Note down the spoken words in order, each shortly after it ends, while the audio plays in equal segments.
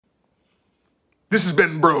This is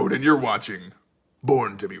Ben Brode, and you're watching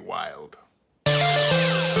Born to be Wild.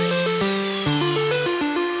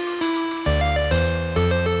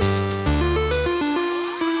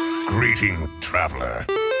 Greeting, traveler.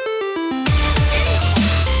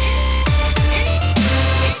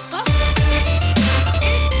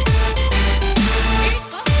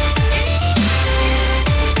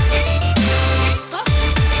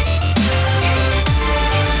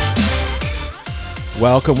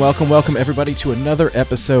 Welcome, everybody, to another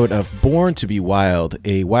episode of Born to be Wild,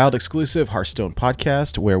 a Wild exclusive Hearthstone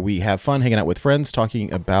podcast where we have fun hanging out with friends,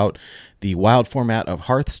 talking about the Wild format of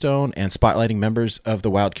Hearthstone and spotlighting members of the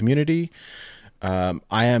Wild community. I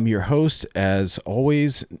am your host, as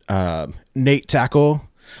always, Nate Tackle,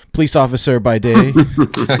 police officer by day,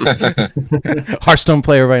 Hearthstone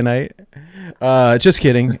player by night. Just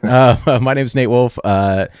kidding. My name is Nate Wolf.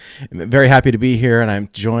 I'm very happy to be here, and I'm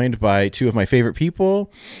joined by two of my favorite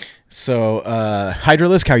people. So,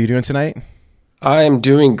 Hydralisk, how are you doing tonight? I'm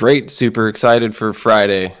doing great. Super excited for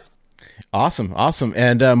Friday. Awesome.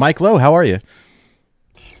 And Mike Lowe, how are you?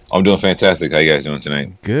 I'm doing fantastic. How you guys doing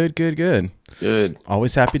tonight? Good.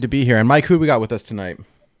 Always happy to be here. And Mike, who we got with us tonight?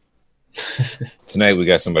 Tonight we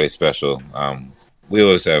got somebody special. We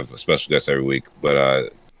always have a special guest every week,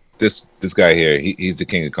 but this guy here, he's the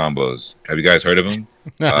king of combos. Have you guys heard of him?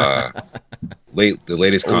 The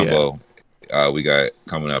latest combo we got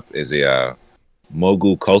coming up is a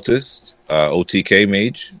Mogu Cultist OTK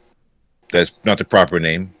mage. That's not the proper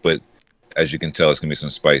name, but as you can tell, it's gonna be some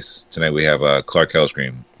spice. Tonight we have Clark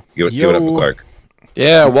Hellscream. Give it up for Clark.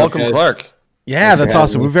 Yeah, welcome, Clark. Yeah, that's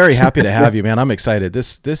awesome. We're very happy to have you, man. I'm excited.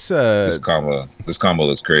 This combo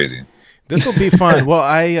looks crazy. This will be fun.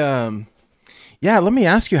 Well, let me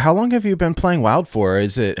ask you, how long have you been playing Wild for?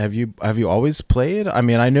 Have you always played? I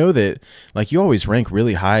mean, I know that like you always rank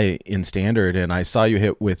really high in standard, and I saw you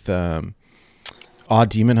hit with Odd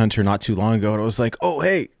Demon Hunter not too long ago, and I was like, oh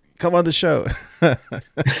hey, come on the show.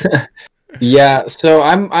 Yeah, so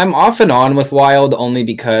I'm off and on with Wild only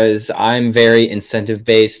because I'm very incentive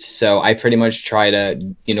based. So I pretty much try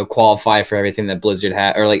to, qualify for everything that Blizzard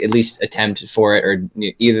had, or like at least attempt for it, or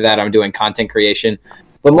either that I'm doing content creation.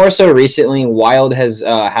 But more so recently, Wild has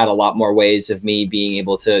had a lot more ways of me being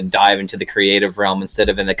able to dive into the creative realm instead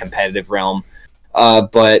of in the competitive realm.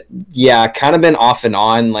 But yeah, kind of been off and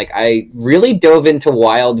on. Like I really dove into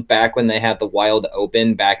Wild back when they had the Wild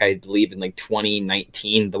Open back, I believe in like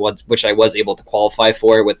 2019, which I was able to qualify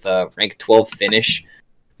for with a rank 12 finish.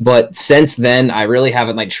 But since then, I really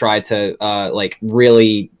haven't tried to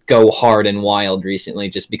really go hard in Wild recently,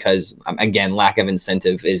 just because again, lack of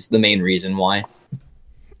incentive is the main reason why.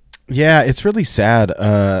 Yeah, it's really sad.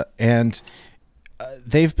 And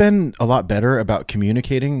they've been a lot better about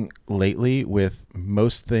communicating lately with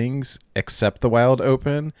most things except the Wild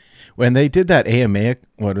Open. When they did that AMA,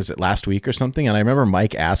 what was it, last week or something? And I remember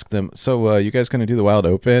Mike asked them, so you guys going to do the Wild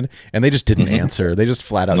Open? And they just didn't answer. They just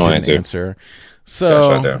flat out didn't answer.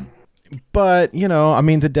 So, but, the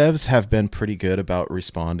devs have been pretty good about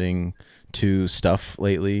responding to stuff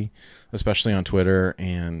lately, especially on Twitter,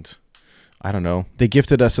 and I don't know. They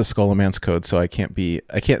gifted us a Skullman's code, so I can't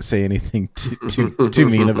say anything too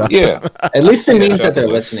mean about it. At least it means that they're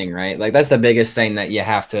listening, right? Like that's the biggest thing that you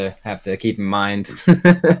have to keep in mind.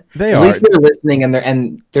 At least they're listening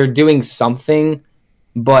and they're doing something,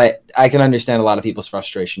 but I can understand a lot of people's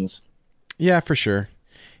frustrations. Yeah, for sure.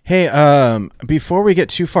 Hey, before we get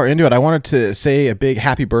too far into it, I wanted to say a big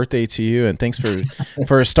happy birthday to you, and thanks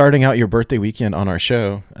for starting out your birthday weekend on our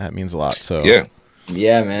show. That means a lot. So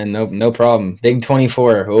yeah, man, no problem. Big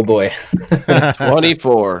 24. Oh boy.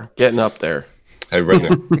 24, getting up there. Hey, right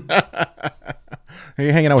there.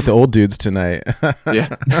 You're hanging out with the old dudes tonight.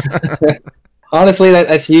 Yeah. Honestly,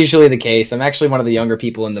 that's usually the case. I'm actually one of the younger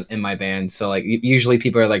people in my band, so usually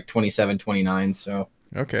people are like 27, 29. So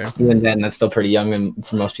okay. Even then, that's still pretty young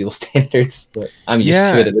for most people's standards. But I'm used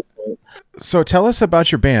to it at this point. So tell us about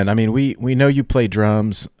your band. I mean, we know you play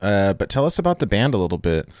drums, but tell us about the band a little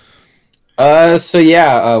bit.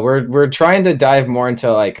 We're trying to dive more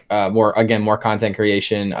into more content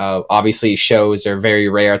creation. Obviously shows are very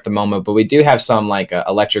rare at the moment, but we do have some not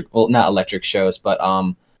electric shows, but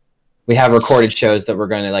we have recorded shows that we're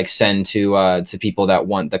going to send to people that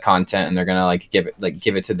want the content, and they're going to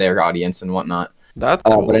give it to their audience and whatnot. That's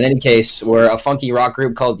cool. But in any case, we're a funky rock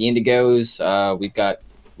group called the Indigos. We've got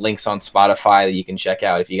links on Spotify that you can check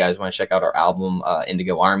out if you guys want to check out our album,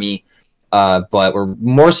 Indigo Army. But we're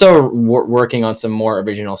more so working on some more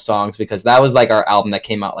original songs, because that was our album that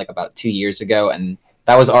came out about 2 years ago, and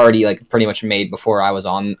that was already pretty much made before I was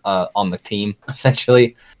on the team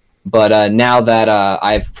essentially. But now that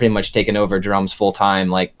I've pretty much taken over drums full time,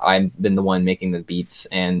 like I've been the one making the beats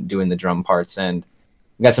and doing the drum parts, and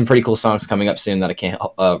we got some pretty cool songs coming up soon that I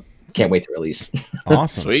can't wait to release.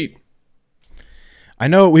 Awesome. Sweet. I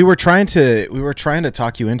know we were trying to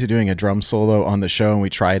talk you into doing a drum solo on the show, and we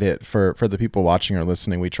tried it for the people watching or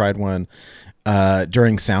listening. We tried one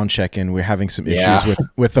during sound check, and we're having some issues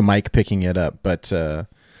with the mic picking it up. But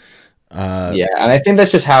yeah, and I think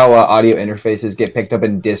that's just how audio interfaces get picked up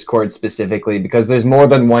in Discord specifically, because there's more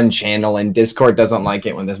than one channel, and Discord doesn't like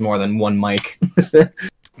it when there's more than one mic.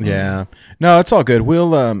 Yeah, no, it's all good.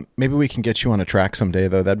 We'll maybe we can get you on a track someday,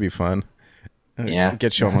 though. That'd be fun. Yeah,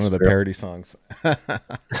 get you on one of the parody songs.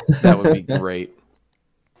 That would be great.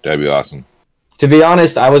 That'd be awesome. To be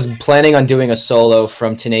honest, I was planning on doing a solo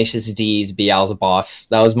from Tenacious D's Beelzeboss.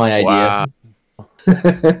 That was my idea. Wow.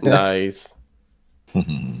 Nice.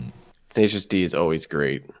 Tenacious D is always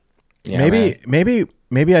great. Yeah,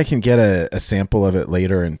 maybe I can get a sample of it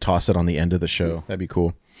later and toss it on the end of the show. That'd be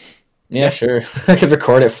cool. Yeah, sure. I could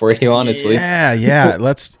record it for you, honestly. Yeah.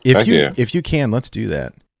 Let's Heck yeah. if you can, let's do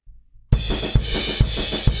that.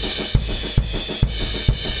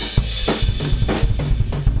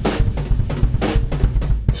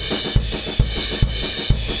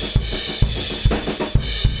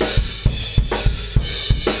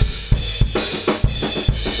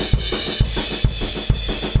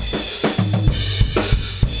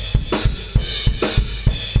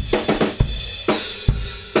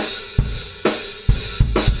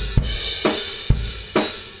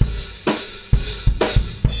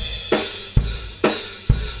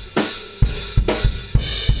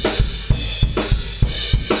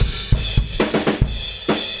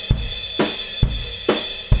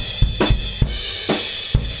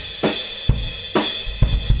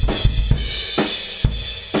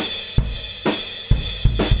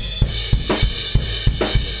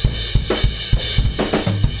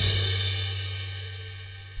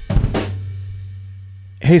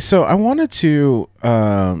 Hey, so I wanted to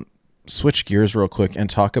switch gears real quick and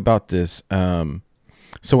talk about this.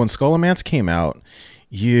 So when Skullomance came out,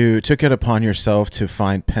 you took it upon yourself to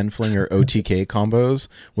find Penflinger OTK combos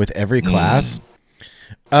with every class.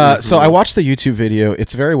 So I watched the YouTube video.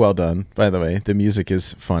 It's very well done, by the way. The music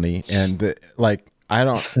is funny. And I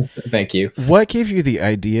don't... Thank you. What gave you the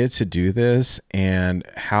idea to do this, and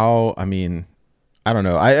how, I mean, I don't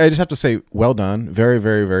know. I just have to say, well done. Very,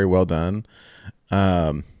 very, very well done.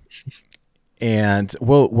 And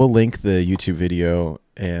we'll link the YouTube video,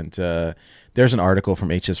 and there's an article from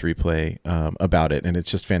HS Replay about it, and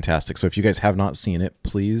it's just fantastic. So if you guys have not seen it,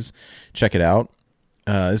 please check it out.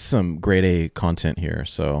 This is some grade A content here.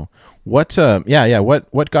 So what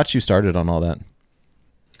got you started on all that?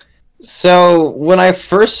 So when I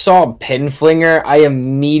first saw Penflinger, I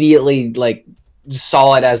immediately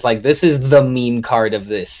saw it as this is the meme card of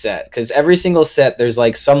this set, because every single set there's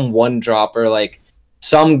some one drop or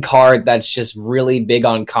some card that's just really big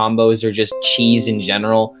on combos or just cheese in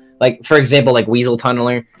general. For example, Weasel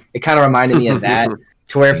Tunneler. It kind of reminded me of that,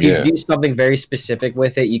 to where if you do something very specific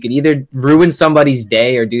with it, you could either ruin somebody's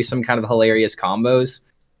day or do some kind of hilarious combos.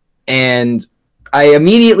 And I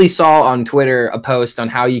immediately saw on Twitter a post on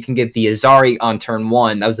how you can get the Azari on turn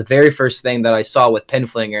 1. That was the very first thing that I saw with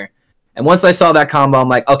Penflinger. And once I saw that combo, I'm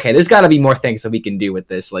like, okay, there's got to be more things that we can do with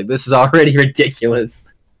this. This is already ridiculous.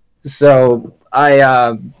 So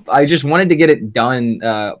I just wanted to get it done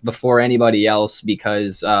before anybody else,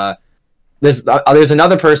 because there's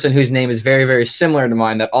another person whose name is very, very similar to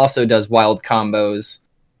mine that also does wild combos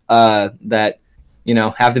that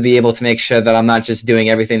have to be able to make sure that I'm not just doing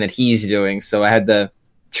everything that he's doing. So I had to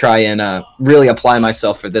try and really apply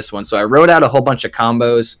myself for this one. So I wrote out a whole bunch of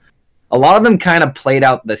combos. A lot of them kind of played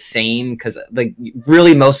out the same, because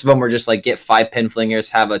really most of them were just get 5 Penflingers,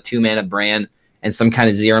 have a 2-mana Bran, and some kind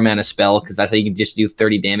of 0-mana spell, because that's how you can just do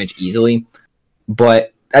 30 damage easily.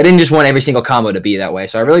 But I didn't just want every single combo to be that way,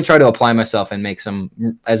 so I really tried to apply myself and make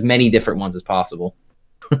as many different ones as possible.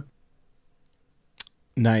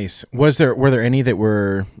 Nice. Were there any that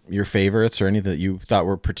were your favorites, or any that you thought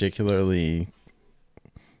were particularly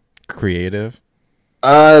creative?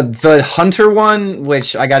 The Hunter one,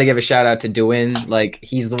 which I got to give a shout out to Duin.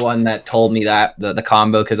 He's the one that told me that the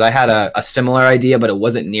combo, because I had a similar idea, but it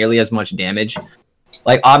wasn't nearly as much damage.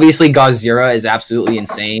 Obviously Godzilla is absolutely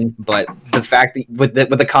insane, but the fact that with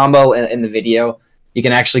the combo in the video, you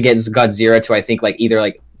can actually get Godzilla to, I think,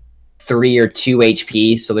 either 3 or 2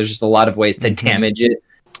 HP. So there's just a lot of ways to damage it.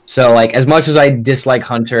 So as much as I dislike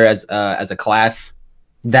Hunter as a class,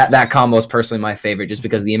 that combo is personally my favorite, just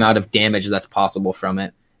because the amount of damage that's possible from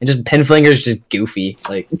it, and just Penflinger is just goofy.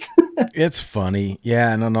 It's funny.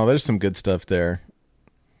 Yeah, no, there's some good stuff there.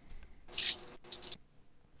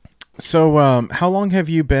 So, how long have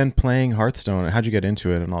you been playing Hearthstone? How'd you get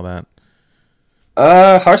into it and all that?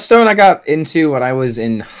 Hearthstone I got into when I was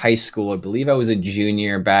in high school. I believe I was a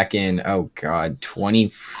junior back in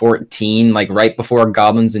 2014, like right before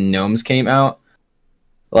Goblins and Gnomes came out.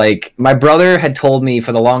 Like my brother had told me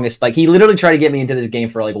for the longest, like he literally tried to get me into this game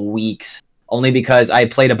for like weeks, only because I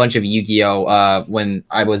played a bunch of Yu-Gi-Oh when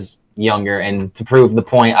I was younger, and to prove the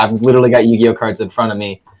point, I've literally got Yu-Gi-Oh cards in front of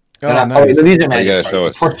me. Nice. These are Magic Yeah, cards, show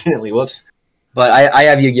us. unfortunately. Whoops. But I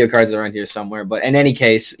have Yu-Gi-Oh cards around here somewhere. But in any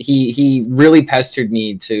case, he really pestered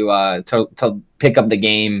me to pick up the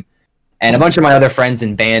game, and a bunch of my other friends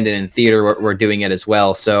in band and in theater were doing it as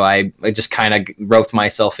well. So I just kind of roped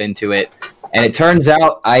myself into it, and it turns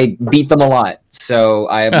out I beat them a lot. So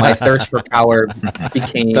my thirst for power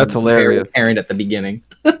became That's hilarious. very apparent at the beginning.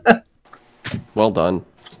 Well done.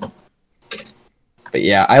 But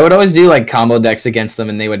yeah, I would always do like combo decks against them,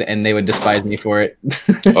 and they would despise me for it.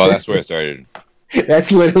 Oh, that's where it started.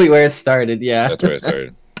 That's literally where it started. Yeah. That's where it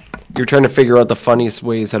started. You're trying to figure out the funniest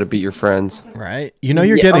ways how to beat your friends. Right? You know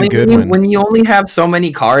you're Yeah, getting good when you only have so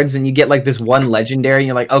many cards and you get like this one legendary,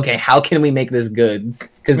 you're like, okay, how can we make this good?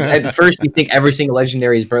 Because at first you think every single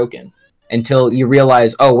legendary is broken until you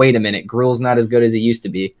realize, oh, wait a minute, Gruul's not as good as he used to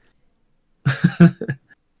be.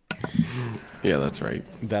 Yeah, that's right.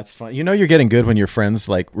 That's fun. You know you're getting good when your friends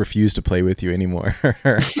like refuse to play with you anymore.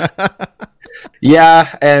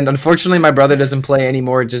 Yeah, and unfortunately, my brother doesn't play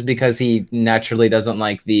anymore just because he naturally doesn't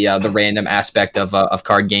like the random aspect of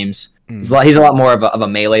card games. He's a lot more of a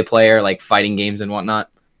melee player, like fighting games and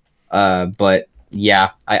whatnot. But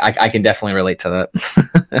yeah, I can definitely relate to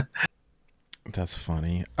that. That's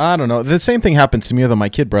funny. I don't know. The same thing happened to me, though. My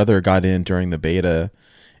kid brother got in during the beta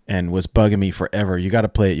and was bugging me forever. You got to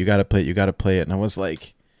play it. You got to play it. You got to play it. And I was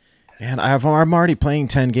like, man, I'm already playing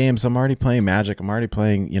 10 games. I'm already playing Magic. I'm already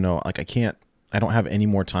playing, like I don't have any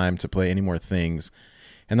more time to play any more things.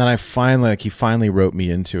 And then he finally wrote me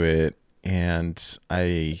into it, and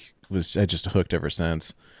I just hooked ever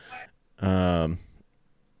since.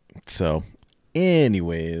 So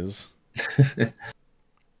anyways,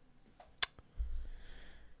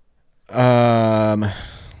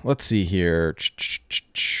 let's see here.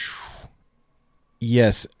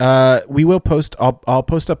 Yes, we will post. I'll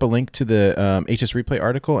post up a link to the HS Replay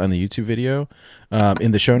article and the YouTube video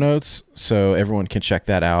in the show notes, so everyone can check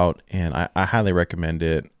that out. And I highly recommend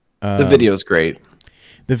it. The video's great.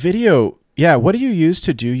 The video, yeah. What do you use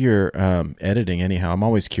to do your editing? Anyhow, I'm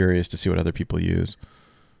always curious to see what other people use.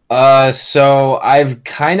 So I've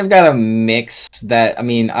kind of got a mix that, I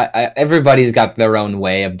mean, everybody's got their own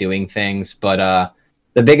way of doing things, but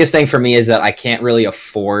the biggest thing for me is that I can't really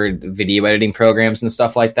afford video editing programs and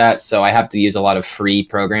stuff like that, so I have to use a lot of free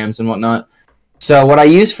programs and whatnot. So what I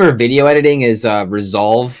use for video editing is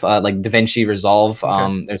Resolve, like DaVinci Resolve.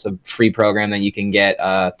 Okay. There's a free program that you can get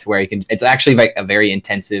to where you can. It's actually like a very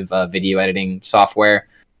intensive video editing software.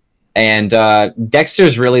 And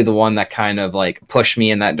Dexter's really the one that kind of like pushed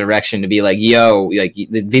me in that direction to be like, yo, like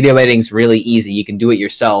the video editing's really easy. You can do it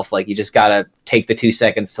yourself. Like you just gotta take the 2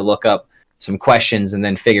 seconds to look up some questions and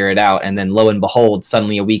then figure it out. And then lo and behold,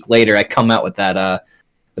 suddenly a week later, I come out with that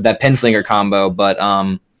Penflinger combo. But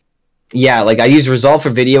yeah, like I use Resolve for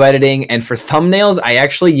video editing, and for thumbnails, I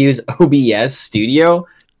actually use OBS Studio.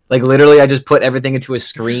 Like literally, I just put everything into a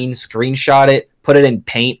screenshot it, put it in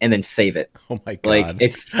Paint, and then save it. Oh my god! Like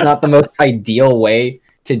it's not the most ideal way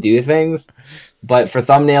to do things, but for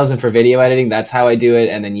thumbnails and for video editing, that's how I do it.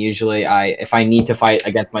 And then usually, if I need to fight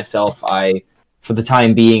against myself, for the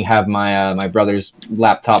time being, have my brother's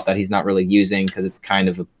laptop that he's not really using because it's kind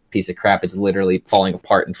of a piece of crap. It's literally falling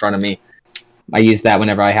apart in front of me. I use that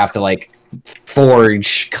whenever I have to like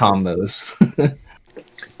forge combos.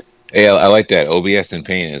 Hey, I like that. OBS and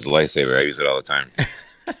Paint is a lifesaver. I use it all the time.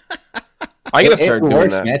 I gotta It start doing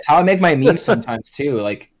works, that. man. It's how I make my memes sometimes too.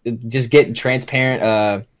 Like just get transparent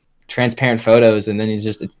photos, and then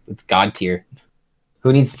it's god tier.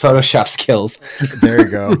 Who needs Photoshop skills? There you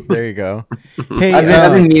go. There you go. Hey,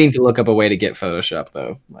 I've been meaning to look up a way to get Photoshop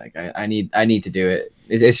though. Like I need to do it.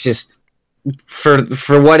 It's just for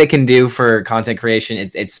what it can do for content creation.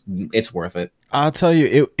 It's worth it. I'll tell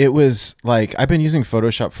you, it was like I've been using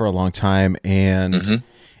Photoshop for a long time, and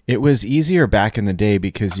it was easier back in the day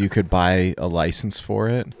because you could buy a license for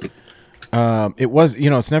it. It was,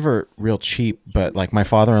 it's never real cheap, but like my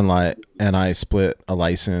father-in-law and I split a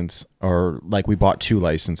license, or like we bought 2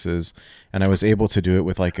 licenses, and I was able to do it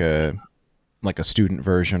with like a student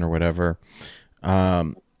version or whatever.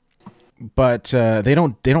 But they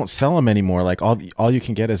don't sell them anymore. Like all you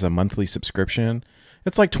can get is a monthly subscription.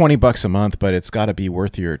 It's like $20 a month, but it's got to be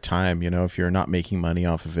worth your time. If you're not making money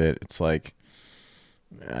off of it, it's like,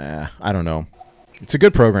 I don't know. It's a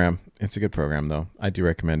good program. It's a good program, though. I do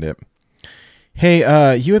recommend it.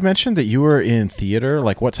 Hey, you had mentioned that you were in theater.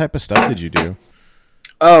 Like, what type of stuff did you do?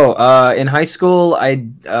 Oh, in high school, I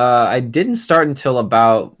didn't start until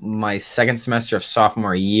about my second semester of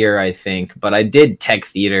sophomore year, I think. But I did tech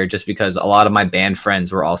theater just because a lot of my band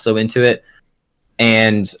friends were also into it,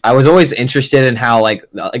 and I was always interested in how like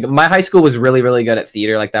my high school was really really good at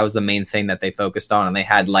theater. Like that was the main thing that they focused on, and they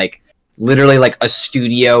had like literally like a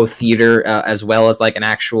studio theater as well as like an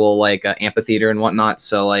actual like amphitheater and whatnot.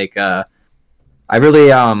 So like I really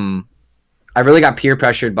got peer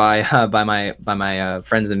pressured by my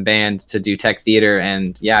friends in band to do tech theater,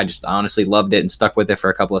 and yeah, I just honestly loved it and stuck with it for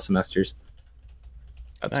a couple of semesters.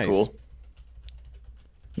 That's Nice. cool.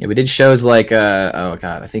 Yeah, we did shows like oh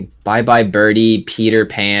god, I think Bye Bye Birdie, Peter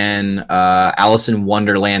Pan, Alice in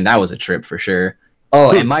Wonderland. That was a trip for sure.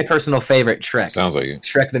 Oh, and my personal favorite, Shrek. Sounds like it.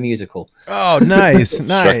 Shrek the musical. Oh, nice,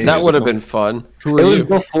 nice. That would have been fun. Who It are was you?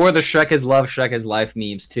 before the Shrek is Love, Shrek is Life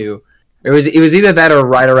memes too. It was either that or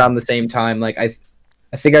right around the same time. Like I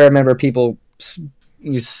think I remember people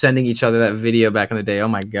just sending each other that video back in the day. Oh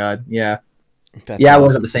my god, yeah, That's yeah, it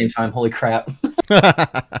was awesome. at the same time. Holy crap!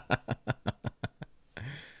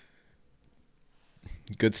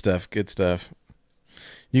 Good stuff. Good stuff.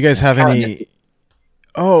 You guys have any?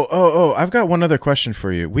 Oh! I've got one other question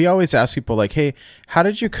for you. We always ask people like, "Hey, how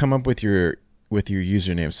did you come up with your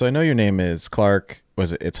username?" So I know your name is Clark.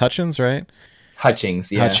 Was it? It's Hutchins, right?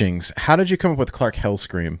 Hutchings, yeah. Hutchings. How did you come up with Clark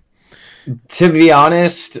Hellscream? To be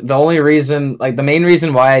honest, the only reason, like the main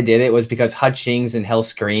reason why I did it was because Hutchings and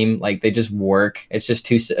Hellscream, like they just work. It's just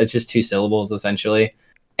two syllables essentially.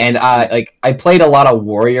 And I played a lot of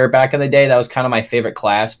Warrior back in the day. That was kind of my favorite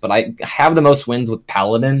class, but I have the most wins with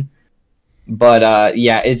Paladin. But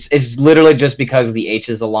yeah, it's literally just because the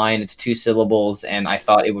H's align. It's two syllables, and I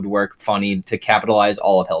thought it would work funny to capitalize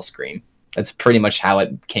all of Hellscream. That's pretty much how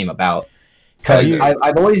it came about. Because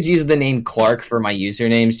I've always used the name Clark for my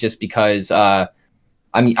usernames, just because I'm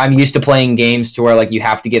used to playing games to where like you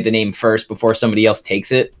have to get the name first before somebody else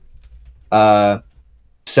takes it.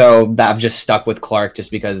 So that I've just stuck with Clark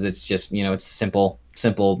just because it's just, you know, it's a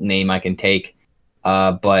simple name I can take.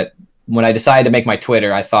 But when I decided to make my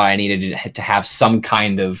Twitter, I thought I needed to have some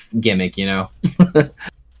kind of gimmick, you know?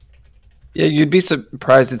 Yeah, you'd be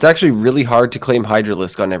surprised. It's actually really hard to claim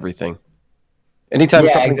Hydralisk on everything. Anytime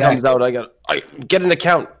Yeah, something exactly. comes out, I get an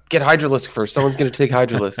account. Get Hydralisk first. Someone's going to take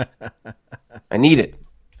Hydralisk. I need it.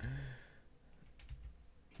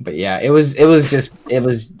 But yeah, it was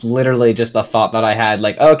literally just a thought that I had,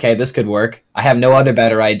 like, okay, this could work. I have no other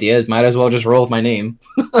better ideas. Might as well just roll with my name.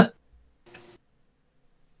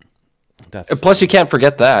 That's Plus, you can't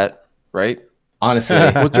forget that, right? Honestly.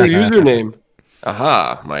 What's your username?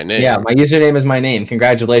 Aha, my name. Yeah, my username is my name.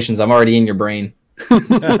 Congratulations, I'm already in your brain.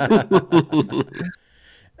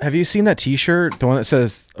 Have you seen that T-shirt, the one that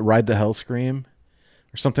says "Ride the Hellscream"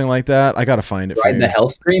 or something like that? I gotta find it. for Ride you. the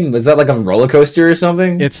Hellscream? Was that like a roller coaster or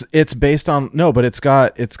something? It's based on but it's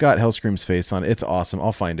got Hellscream's face on it. It's awesome.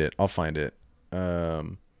 I'll find it. Yeah,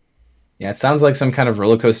 it sounds like some kind of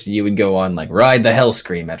roller coaster you would go on, like Ride the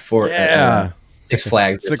Hellscream at Six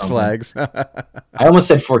Flags. or Six something. Flags. I almost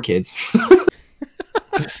said 4Kids.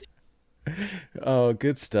 Oh,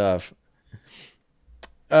 good stuff.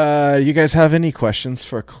 You guys have any questions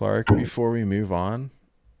for Clark before we move on?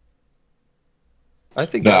 I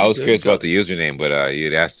think No, I that's was good. curious about the username, but you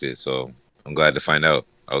had asked it, so I'm glad to find out.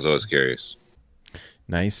 I was always curious.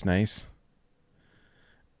 Nice.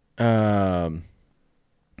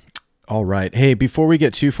 All right. Hey, before we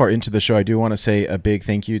get too far into the show, I do want to say a big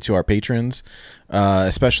thank you to our patrons,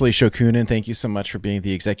 especially Shokunin. Thank you so much for being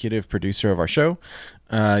the executive producer of our show.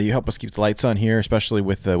 You help us keep the lights on here, especially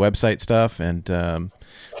with the website stuff, and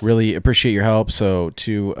really appreciate your help. So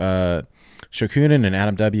to Shokunin and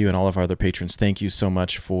Adam W. and all of our other patrons, thank you so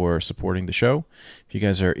much for supporting the show. If you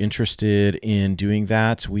guys are interested in doing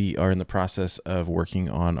that, we are in the process of working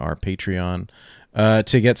on our Patreon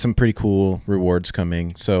to get some pretty cool rewards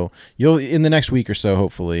coming. So you'll in the next week or so,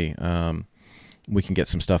 hopefully, we can get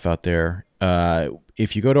some stuff out there.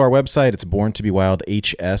 If you go to our website, it's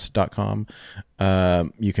borntobewildhs.com.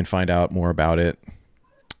 You can find out more about it.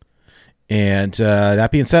 And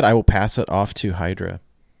that being said, I will pass it off to Hydra.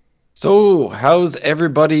 So, how's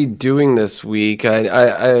everybody doing this week?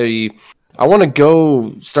 I want to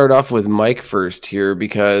go start off with Mike first here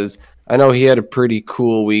because I know he had a pretty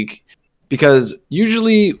cool week. Because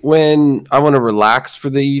usually when I want to relax for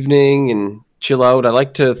the evening and chill out, I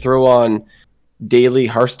like to throw on daily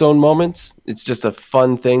Hearthstone moments. It's just a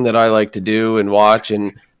fun thing that I like to do and watch.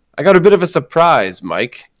 And I got a bit of a surprise,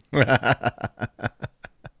 Mike.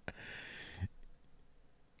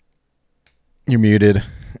 You're muted.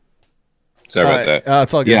 Sorry about that.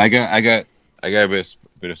 It's all good. Yeah, I got a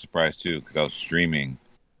bit of surprise too because I was streaming,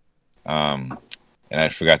 and I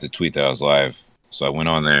forgot to tweet that I was live. So I went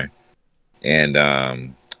on there, and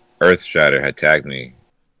Earth Shatter had tagged me,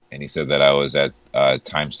 and he said that I was at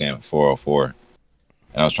timestamp 404,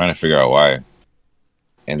 and I was trying to figure out why.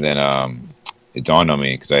 And then it dawned on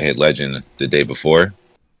me because I hit Legend the day before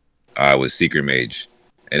with Secret Mage,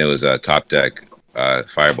 and it was a top deck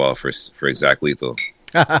Fireball for Exact Lethal.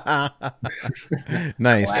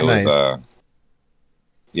 Nice. It was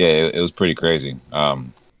it was pretty crazy. But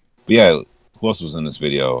yeah, who else was in this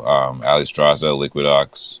video? Ali Straza, Liquid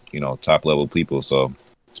Ox, top level people. So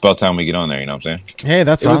it's about time we get on there. You know what I'm saying? Hey,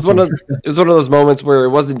 that's It was awesome. it was one of those moments where it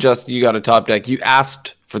wasn't just you got a top deck. You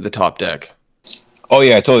asked for the top deck. Oh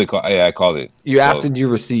yeah, I totally I called it. You asked and you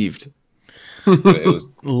received. It was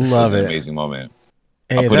Love an it. amazing moment.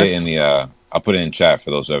 Hey, I'll put it in I'll put it in chat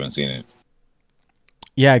for those who haven't seen it.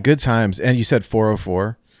 Yeah, good times. And you said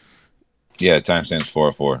 404. Yeah, timestamp's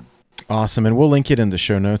 404. Awesome. And we'll link it in the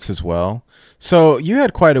show notes as well. So you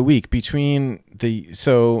had quite a week between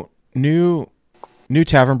new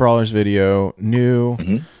Tavern Brawlers video,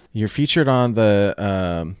 you're featured on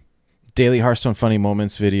the Daily Hearthstone Funny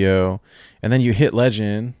Moments video, and then you hit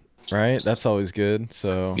Legend, right? That's always good.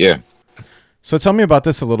 So Yeah. So tell me about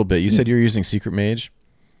this a little bit. You said you were using Secret Mage.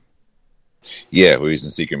 Yeah, we're using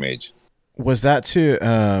Secret Mage. Was that to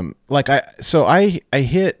I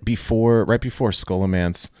hit right before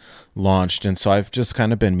Skullomance launched, and so I've just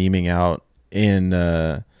kind of been memeing out in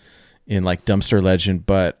like Dumpster Legend,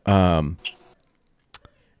 but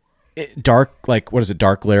Dark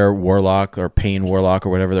Lair Warlock or Pain Warlock or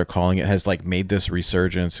whatever they're calling it has like made this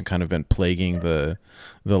resurgence and kind of been plaguing the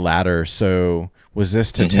ladder. So was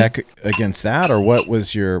this to tech against that, or what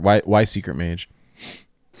was your why Secret Mage?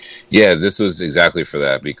 Yeah, this was exactly for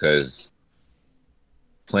that because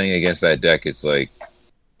playing against that deck, it's like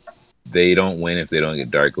they don't win if they don't get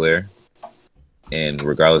Dark Lair, and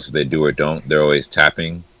regardless if they do or don't, they're always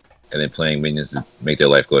tapping and then playing minions to make their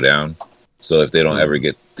life go down. So if they don't ever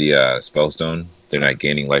get the Spellstone, they're not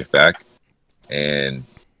gaining life back, and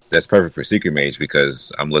that's perfect for Secret Mage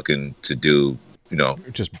because I'm looking to do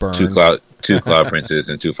Just burn two Cloud Princes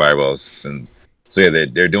and 2 Fireballs, and so yeah,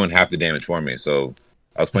 they're doing half the damage for me. So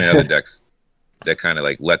I was playing other decks that kind of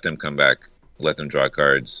like let them come back, let them draw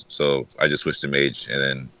cards. So I just switched to Mage, and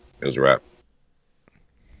then it was a wrap.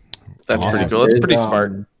 That's Awesome. pretty cool. That's pretty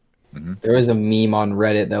smart. There was a meme on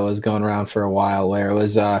Reddit that was going around for a while where it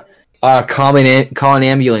was call an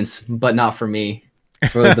ambulance, but not for me.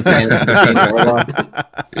 For the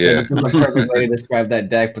Yeah, That's the perfect way to describe that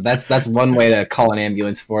deck. But that's one way to call an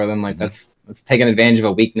ambulance for them. Like that's taking advantage of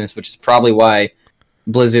a weakness, which is probably why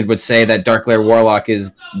Blizzard would say that Dark Lair Warlock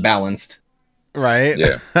is balanced. right?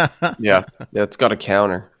 yeah. Yeah, it's got a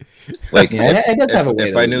counter. Like Yeah, it does have a way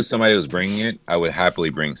if to I lose. knew somebody was bringing it, I would happily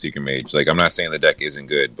bring Secret Mage. Like I'm not saying the deck isn't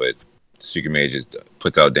good, but Secret Mage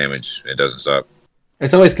puts out damage. It doesn't stop.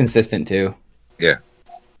 It's always consistent too. Yeah.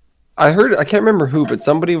 I can't remember who, but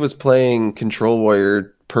somebody was playing Control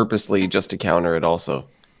Warrior purposely just to counter it also.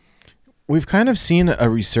 We've kind of seen a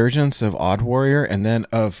resurgence of Odd Warrior, and then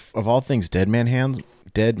of all things, Dead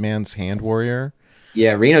Man's Hand Warrior.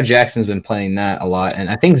 Yeah, Reno Jackson's been playing that a lot, and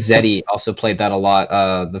I think Zeddy also played that a lot.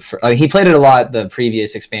 He played it a lot the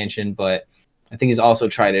previous expansion, but I think he's also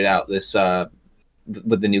tried it out this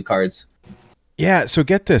with the new cards. Yeah, so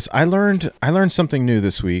get this. I learned something new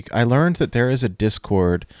this week. I learned that there is a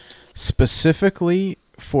Discord specifically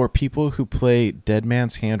for people who play Dead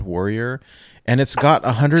Man's Hand Warrior, and it's got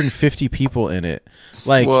 150 people in it.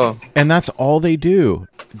 Like, Whoa. and that's all they do.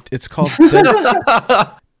 It's called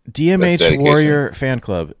DMH dedication. Warrior Fan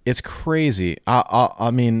Club. It's crazy. I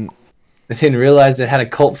mean, I didn't realize it had a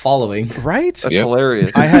cult following. right? That's Yep.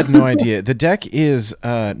 hilarious. I had no idea. The deck is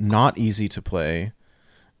not easy to play.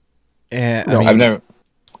 And I mean,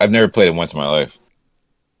 I've never played it once in my life.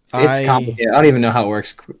 It's complicated. I don't even know how it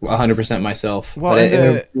works 100% myself. Well, But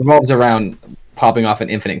and it revolves around popping off an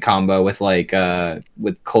infinite combo with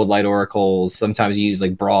with Cold Light Oracles. Sometimes you use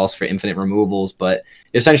like Brawls for infinite removals, but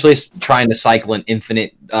essentially it's trying to cycle an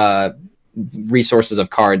infinite resources of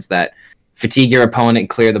cards that fatigue your opponent,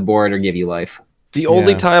 clear the board, or give you life. The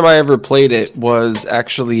only Yeah. time I ever played it was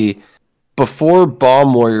actually before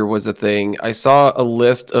Bomb Warrior was a thing. I saw a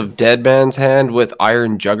list of Dead Man's Hand with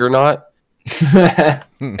Iron Juggernaut,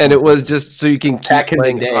 and it was just so you can keep Back in the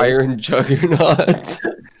playing day. Iron Juggernaut.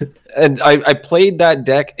 And I played that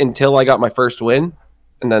deck until I got my first win,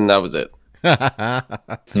 and then that was it.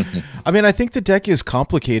 I mean, I think the deck is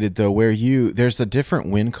complicated though, where there's a different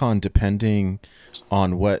win con depending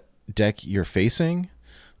on what deck you're facing.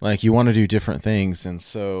 Like you want to do different things, and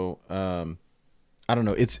so I don't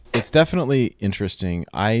know. It's definitely interesting.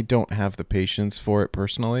 I don't have the patience for it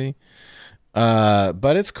personally,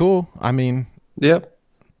 but it's cool. I mean, Yep.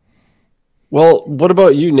 Well, what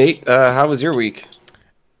about you, Nate? How was your week?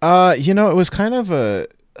 it was kind of a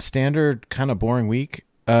standard, kind of boring week.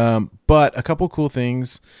 But a couple cool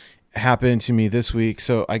things happened to me this week.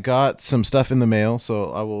 So I got some stuff in the mail.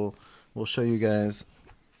 So we'll show you guys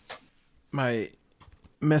my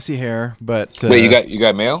messy hair. But Wait, you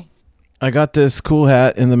got mail? I got this cool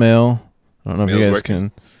hat in the mail. I don't know if you guys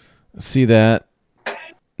can see that.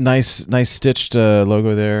 Nice stitched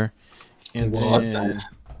logo there. And then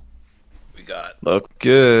we got Look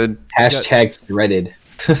good. Hashtag threaded.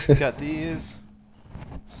 got these.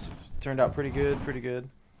 Turned out pretty good.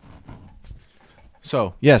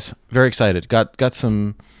 So yes, very excited. Got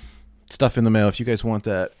some stuff in the mail. If you guys want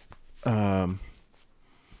that,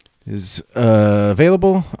 is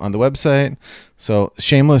available on the website. So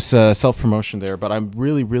shameless self promotion there, but I'm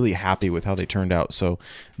really happy with how they turned out. So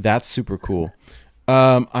that's super cool.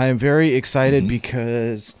 I am very excited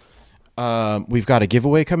because we've got a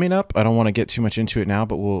giveaway coming up. I don't want to get too much into it now,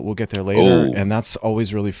 but we'll get there later, and that's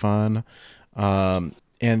always really fun.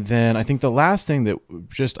 And then I think the last thing that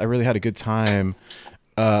I really had a good time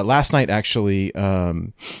last night. Actually,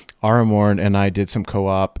 Aramorn and I did some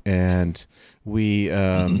co-op, and we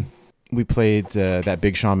played that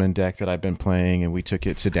Big Shaman deck that I've been playing, and we took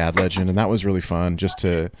it to Dad Legend, and that was really fun. Just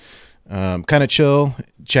to kind of chill,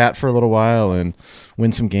 chat for a little while, and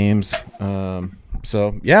win some games.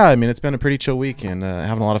 So yeah, I mean, it's been a pretty chill week and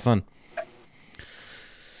having a lot of fun.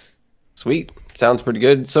 Sweet. Sounds pretty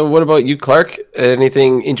good. So what about you, Clark?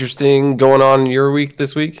 Anything interesting going on in your week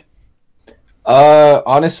this week?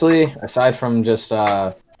 Honestly, aside from just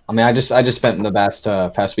I just spent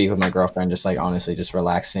the past week with my girlfriend, just like honestly just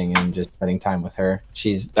relaxing and just spending time with her.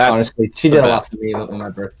 She did a lot for me on my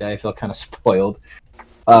birthday. I feel kind of spoiled.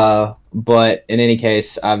 But in any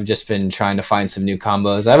case, I've just been trying to find some new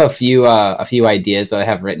combos. I have a few ideas that I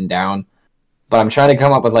have written down, but I'm trying to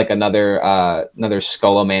come up with like another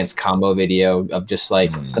Skullomance combo video of just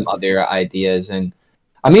like some other ideas. And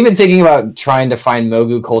I'm even thinking about trying to find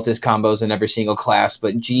Mogu Cultist combos in every single class.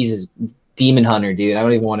 But Jesus, Demon Hunter, dude, I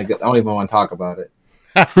don't even want to talk about it.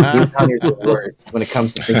 Demon Hunter's the worst when it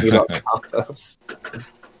comes to thinking about combos. At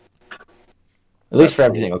least for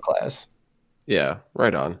every single class. Yeah,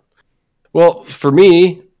 right on. Well, for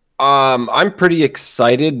me, I'm pretty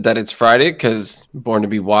excited that it's Friday because Born to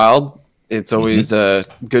Be Wild. It's always a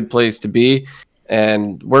good place to be.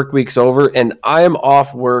 And work week's over, and I am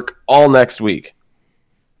off work all next week.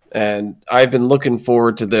 And I've been looking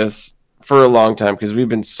forward to this for a long time because we've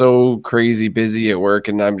been so crazy busy at work,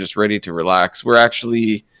 and I'm just ready to relax. My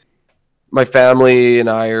family and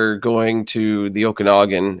I are going to the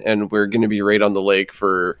Okanagan, and we're going to be right on the lake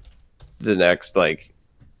for the next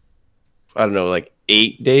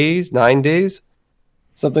 8 days, 9 days,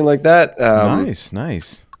 something like that. Nice.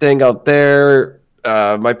 Staying out there.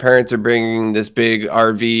 My parents are bringing this big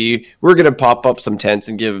RV. We're gonna pop up some tents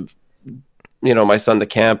and give my son the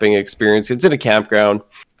camping experience. It's in a campground,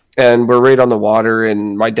 and we're right on the water.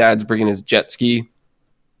 And my dad's bringing his jet ski,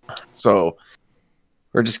 so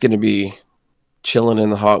we're just gonna be chilling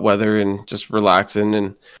in the hot weather and just relaxing,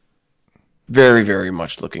 and very, very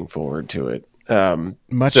much looking forward to it.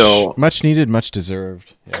 Much needed, much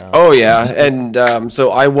deserved. Yeah. Oh yeah, and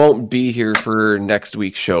so I won't be here for next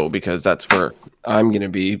week's show because that's where I'm gonna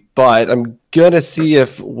be. But I'm gonna see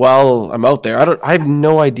if while I'm out there, I have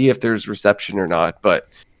no idea if there's reception or not. But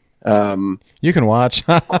you can watch.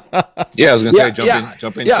 Yeah, I was gonna say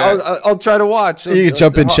jump in. Yeah, chat. I'll try to watch. You can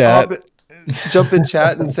jump in chat. Jump in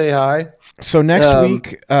chat and say hi. So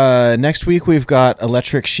next week we've got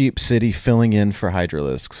Electric Sheep City filling in for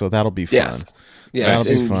Hydralisk, so that'll be fun. Yes, that'll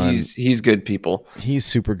be fun. He's good people. He's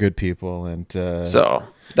super good people, and so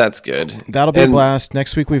that's good. That'll be a blast.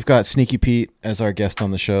 Next week we've got Sneaky Pete as our guest on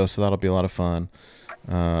the show, so that'll be a lot of fun.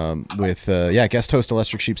 With guest host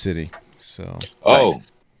Electric Sheep City. So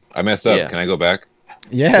I messed up. Yeah. Can I go back?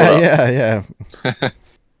 Yeah.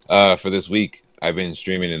 For this week, I've been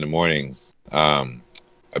streaming in the mornings.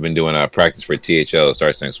 I've been doing practice for THL. It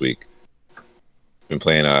starts next week. Been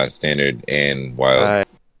playing standard and wild.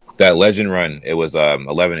 That legend run, it was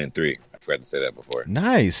 11-3. I forgot to say that before.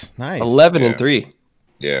 Nice. 11-3.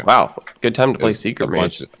 Yeah. Wow. Good time to play Secret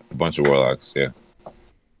Mage. A bunch of warlocks. Yeah.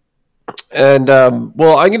 And I'm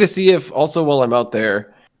going to see if also while I'm out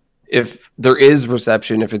there, if there is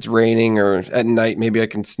reception, if it's raining or at night, maybe I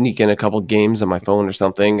can sneak in a couple games on my phone or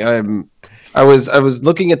something. I was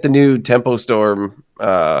looking at the new Tempo Storm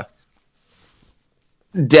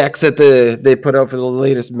decks that they put out for the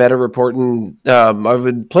latest meta report, and I've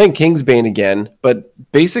been playing Kingsbane again, but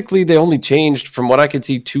basically they only changed, from what I could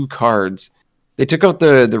see, 2 cards. They took out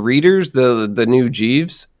the readers, the new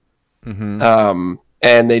Jeeves, and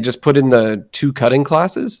they just put in the 2 cutting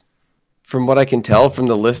classes, from what I can tell from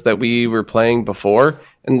the list that we were playing before.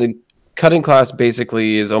 And the cutting class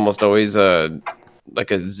basically is almost always a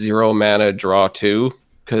 0 mana draw 2,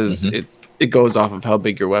 because it goes off of how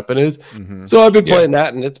big your weapon is. So I've been playing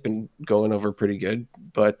that, and it's been going over pretty good.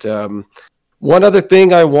 But one other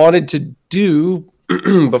thing I wanted to do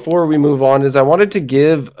before we move on is I wanted to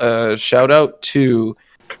give a shout out to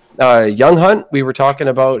Young Hunt. We were talking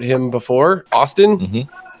about him before, Austin.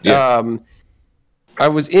 I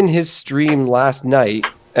was in his stream last night,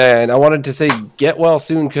 and I wanted to say get well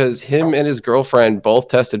soon, because him and his girlfriend both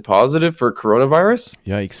tested positive for coronavirus.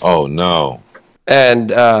 Yikes. Oh, no.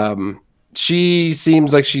 And she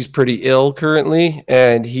seems like she's pretty ill currently,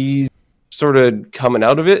 and he's sort of coming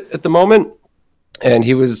out of it at the moment. And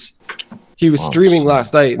he was streaming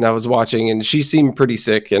last night, and I was watching, and she seemed pretty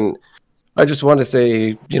sick. And I just want to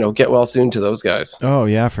say, get well soon to those guys. Oh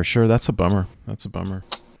yeah, for sure. That's a bummer.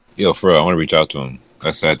 Yo, for real, I want to reach out to him.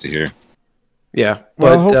 That's sad to hear. Yeah.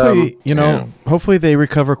 Well, hopefully, hopefully they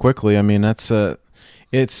recover quickly. I mean, that's I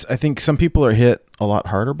think some people are hit a lot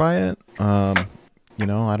harder by it. I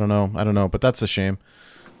don't know, but that's a shame.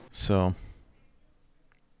 So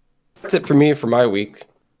that's it for me for my week.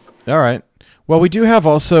 All right. Well, we do have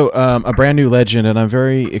also a brand new legend, and I'm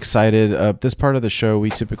very excited. This part of the show, we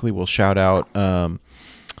typically will shout out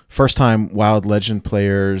first-time Wild Legend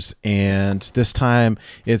players, and this time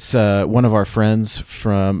it's one of our friends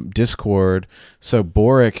from Discord. So,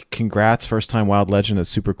 Boric, congrats, first-time Wild Legend. That's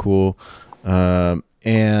super cool.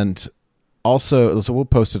 And also, so we'll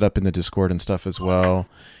post it up in the Discord and stuff as well.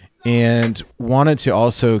 And wanted to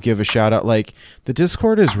also give a shout-out. Like, the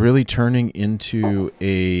Discord is really turning into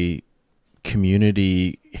a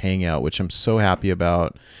community hangout, which I'm so happy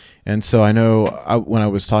about. And so I know when I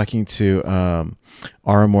was talking to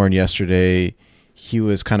Aramorn yesterday, he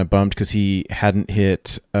was kind of bummed because he hadn't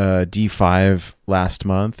hit D5 last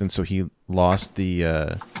month, and so he lost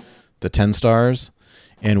the 10 stars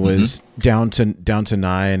and was down to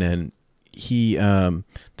 9. And he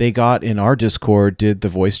they got in our Discord, did the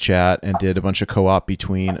voice chat, and did a bunch of co-op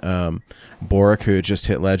between Boric, who had just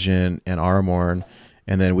hit Legend, and Aramorn.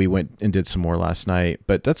 And then we went and did some more last night.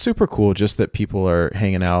 But that's super cool, just that people are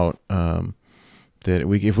hanging out. That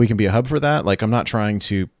if we can be a hub for that, like, I'm not trying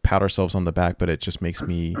to pat ourselves on the back, but it just makes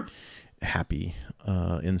me happy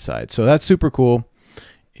inside. So that's super cool.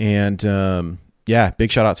 And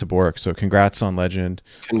big shout out to Boric. So congrats on Legend.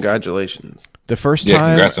 Congratulations. The first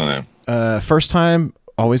time. Congrats on that. First time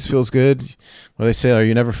always feels good. Well, they say,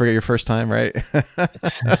 you never forget your first time, right?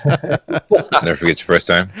 Never forget your first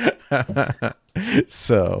time.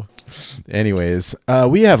 So, anyways,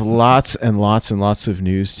 we have lots and lots and lots of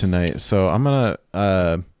news tonight. So I'm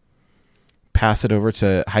gonna pass it over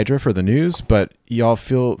to Hydra for the news, but y'all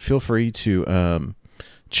feel free to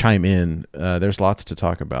chime in. There's lots to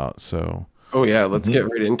talk about. So, oh yeah, let's get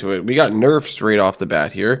right into it. We got nerfs right off the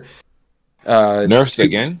bat here. Nerfs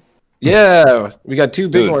again? Yeah, we got 2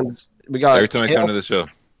 big ones. We got every time I come to the show.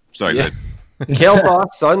 Sorry, go ahead. Kael'thas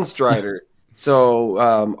Sunstrider. So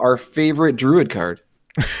our favorite druid card.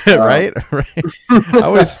 right.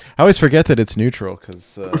 I always forget that it's neutral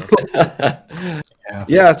because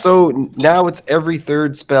yeah, so now it's every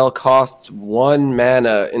 3rd spell costs 1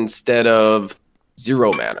 mana instead of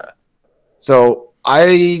 0 mana. So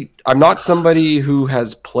I'm not somebody who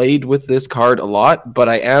has played with this card a lot, but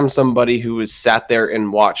I am somebody who has sat there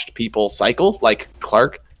and watched people cycle, like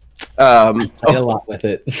Clark. Played a lot with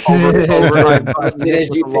it. A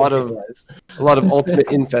lot of ultimate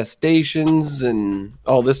infestations and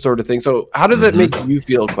all this sort of thing. So how does it make you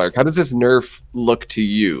feel, Clark? How does this nerf look to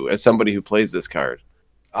you as somebody who plays this card?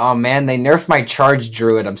 Oh man, they nerfed my charge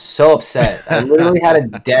druid. I'm so upset. I literally had a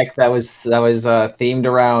deck that was themed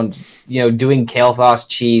around, doing Kael'thas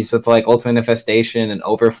cheese with like ultimate infestation and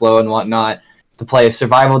overflow and whatnot to play a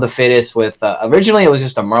survival of the fittest with. Originally, it was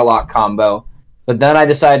just a Murloc combo, but then I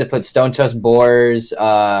decided to put Stone Tusk Boars,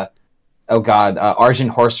 Argent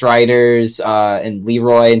Horse Riders, and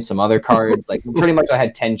Leroy and some other cards. Like pretty much, I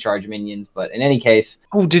had 10 charge minions. But in any case,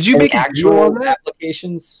 did you make actual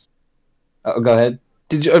applications? Oh, go ahead.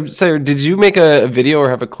 Did you make a video or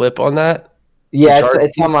have a clip on that? Yeah,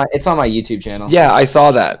 it's on my YouTube channel. Yeah, I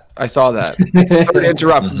saw that. Sorry to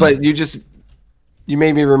interrupt, but you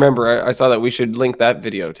made me remember. I saw that. We should link that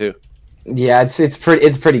video too. Yeah, it's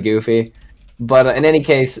pretty goofy, But in any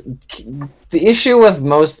case, the issue with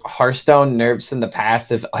most Hearthstone nerfs in the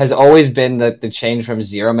past has always been the change from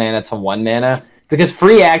 0 mana to 1 mana, because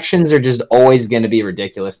free actions are just always going to be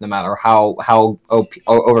ridiculous no matter how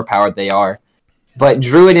overpowered they are. But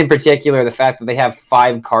Druid in particular, the fact that they have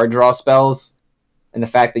 5 card draw spells, and the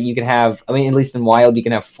fact that you can have, I mean, at least in Wild, you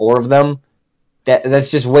can have 4 of them,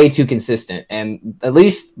 that's just way too consistent. And at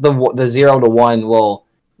least the 0 to 1 will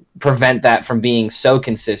prevent that from being so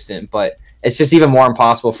consistent, but it's just even more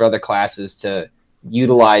impossible for other classes to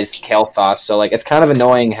utilize Kael'thas. So like, it's kind of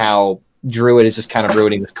annoying how Druid is just kind of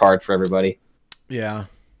ruining this card for everybody. Yeah.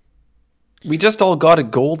 We just all got it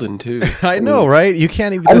golden too. I know, right? You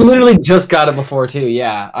can't even. I literally just got it before too.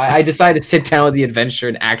 Yeah, I decided to sit down with the adventure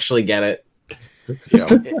and actually get it. Yeah.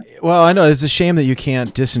 Well, I know it's a shame that you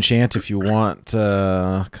can't disenchant if you want,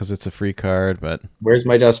 because it's a free card. But Where's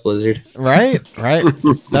my Dust Blizzard? right.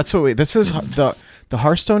 That's what we. This is the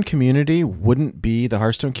Hearthstone community wouldn't be the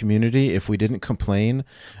Hearthstone community if we didn't complain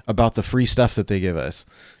about the free stuff that they give us,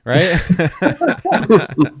 right?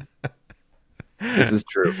 This is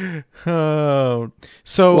true. Oh,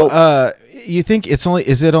 so you think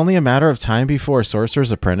is it only a matter of time before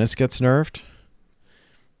Sorcerer's Apprentice gets nerfed?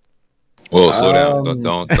 Whoa, slow down.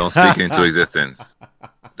 Don't speak into existence.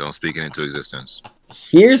 Don't speak it into existence.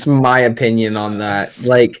 Here's my opinion on that.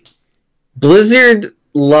 Like, Blizzard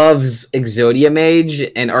loves Exodia Mage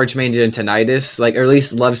and Archmage and Tinnitus, like, or at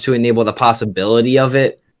least loves to enable the possibility of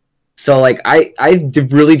it. So, like, I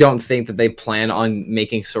really don't think that they plan on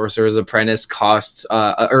making Sorcerer's Apprentice costs,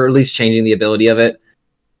 or at least changing the ability of it,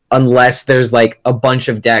 unless there's, like, a bunch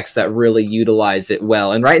of decks that really utilize it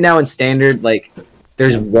well. And right now in Standard, like,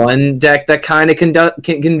 there's one deck that kind of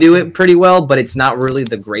can do it pretty well, but it's not really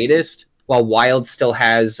the greatest, while Wild still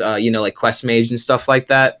has, like, Quest Mage and stuff like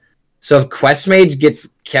that. So if Quest Mage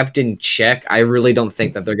gets kept in check, I really don't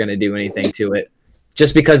think that they're going to do anything to it.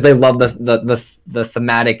 Just because they love the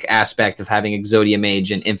thematic aspect of having Exodia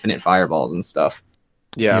Mage and infinite fireballs and stuff.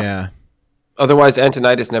 Yeah. Otherwise,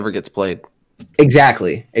 Antonidas never gets played.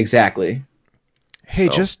 Exactly. Hey,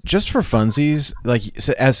 So. just for funsies, like,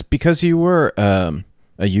 because you were a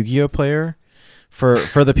Yu-Gi-Oh player,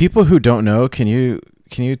 for the people who don't know, can you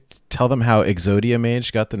tell them how Exodia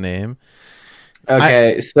Mage got the name?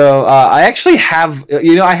 Okay, so I actually have an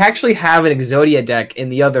Exodia deck in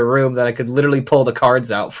the other room that I could literally pull the cards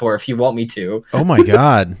out for if you want me to. Oh my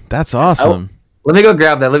god, that's awesome! Let me go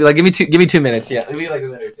grab that. Give me 2 minutes. Yeah, let me like a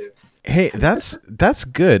minute or two. Hey, that's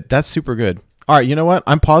good. That's super good. All right, you know what?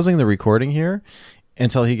 I'm pausing the recording here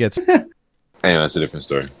until he gets. Anyway, that's a different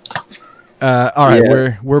story. All right,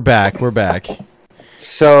 Yeah. we're back. We're back.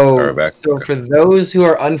 So, Alright, back. so Okay. for those who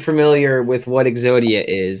are unfamiliar with what Exodia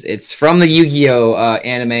is, it's from the Yu-Gi-Oh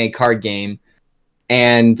anime card game,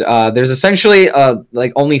 and there's essentially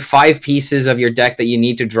like only 5 pieces of your deck that you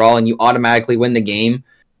need to draw, and you automatically win the game.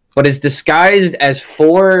 But it's disguised as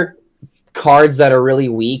 4 cards that are really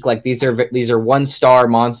weak. Like these are 1-star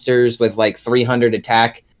monsters with like 300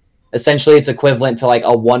 attack. Essentially, it's equivalent to like a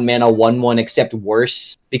 1-mana 1/1, except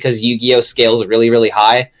worse because Yu-Gi-Oh scales really, really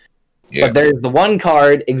high. Yeah. But there's the one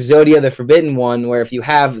card, Exodia the Forbidden One, where if you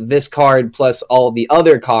have this card plus all the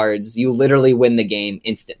other cards, you literally win the game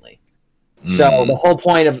instantly. So the whole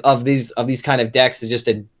point of these kind of decks is just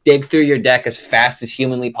to dig through your deck as fast as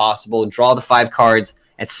humanly possible, draw the 5 cards,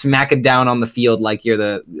 and smack it down on the field like you're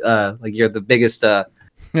the biggest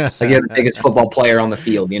football player on the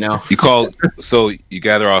field. You know. You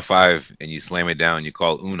gather all 5 and you slam it down. You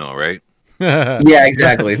call Uno, right? Yeah,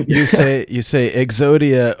 exactly. You say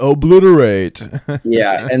Exodia obliterate.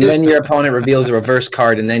 Yeah, and then your opponent reveals a reverse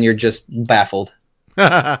card, and then you're just baffled. So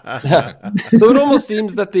it almost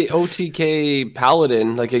seems that the OTK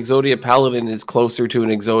Paladin, like Exodia Paladin, is closer to an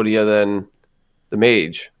Exodia than the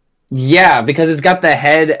Mage. Yeah, because it's got the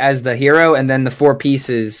head as the hero, and then the 4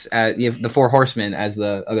 pieces, the 4 horsemen as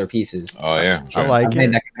the other pieces. Oh yeah, I like I've made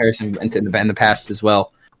it. that comparison in the past as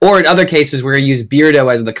well. Or in other cases where you use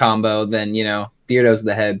Beardo as the combo, then Beardo's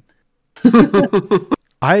the head.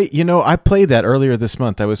 I played that earlier this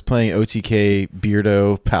month. I was playing OTK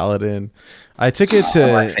Beardo Paladin. I took it One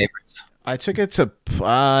of my to favorites.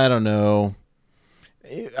 I don't know.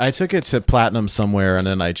 I took it to platinum somewhere, and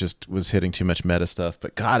then I just was hitting too much meta stuff.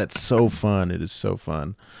 But God, it's so fun! It is so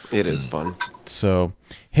fun. It is fun. So,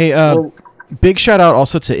 hey, big shout out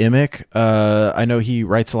also to Imic. I know he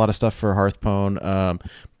writes a lot of stuff for Hearthstone,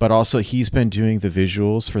 but also he's been doing the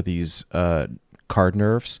visuals for these card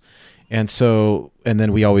nerfs, and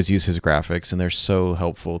then we always use his graphics, and they're so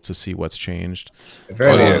helpful to see what's changed.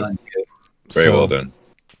 Very Oh, well yeah. done. Very So- well done.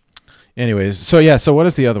 Anyways, so what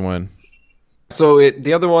is the other one? So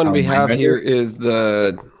the other one we mine have right here is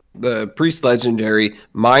the the Priest Legendary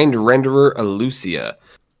Mind Renderer Elusia,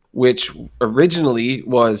 which originally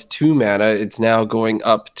was 2 mana. It's now going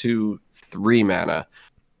up to 3 mana.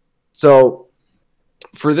 So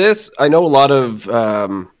for this, I know a lot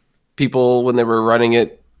of people, when they were running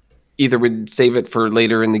it, either would save it for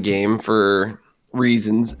later in the game for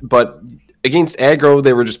reasons, but against aggro,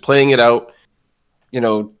 they were just playing it out.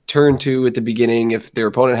 Turn 2 at the beginning. If their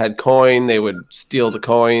opponent had coin, they would steal the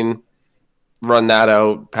coin, run that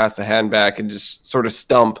out, pass the hand back, and just sort of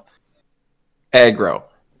stump aggro.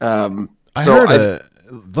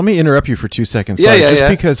 Let me interrupt you for 2 seconds.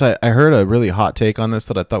 Because I heard a really hot take on this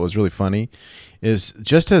that I thought was really funny. Is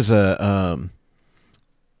just as a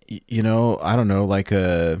I don't know, like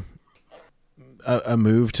a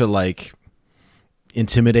move to like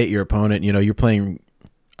intimidate your opponent. You're playing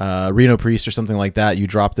Reno Priest or something like that. You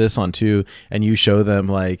drop this on 2 and you show them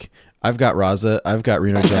like, I've got Raza, I've got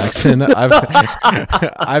Reno Jackson, I've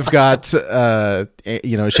got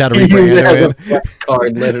Shadowy Brando. Flex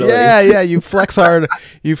card, literally. Yeah, you flex hard on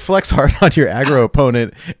your aggro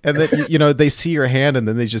opponent, and then they see your hand and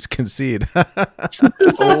then they just concede.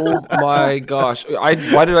 Oh my gosh! Why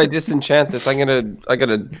did I disenchant this? I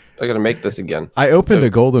gotta make this again. I opened a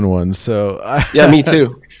golden one, so yeah, me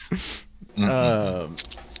too.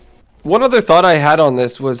 One other thought I had on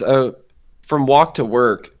this was from Walk to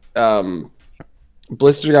Work.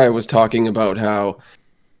 Blister Guy was talking about how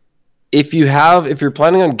if you're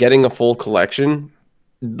planning on getting a full collection,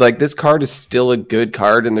 like, this card is still a good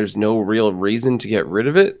card and there's no real reason to get rid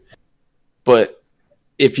of it. But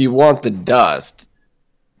if you want the dust,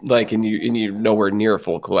 like, and you're nowhere near a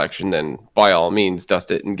full collection, then by all means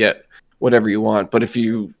dust it and get whatever you want. But if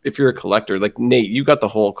you're a collector, like Nate, you got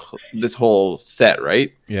this whole set,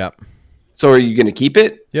 right? Yeah. So are you going to keep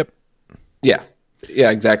it? Yep.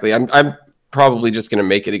 Yeah, exactly. I'm probably just going to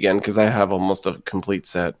make it again because I have almost a complete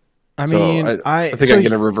set. I think I'm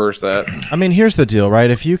going to reverse that. I mean, here's the deal,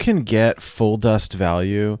 right? If you can get full dust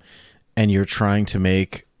value and you're trying to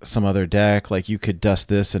make some other deck, like, you could dust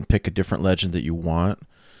this and pick a different legend that you want.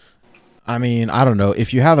 I mean, I don't know.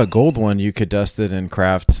 If you have a gold one, you could dust it and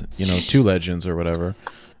craft, 2 legends or whatever.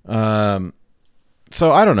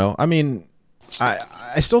 So I don't know. I mean,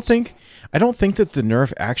 I still think... I don't think that the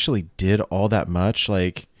nerf actually did all that much.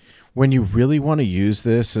 Like, when you really want to use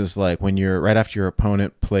this is like when you're right after your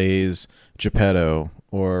opponent plays Geppetto,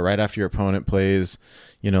 or right after your opponent plays,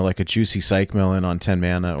 like a Juicy Psych Melon on 10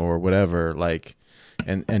 mana or whatever, like,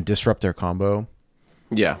 and disrupt their combo.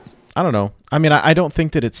 Yeah. I don't know. I mean, I don't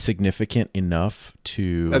think that it's significant enough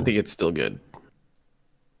to... I think it's still good.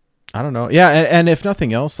 I don't know. Yeah, and if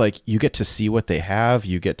nothing else, like, you get to see what they have.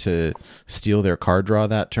 You get to steal their card draw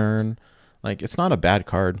that turn. Like, it's not a bad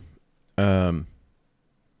card. Yeah,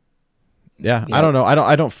 I don't know.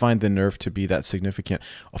 I don't find the nerf to be that significant.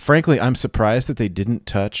 Frankly, I'm surprised that they didn't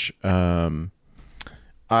touch. I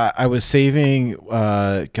was saving.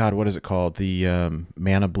 God, what is it called? The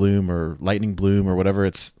Mana Bloom or Lightning Bloom or whatever.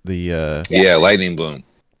 It's the Lightning Bloom.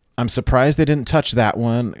 I'm surprised they didn't touch that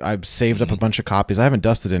one. I've saved up a bunch of copies. I haven't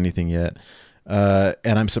dusted anything yet,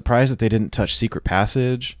 and I'm surprised that they didn't touch Secret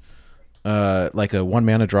Passage. Like a 1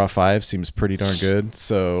 mana draw 5 seems pretty darn good.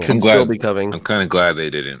 So I'm still be coming. I'm kind of glad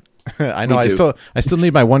they didn't. I know. I still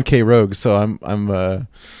need my 1K rogue, so I'm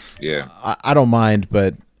yeah. I don't mind,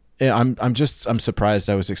 but I'm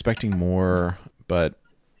surprised. I was expecting more, but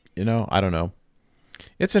I don't know.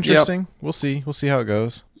 It's interesting. Yep. We'll see how it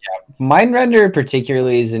goes. Yeah. Mind Render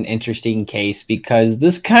particularly is an interesting case because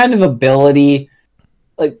this kind of ability,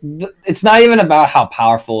 like, it's not even about how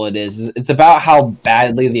powerful it is. It's about how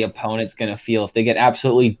badly the opponent's going to feel if they get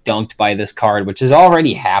absolutely dunked by this card, which has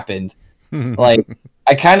already happened. Like,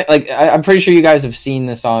 I'm pretty sure you guys have seen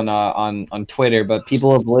this on Twitter, but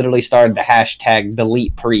people have literally started the hashtag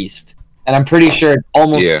delete priest. And I'm pretty sure it's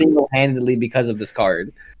almost single-handedly because of this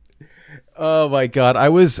card. Oh my god.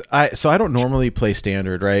 So I don't normally play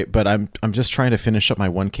standard, right? But I'm just trying to finish up my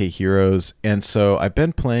 1K heroes. And so I've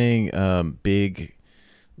been playing big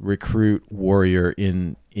recruit warrior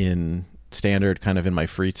in standard kind of in my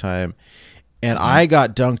free time. And I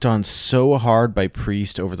got dunked on so hard by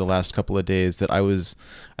Priest over the last couple of days that I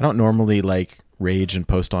don't normally like rage and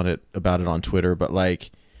post about it on Twitter, but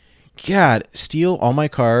like, God, steal all my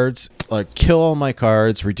cards, like kill all my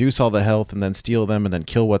cards, reduce all the health, and then steal them, and then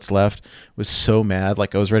kill what's left. Was so mad,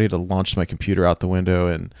 like I was ready to launch my computer out the window.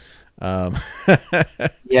 And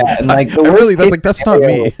yeah, and like the worst that's not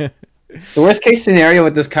me. The worst case scenario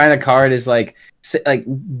with this kind of card is like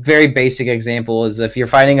very basic example is if you're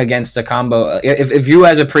fighting against a combo. If you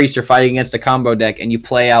as a priest are fighting against a combo deck and you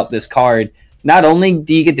play out this card, not only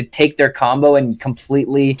do you get to take their combo and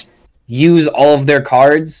completely use all of their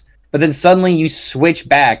cards, but then suddenly you switch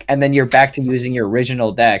back and then you're back to using your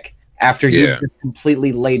original deck after you've just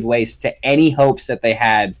completely laid waste to any hopes that they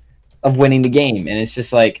had of winning the game. And it's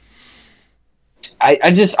just like,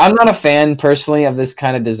 I'm not a fan personally of this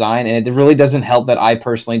kind of design, and it really doesn't help that I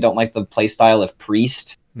personally don't like the playstyle of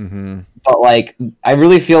Priest. Mm-hmm. But like, I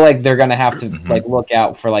really feel like they're gonna have to like look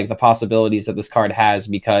out for like the possibilities that this card has,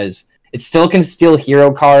 because it still can steal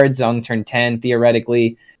hero cards on turn 10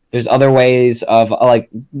 theoretically. There's other ways of like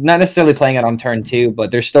not necessarily playing it on turn 2,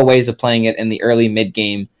 but there's still ways of playing it in the early mid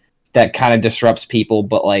game that kind of disrupts people.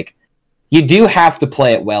 But like, you do have to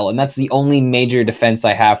play it well, and that's the only major defense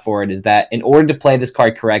I have for it, is that in order to play this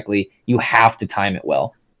card correctly, you have to time it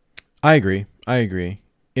well. I agree.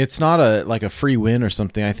 It's not a free win or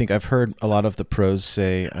something. I think I've heard a lot of the pros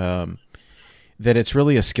say that it's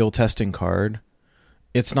really a skill testing card.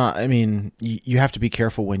 It's not. I mean, you have to be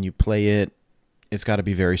careful when you play it. It's got to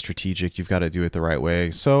be very strategic. You've got to do it the right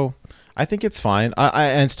way. So I think it's fine.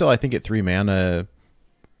 I think at 3 mana,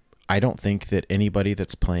 I don't think that anybody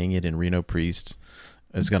that's playing it in Reno Priest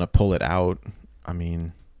is going to pull it out. I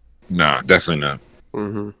mean, nah, definitely not.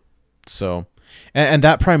 Mm-hmm. So, and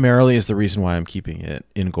that primarily is the reason why I'm keeping it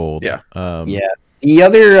in gold. Yeah. Yeah. The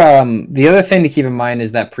other thing to keep in mind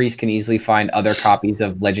is that Priest can easily find other copies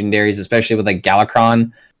of legendaries, especially with like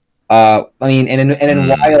Galakron. I mean, and in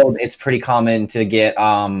Wild, it's pretty common to get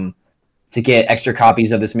extra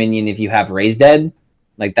copies of this minion if you have Raise Dead.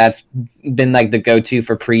 Like, that's been like the go-to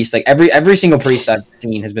for Priest. Like every single Priest I've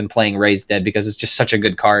seen has been playing Raise Dead because it's just such a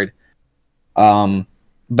good card.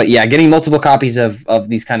 But yeah, getting multiple copies of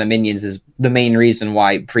these kind of minions is the main reason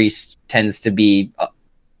why Priest tends to be,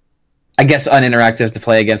 I guess, uninteractive to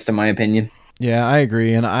play against, in my opinion. Yeah, I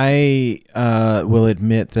agree, and I will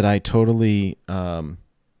admit that I totally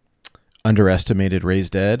underestimated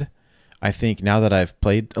Raise Dead. I think now that I've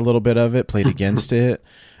played a little bit of it, played against it,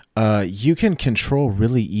 you can control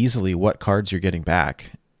really easily what cards you're getting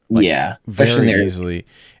back. Like, yeah, very easily.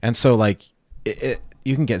 And so, like,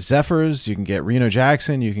 you can get Zephyrs, you can get Reno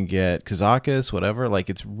Jackson, you can get Kazakus, whatever. Like,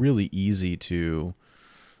 it's really easy to,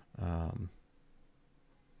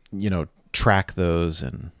 track those.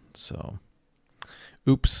 And so,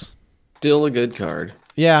 oops. Still a good card.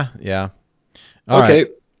 Yeah. All okay. right.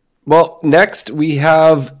 Well, next we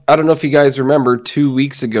have, I don't know if you guys remember, 2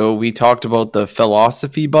 weeks ago, we talked about the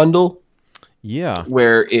Philosophy Bundle. Yeah.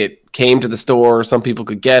 Where it came to the store, some people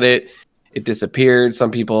could get it. It disappeared.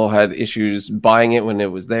 Some people had issues buying it when it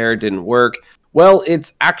was there. It didn't work. Well,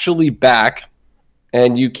 it's actually back,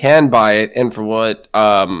 and you can buy it. And for what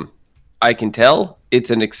I can tell,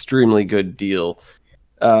 it's an extremely good deal.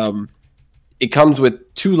 It comes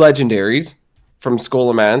with 2 legendaries from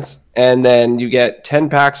Scholomance, and then you get 10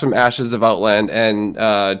 packs from Ashes of Outland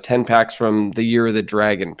and 10 packs from the Year of the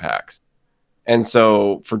Dragon packs. And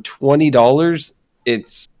so for $20,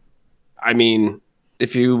 it's, I mean,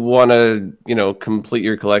 if you want to, complete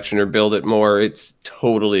your collection or build it more, it's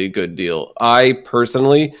totally a good deal. I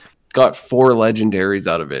personally got 4 legendaries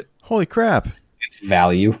out of it. Holy crap. It's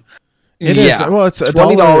value. It is. Well, it's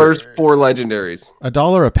 $20 for legendaries.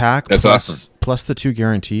 $1 a pack. That's awesome. Plus the 2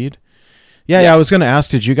 guaranteed. Yeah. I was going to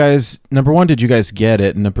ask, did you guys, number 1, did you guys get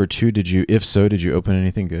it? And number 2, if so, did you open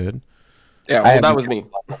anything good? Yeah, well, that was me.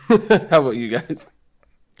 How about you guys?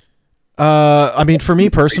 I mean, for me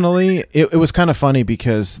personally, it was kind of funny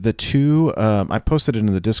because the 2, I posted it in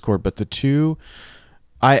the Discord, but the 2,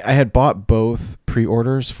 I had bought both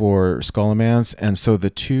pre-orders for Scholomance, and so the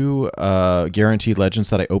 2 guaranteed legends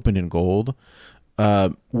that I opened in gold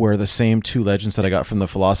were the same 2 legends that I got from the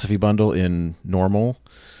Philosophy Bundle in normal,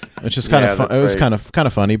 which is kind of fun. It was kind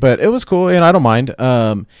of funny, but it was cool, and I don't mind.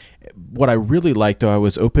 What I really liked, though, I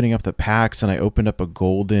was opening up the packs, and I opened up a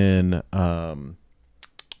golden.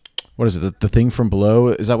 What is it? The thing from below?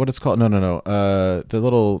 Is that what it's called? No. The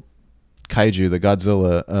little kaiju, the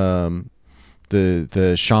Godzilla,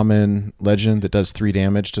 the shaman legend that does 3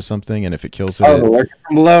 damage to something, and if it kills it, the lurker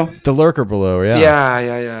from below. The lurker below, yeah.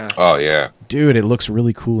 Yeah. Oh yeah, dude, it looks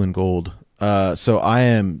really cool in gold. So I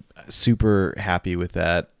am super happy with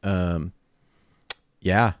that.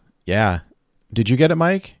 Yeah. Did you get it,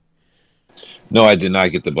 Mike? No, I did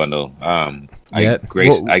not get the bundle.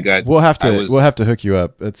 We'll have to hook you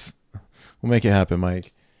up. We'll make it happen,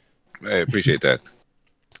 Mike. I appreciate that.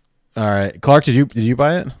 All right, Clark, did you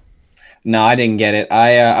buy it? No, I didn't get it.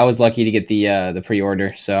 I was lucky to get the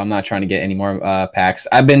pre-order, so I'm not trying to get any more packs.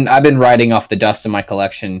 I've been riding off the dust of my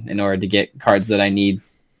collection in order to get cards that I need.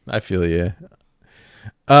 I feel you.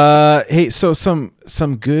 Hey, so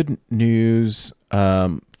some good news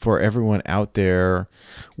for everyone out there,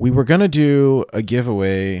 we were going to do a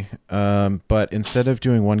giveaway, but instead of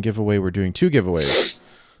doing one giveaway, we're doing 2 giveaways.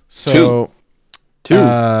 So Two.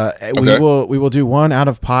 Okay. we will do one out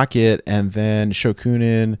of pocket, and then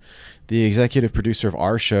Shokunin, the executive producer of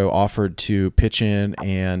our show, offered to pitch in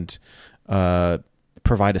and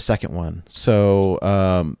provide a second one. So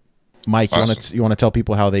Mike, Awesome. you want to tell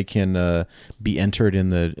people how they can be entered in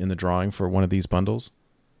the drawing for one of these bundles?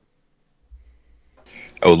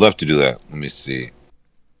 I would love to do that. Let me see.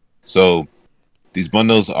 So these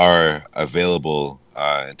bundles are available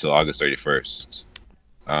until August 31st.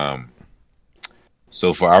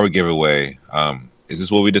 So for our giveaway, is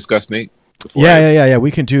this what we discussed, Nate? Before Yeah.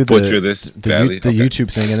 We can do Butcher this the badly? Okay.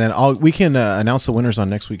 YouTube thing, and then we can announce the winners on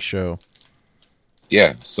next week's show.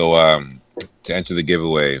 Yeah. So to enter the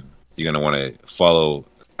giveaway, you're gonna want to follow.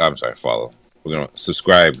 We're gonna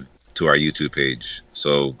subscribe to our YouTube page.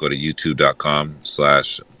 So go to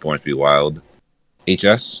youtube.com/born-to-be-wild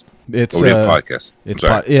HS. It's Or we have podcast. I'm it's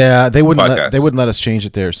sorry. they wouldn't Podcast. they wouldn't let us change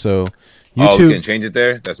it there. So Oh, we YouTube. can change it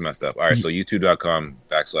there? That's messed up. All right, so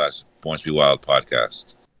youtube.com/born-to-be-wild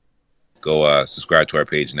podcast. Go subscribe to our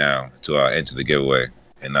page now to enter the giveaway,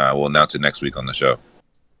 and we'll announce it next week on the show.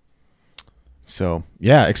 So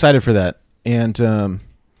yeah, excited for that, and We'll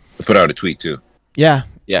put out a tweet too. yeah,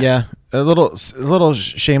 Yeah. a little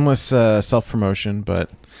shameless self promotion, but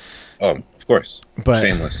Oh, of course. But-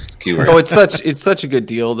 Shameless keyword. Oh, it's such a good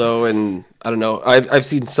deal though, and I don't know. I've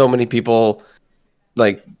seen so many people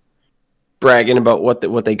like bragging about what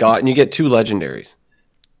they got, and you get 2 legendaries.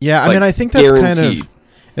 yeah, I Like, mean, I think that's guaranteed.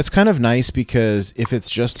 kind of nice, because if it's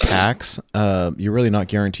just packs, you're really not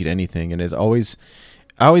guaranteed anything, and I always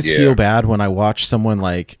Yeah. feel bad when I watch someone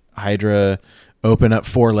like Hydra open up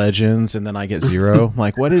 4 legends and then I get 0.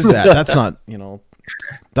 Like, what is that? That's not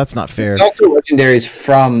that's not fair. It's also legendaries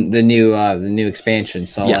from the new expansion.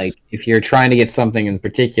 So Yes. like if you're trying to get something in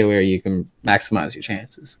particular, you can maximize your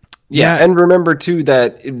chances. Yeah, Yeah. and remember too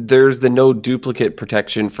that there's the no duplicate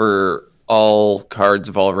protection for all cards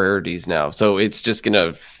of all rarities now, so it's just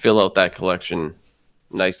gonna fill out that collection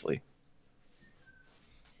nicely.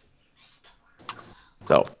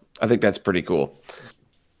 So I think that's pretty cool.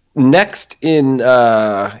 Next in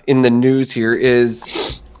the news here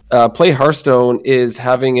is Play Hearthstone is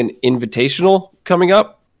having an invitational coming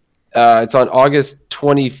up. It's on August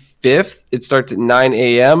 25th. It starts at 9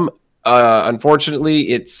 a.m. Unfortunately,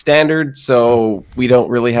 it's standard, so we don't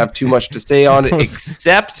really have too much to say on it,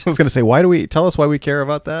 except I was going to say, tell us why we care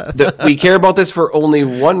about that? that we care about this for only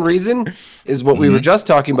one reason, is what we were just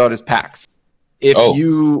talking about, is packs. If Oh.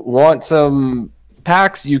 you want some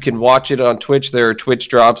packs, you can watch it on Twitch. There are Twitch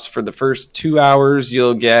drops for the first 2 hours.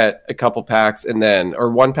 You'll get a couple packs, or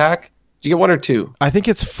 1 pack. Do you get 1 or 2? I think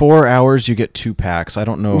it's 4 hours. You get 2 packs. I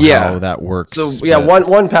don't know Yeah. how that works. So yeah, but-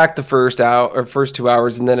 one pack the first hour or first 2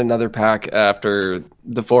 hours, and then another pack after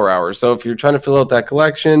the 4 hours. So if you're trying to fill out that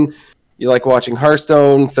collection, you like watching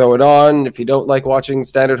Hearthstone, throw it on. If you don't like watching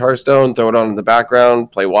standard Hearthstone, throw it on in the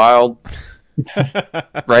background. Play Wild,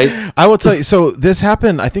 right? I will tell you. So this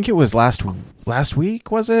happened. I think it was last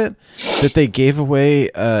week. Was it that they gave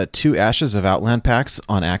away 2 Ashes of Outland packs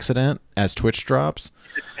on accident as Twitch drops?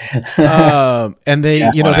 And they,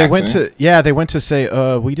 Yeah. they On went accident? they went to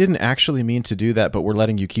say, we didn't actually mean to do that, but we're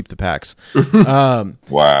letting you keep the packs.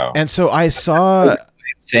 Wow. And so I saw,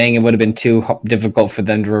 Saying it would have been too difficult for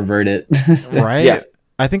them to revert it. right? Yeah.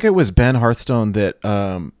 I think it was Ben Hearthstone that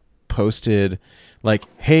posted like,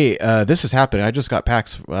 hey, this is happening. I just got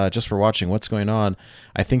packs just for watching. What's going on?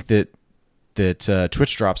 I think that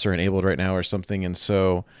Twitch drops are enabled right now or something. And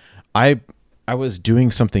so I was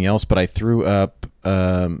doing something else, but I threw up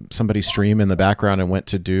somebody's stream in the background and went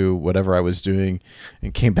to do whatever I was doing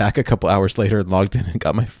and came back a couple hours later and logged in and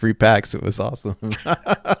got my free packs. It was awesome.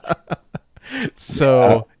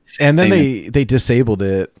 So, and then they disabled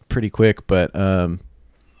it pretty quick, but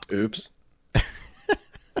Oops.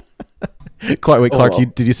 Clark, well.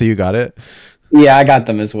 did you say you got it? Yeah, I got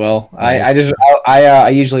them as well. Nice. I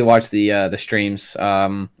usually watch the streams,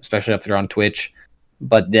 especially if they're on Twitch.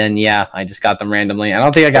 But then I just got them randomly. I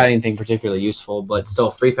don't think I got anything particularly useful, but still,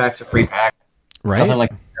 free packs are free packs. Nothing Right?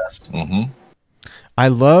 like just Mm-hmm. I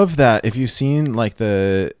love that. If you've seen like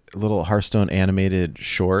the little Hearthstone animated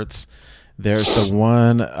shorts, there's the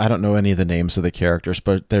one, I don't know any of the names of the characters,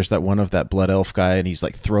 but there's that one of that blood elf guy, and he's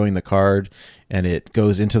like throwing the card and it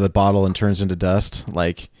goes into the bottle and turns into dust.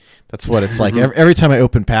 Like, that's what it's like. Every time I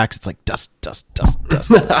open packs, it's like dust, dust, dust,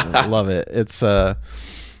 dust. I love it. It's so.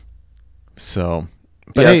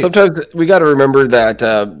 But yeah, hey, sometimes we got to remember that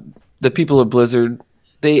the people of Blizzard,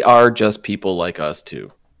 they are just people like us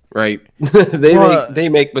too. right? Well, they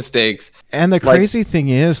make mistakes. And the crazy thing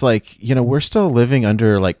is, like, you know, we're still living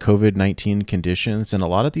under like COVID-19 conditions, and a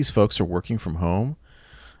lot of these folks are working from home,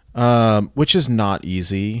 which is not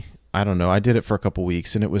easy. I don't know. I did it for a couple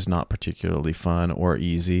weeks, and it was not particularly fun or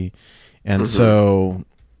easy. And so,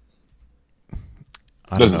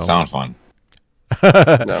 I don't Doesn't know. sound fun.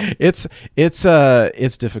 No.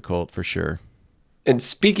 It's difficult for sure. And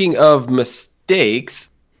speaking of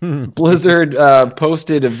mistakes, Blizzard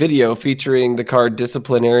posted a video featuring the card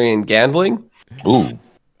Disciplinarian Gambling. Ooh.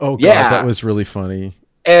 Oh god, Yeah. that was really funny.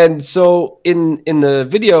 And so in the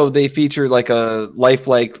video, they feature like a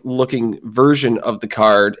lifelike looking version of the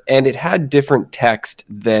card, and it had different text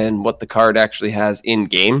than what the card actually has in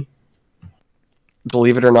game.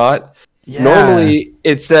 Believe it or not. Yeah. Normally,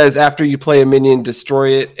 it says after you play a minion, destroy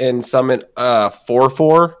it and summon a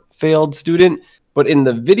 4/4 failed student. But in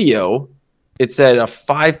the video, it said a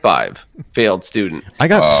 5/5 failed student. I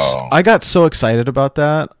got Oh. I got so excited about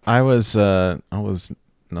that. I was because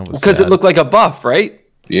Because it looked like a buff, right?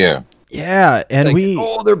 Yeah. yeah, and Like, we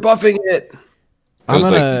they're buffing it. It I'm was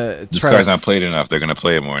gonna like, this try guy's to, not played enough. They're going to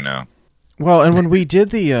play it more now. well, and when we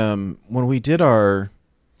did our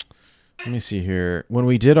let me see here, when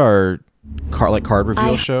we did our card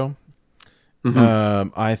reveal show,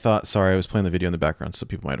 I thought, sorry, I was playing the video in the background, so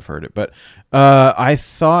people might have heard it, but I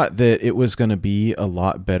thought that it was going to be a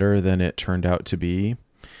lot better than it turned out to be.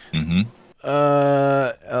 Mm-hmm.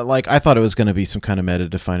 Like I thought it was going to be some kind of meta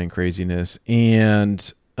defining craziness,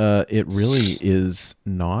 and it really is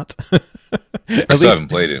not. I still haven't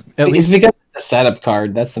played it. At It's least because it's a setup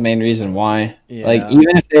card. That's the main reason why. Yeah. Like,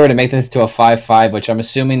 even if they were to make this to a 5/5, which I'm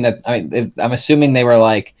assuming I'm assuming they were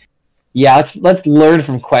like, yeah, let's learn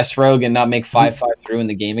from Quest Rogue and not make 5/5 through in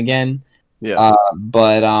the game again. Yeah.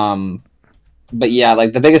 But yeah,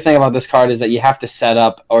 like the biggest thing about this card is that you have to set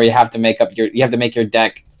up, or you have to make your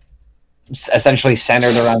deck essentially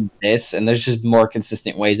centered around this, and there's just more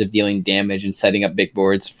consistent ways of dealing damage and setting up big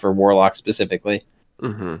boards for Warlock specifically.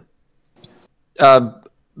 Mm-hmm.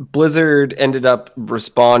 Blizzard ended up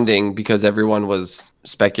responding because everyone was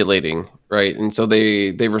speculating, right? And so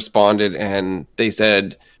they responded and they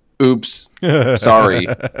said, "Oops, sorry.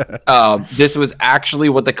 This was actually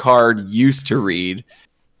what the card used to read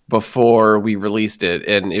before we released it,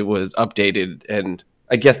 and it was updated. And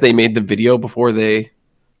I guess they made the video before they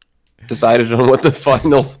decided on what the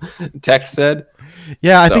final text said."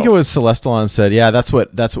 Yeah, I think it So- was Celestalon said, yeah, that's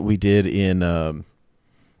what we did in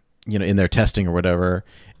in their testing or whatever.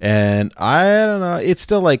 And I don't know, it's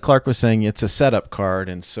still, like Clark was saying, it's a setup card,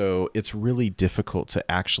 and so it's really difficult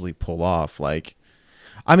to actually pull off. Like,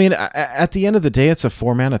 I mean, at the end of the day, it's a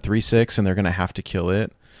 4-mana 3/6, and they're going to have to kill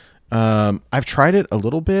it. I've tried it a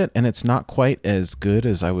little bit, and it's not quite as good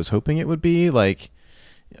as I was hoping it would be. Like,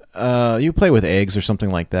 you play with eggs or something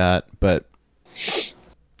like that, but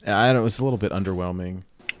I don't know, it was a little bit underwhelming.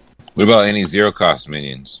 What about any zero cost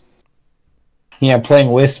minions? Yeah,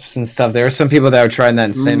 playing wisps and stuff. There are some people that are trying that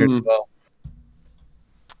in standard as well.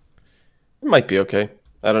 It might be okay.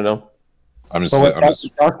 I don't know. I'm just, But I'm with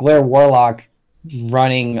just Dark Glare Warlock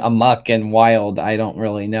running amok and wild, I don't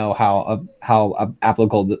really know how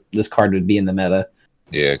applicable this card would be in the meta.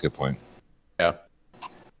 yeah, good point. Yeah.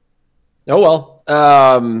 Oh well.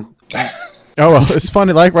 Oh, well, it's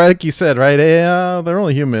funny, like you said, right? Yeah, they're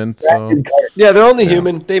only human, so Yeah, they're only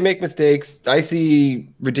human. They make mistakes. I see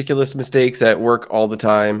ridiculous mistakes at work all the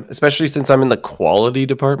time, especially since I'm in the quality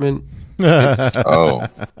department. Oh,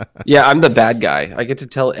 Yeah, I'm the bad guy. I get to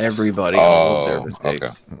tell everybody all of their Oh,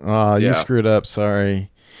 mistakes. oh, you Yeah. screwed up. Sorry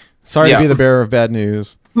to Yeah. be the bearer of bad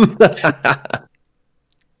news.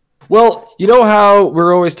 Well, you know how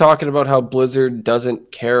we're always talking about how Blizzard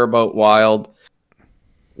doesn't care about Wild?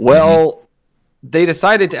 Well, they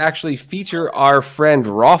decided to actually feature our friend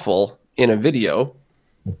Raffle in a video,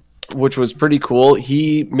 which was pretty cool.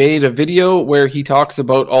 He made a video where he talks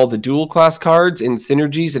about all the dual class cards and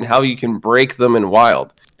synergies and how you can break them in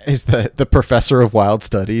Wild. He's the professor of wild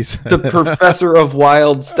studies. The professor of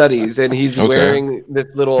Wild Studies, and he's Okay. wearing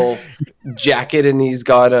this little jacket, and he's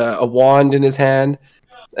got a wand in his hand.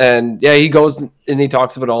 And yeah, he goes and he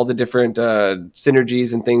talks about all the different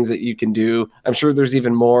synergies and things that you can do. I'm sure there's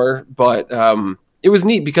even more, but it was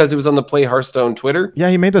neat because it was on the Play Hearthstone Twitter. Yeah,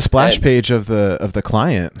 he made the splash And- page of the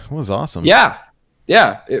client. It was awesome. Yeah,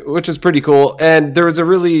 which is pretty cool. And there was a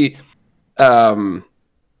really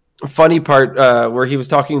funny part where he was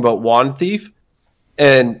talking about Wand Thief,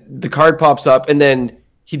 and the card pops up, and then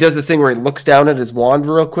he does this thing where he looks down at his wand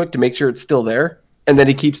real quick to make sure it's still there, and then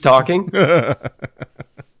he keeps talking.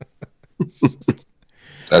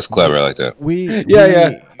 That's clever. I like that.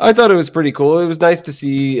 Yeah. I thought it was pretty cool. It was nice to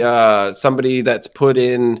see somebody that's put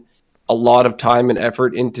in a lot of time and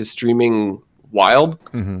effort into streaming Wild.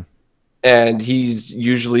 Mhm. And he's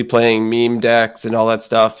usually playing meme decks and all that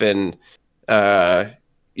stuff. And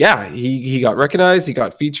he got recognized. He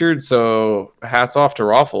got featured. So hats off to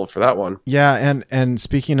Raffle for that one. Yeah, and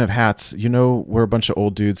speaking of hats, we're a bunch of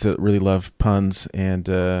old dudes that really love puns, and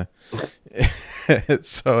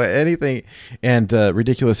so anything, and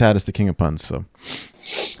Ridiculous Hat is the king of puns. So,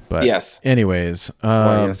 but yes. Anyways,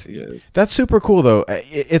 Yes, he is. that's super cool though.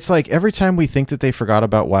 It's like every time we think that they forgot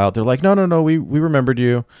about Wild, they're like, no, we remembered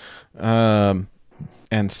you, and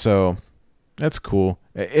so that's cool.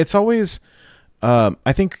 It's always,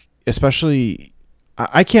 I think, especially,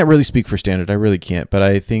 I can't really speak for Standard. I really can't, but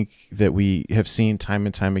I think that we have seen time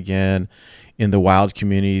and time again in the Wild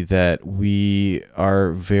community that we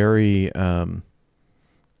are very, I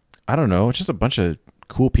don't know, just a bunch of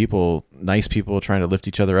cool people, nice people trying to lift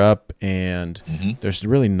each other up, and there's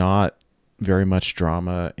really not very much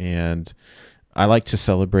drama, and I like to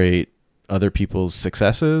celebrate other people's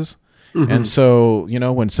successes. And so,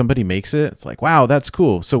 when somebody makes it, it's like, wow, that's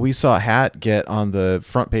cool. So we saw Hat get on the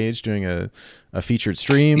front page doing a featured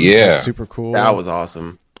stream. Yeah. That's super cool. That was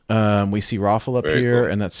awesome. We see Raffle up Very here,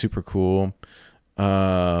 cool. and that's super cool.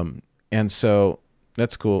 And so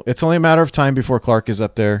that's cool. It's only a matter of time before Clark is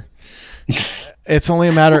up there. It's only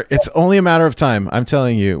a matter of time. I'm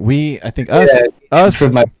telling you. I think us.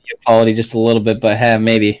 Improve my video quality just a little bit, but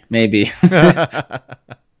maybe.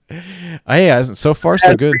 Yeah, so far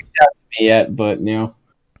so good. Yet, but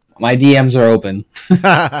my DMs are open.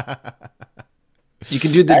 You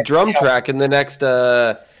can do the drum track in the next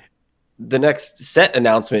set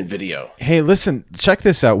announcement video. Hey, listen, check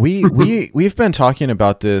this out. We've been talking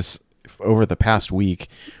about this over the past week,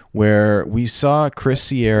 where we saw Chris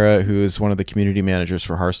Sierra, who is one of the community managers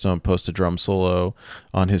for Hearthstone, post a drum solo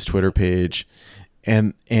on his Twitter page,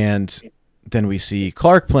 and then we see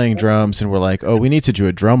Clark playing drums, and we're like, oh, we need to do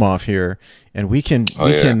a drum off here, and we can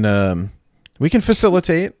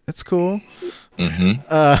facilitate. It's cool.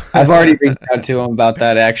 I've already reached out to him about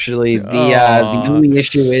that. Actually, the only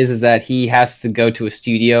issue is that he has to go to a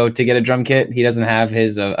studio to get a drum kit. He doesn't have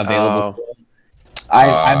his available.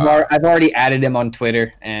 I've already added him on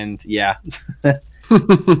Twitter, and yeah, I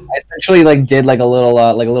essentially did a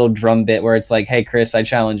little drum bit where it's like, hey Chris, I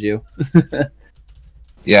challenge you.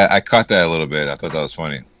 Yeah, I caught that a little bit. I thought that was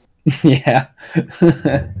funny. Yeah.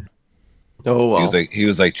 Oh well. He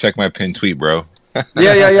was like, check my pinned tweet, bro.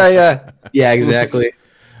 Yeah. Yeah, exactly.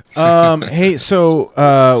 Hey,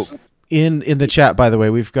 so in the chat, by the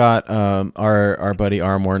way, we've got our buddy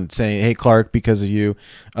Armorn saying, "Hey Clark, because of you,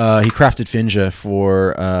 he crafted Finja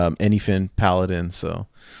for Anyfin Paladin." So,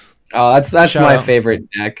 that's my out. favorite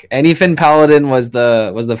deck. Anyfin Paladin was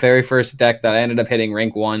the very first deck that I ended up hitting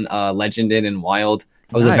rank 1 legend in Wild.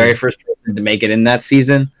 I was the very first person to make it in that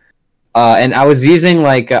season. And I was using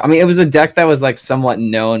it was a deck that was somewhat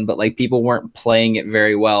known, but people weren't playing it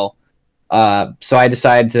very well. So I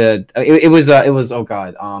decided to. It was oh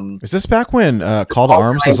god. is this back when Call to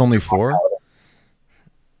Arms was only 4?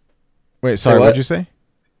 Wait, sorry, what? what'd you say?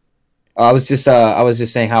 I was just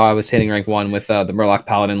saying how I was hitting rank 1 with the Murloc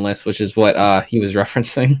Paladin list, which is what he was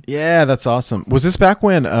referencing. Yeah, that's awesome. Was this back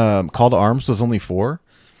when Call to Arms was only 4?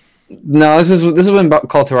 No, this is when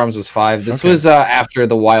Call to Arms was 5. This was after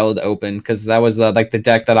the Wild Open, because that was the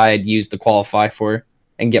deck that I had used to qualify for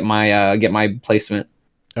and get my placement.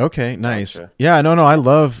 Okay, nice. Gotcha. Yeah, no, I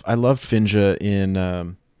love Finja in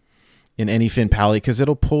Anyfin Pally, because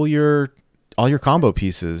it'll pull all your combo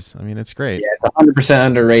pieces. I mean, it's great. Yeah, it's 100%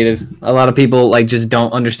 underrated. A lot of people just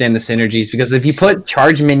don't understand the synergies, because if you put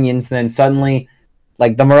charge minions, then suddenly the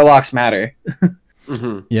Murlocs matter.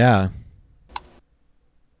 Yeah.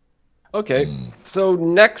 Okay, so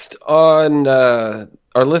next on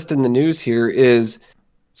our list in the news here is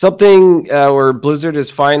something where Blizzard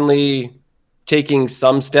is finally taking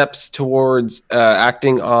some steps towards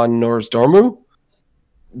acting on Norse Dormu.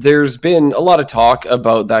 There's been a lot of talk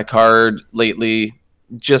about that card lately,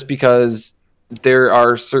 just because there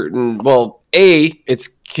are certain, it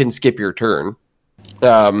can skip your turn,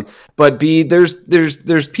 but B,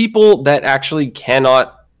 there's people that actually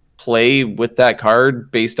cannot play with that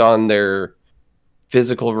card based on their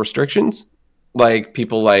physical restrictions. Like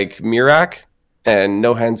people like Mirak and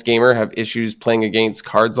No Hands Gamer have issues playing against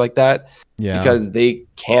cards like that because they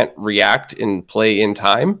can't react and play in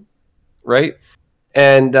time, right?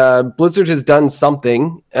 And Blizzard has done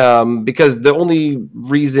something because the only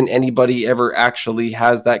reason anybody ever actually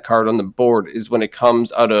has that card on the board is when it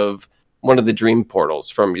comes out of one of the dream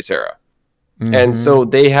portals from Ysera. And so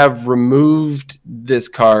they have removed this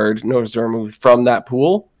card, Nozdormu, from that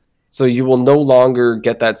pool. So you will no longer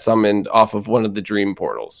get that summoned off of one of the dream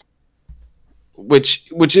portals.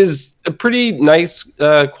 Which is a pretty nice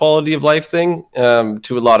quality of life thing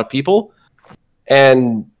to a lot of people.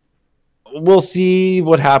 And we'll see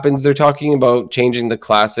what happens. They're talking about changing the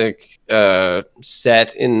classic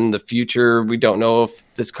set in the future. We don't know if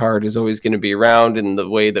this card is always going to be around in the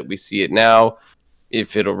way that we see it now,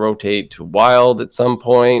 if it'll rotate to wild at some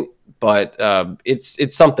point, but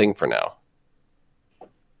it's something for now.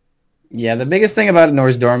 Yeah, the biggest thing about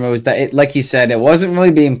Nozdormu is that, it, like you said, it wasn't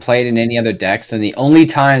really being played in any other decks, and the only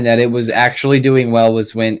time that it was actually doing well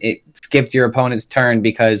was when it skipped your opponent's turn,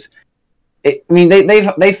 because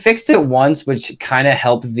they fixed it once, which kind of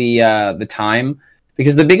helped the time,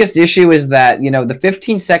 because the biggest issue is that the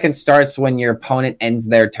 15 seconds starts when your opponent ends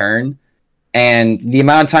their turn, and the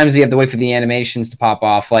amount of times you have to wait for the animations to pop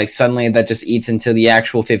off, like suddenly that just eats into the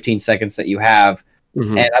actual 15 seconds that you have.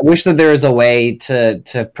 Mm-hmm. And I wish that there was a way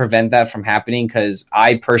to prevent that from happening, because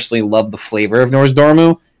I personally love the flavor of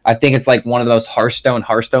Nozdormu. I think it's like one of those Hearthstone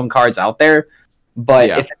cards out there. But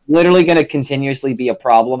if it's literally going to continuously be a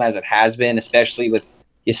problem as it has been, especially with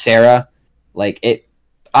Ysera,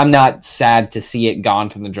 I'm not sad to see it gone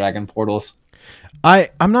from the Dragon portals.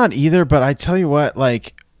 I'm not either, but I tell you what,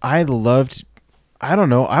 I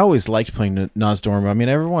always liked playing Nozdormu. I mean,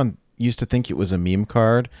 everyone used to think it was a meme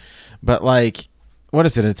card, but what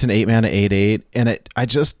is it? It's an 8-mana 8/8, and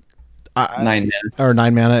 9 mana or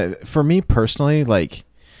 9 mana. For me personally,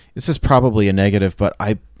 this is probably a negative, but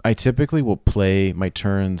I typically will play my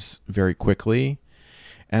turns very quickly,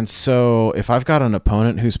 and so if I've got an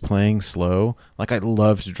opponent who's playing slow, I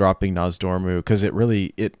loved dropping Nozdormu because it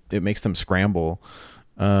really it makes them scramble.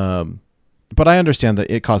 But I understand that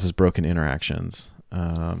it causes broken interactions.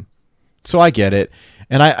 So I get it.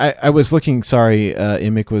 And I was looking, sorry,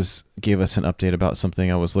 Imik gave us an update about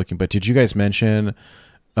something I was looking, but did you guys mention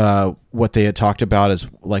what they had talked about as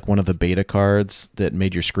one of the beta cards that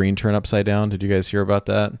made your screen turn upside down? Did you guys hear about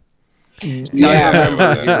that? I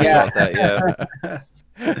remember about that,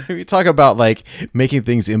 yeah. We talk about making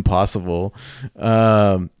things impossible.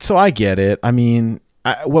 So I get it. I mean,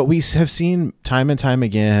 what we have seen time and time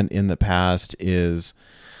again in the past is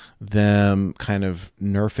them kind of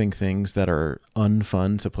nerfing things that are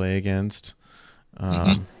unfun to play against,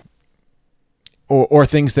 or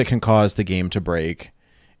things that can cause the game to break.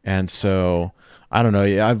 And so I don't know.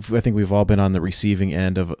 I think we've all been on the receiving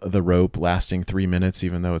end of the rope lasting 3 minutes,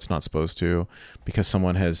 even though it's not supposed to, because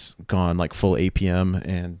someone has gone full APM.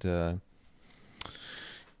 And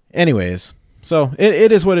anyways, so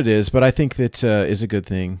it is what it is, but I think that is a good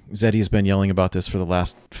thing. Zeddy's been yelling about this for the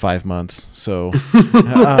last 5 months, so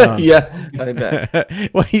yeah, I bet.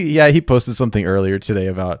 Well, he posted something earlier today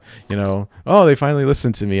about they finally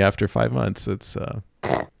listened to me after 5 months. It's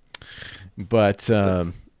but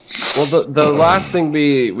well, the last thing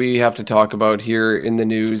we have to talk about here in the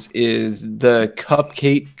news is the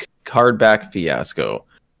Cupcake cardback fiasco,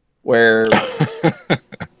 where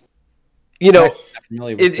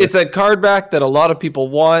it's a card back that a lot of people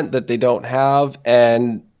want that they don't have,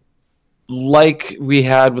 and like we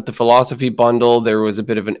had with the Philosophy bundle, there was a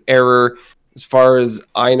bit of an error. As far as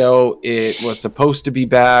I know, it was supposed to be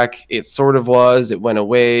back. It sort of was. It went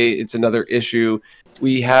away. It's another issue.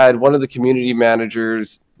 We had one of the community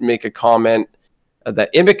managers make a comment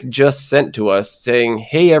that Imik just sent to us saying,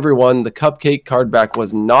 "Hey everyone, the Cupcake card back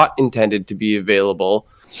was not intended to be available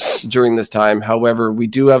during this time. However, we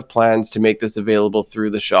do have plans to make this available through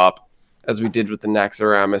the shop, as we did with the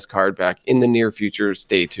Naxxramas card back in the near future.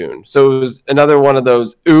 Stay tuned." So it was another one of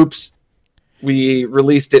those, oops, we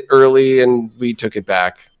released it early and we took it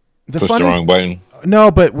back. Push the wrong button. No,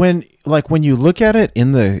 but when you look at it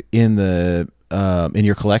in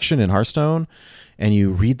your collection in Hearthstone and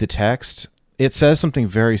you read the text, it says something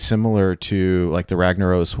very similar to the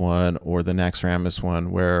Ragnaros one or the Naxxramas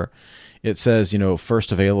one, where it says,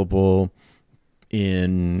 first available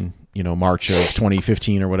in, March of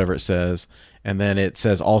 2015 or whatever it says. And then it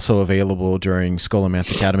says also available during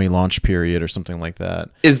Scholomance Academy launch period or something like that.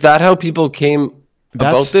 Is that how people came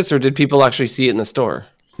about this, or did people actually see it in the store?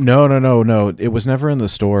 No. It was never in the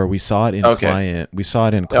store. We saw it in client. We saw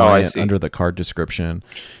it in client under the card description.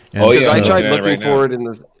 And I tried looking for it in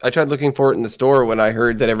the. I tried looking for it in the store when I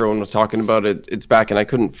heard that everyone was talking about it. It's back, and I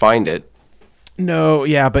couldn't find it. No,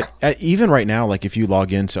 yeah, but even right now, if you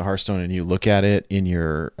log into Hearthstone and you look at it in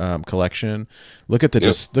your collection, look at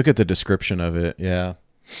the look at the description of it. Yeah.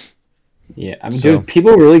 Yeah, I mean, do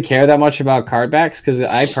people really care that much about card backs? Because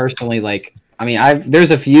I personally I mean,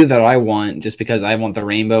 there's a few that I want just because I want the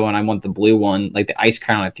rainbow and I want the blue one, like the Ice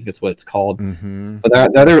Crown. I think that's what it's called. Mm-hmm.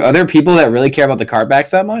 But are there people that really care about the card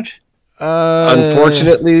backs that much?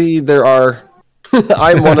 Unfortunately, there are.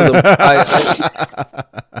 I'm one of them.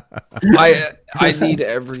 I need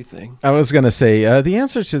everything. I was gonna say the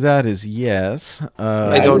answer to that is yes.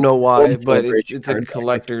 I don't know why, but it's a card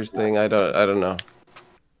collector's thing. I don't know.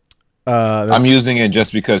 I'm using it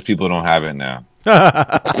just because people don't have it now.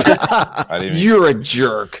 I didn't even- You're a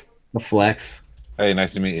jerk. The flex. Hey,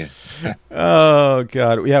 nice to meet you. Oh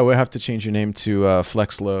God, yeah, we'll have to change your name to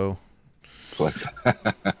Flex Low. Flex.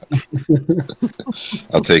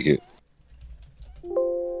 I'll take it.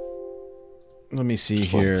 Let me see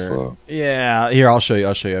Flex here. Low. Yeah, here I'll show you.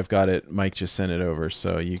 I've got it. Mike just sent it over,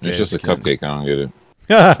 so you. It's just a cupcake. I don't get it.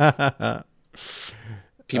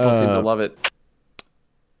 People seem to love it.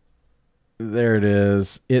 There it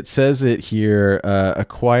is. It says it here.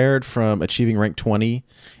 Acquired from achieving rank 20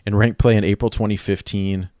 in rank play in April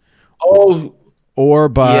 2015. Oh, Or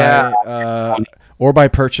by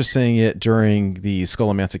purchasing it during the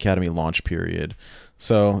Scholomance Academy launch period.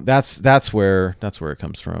 So that's where it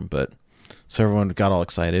comes from. But so everyone got all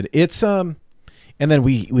excited. It's and then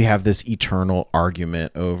we have this eternal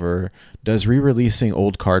argument over, does re-releasing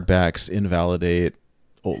old card backs invalidate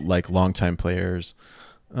longtime players?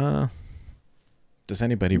 Does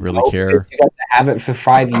anybody really care? You got to have it for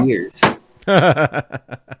 5 years.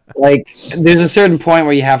 Like, there's a certain point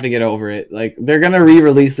where you have to get over it. Like, they're gonna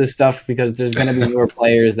re-release this stuff because there's gonna be newer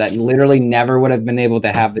players that literally never would have been able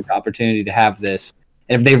to have the opportunity to have this.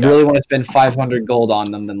 And if they really want to spend 500 gold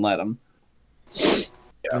on them, then let them.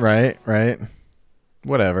 Yeah. Right.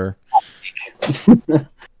 Whatever. and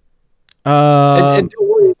don't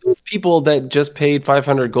worry, those people that just paid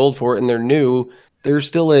 500 gold for it and they're new, they're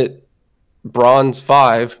still at bronze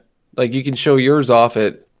 5. Like, you can show yours off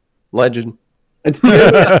at Legend. It's purely,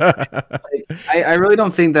 I really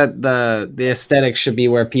don't think that the aesthetic should be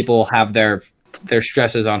where people have their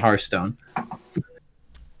stresses on Hearthstone.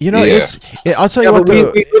 You know, Yeah. I'll tell you what. We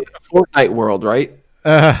live in a Fortnite world, right?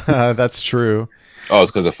 That's true. Oh, it's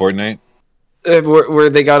because of Fortnite? Where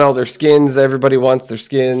they got all their skins. Everybody wants their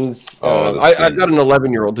skins. Oh, the I've got an skins.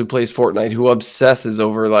 11-year-old who plays Fortnite who obsesses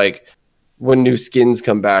over like when new skins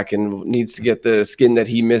come back and needs to get the skin that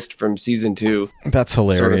he missed from season 2. That's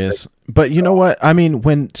hilarious. But you know what? I mean,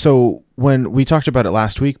 when we talked about it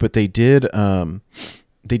last week, but they did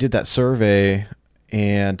that survey,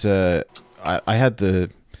 and I had the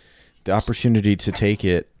opportunity to take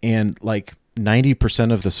it, and like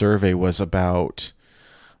 90% of the survey was about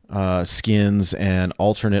skins and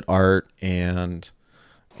alternate art and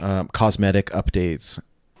cosmetic updates.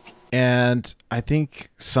 And I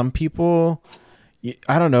think some people,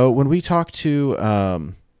 I don't know, when we talk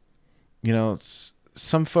to,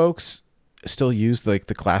 some folks still use like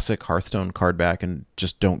the classic Hearthstone card back and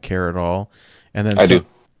just don't care at all. And then I do.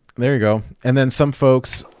 There you go. And then some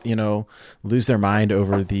folks, lose their mind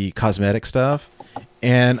over the cosmetic stuff.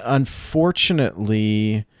 And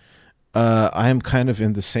unfortunately, I am kind of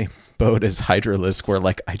in the same boat as Hydralisk, where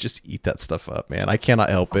like I just eat that stuff up, man. I cannot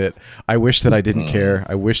help it. I wish that I didn't care.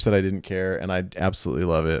 And I absolutely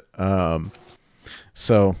love it.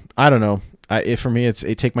 So I don't know. For me,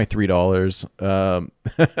 it take my $3.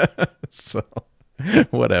 So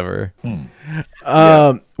whatever.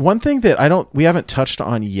 One thing that we haven't touched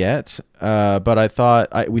on yet, but I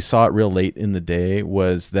thought we saw it real late in the day,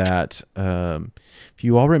 was that if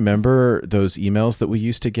you all remember those emails that we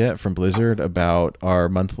used to get from Blizzard about our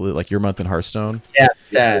monthly, like your month in Hearthstone. Yeah,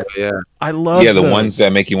 stats. Yeah. I love the ones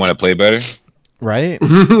that make you want to play better. Right?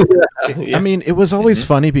 Yeah. I mean, it was always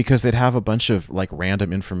funny because they'd have a bunch of like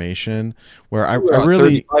random information where I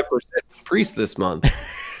really 35% priest this month.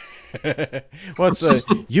 well, it's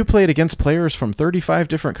you played against players from 35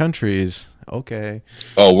 different countries. Okay.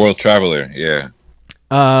 Oh, World Traveler. Yeah.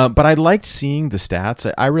 But I liked seeing the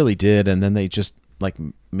stats. I really did, and then they just like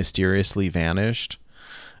mysteriously vanished.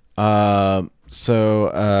 So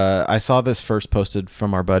I saw this first posted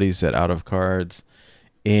from our buddies at Out of Cards,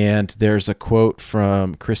 and there's a quote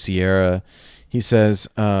from Chris Sierra. He says,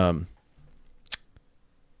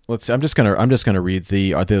 let's see, I'm just gonna read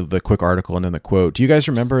the quick article and then the quote. Do you guys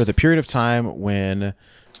remember the period of time when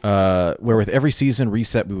where with every season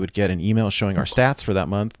reset we would get an email showing our stats for that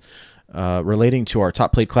month, relating to our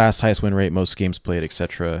top played class, highest win rate, most games played,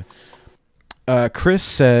 etc. Chris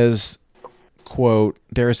says, quote,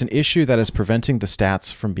 "There is an issue that is preventing the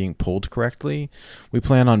stats from being pulled correctly. We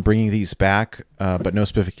plan on bringing these back, but no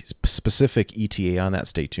specific ETA on that.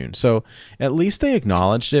 Stay tuned." So at least they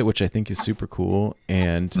acknowledged it, which I think is super cool,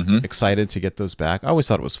 and excited to get those back. I always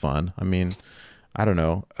thought it was fun. I mean, I don't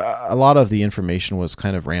know. A lot of the information was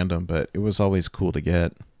kind of random, but it was always cool to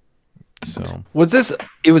get. So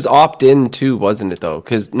it was opt-in too, wasn't it though?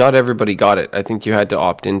 Because not everybody got it. I think you had to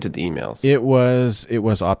opt into the emails. it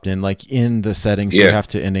was opt-in, like in the settings you Yeah. have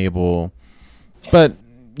to enable. But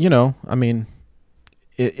I mean,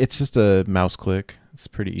 it's just a mouse click. It's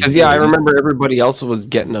pretty easy. Because I remember everybody else was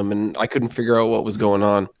getting them, and I couldn't figure out what was going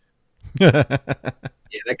on. Yeah,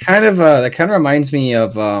 that kind of reminds me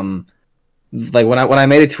of like when I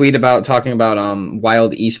made a tweet about talking about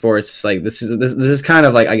wild esports. Like this is kind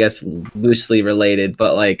of like, I guess, loosely related,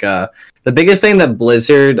 but like the biggest thing that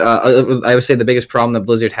Blizzard, I would say the biggest problem that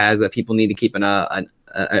Blizzard has that people need to keep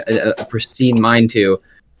a pristine mind to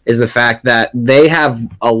is the fact that they have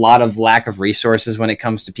a lot of lack of resources when it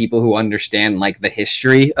comes to people who understand like the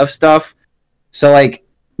history of stuff. So like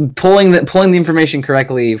pulling the information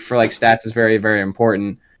correctly for like stats is very, very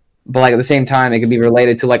important. But like at the same time, it can be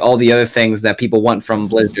related to like all the other things that people want from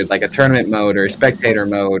Blizzard, like a tournament mode or spectator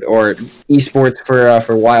mode or esports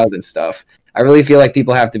for Wild and stuff. I really feel like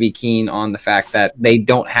people have to be keen on the fact that they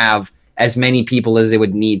don't have as many people as they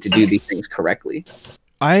would need to do these things correctly.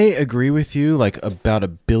 I agree with you like about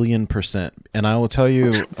 1,000,000,000%. And I will tell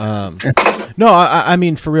you, no, I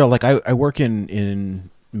mean, for real, like I work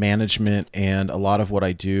in management, and a lot of what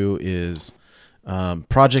I do is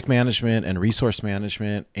project management and resource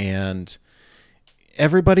management, and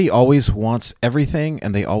everybody always wants everything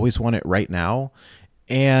and they always want it right now.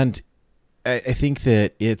 And I think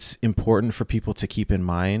that it's important for people to keep in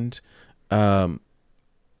mind,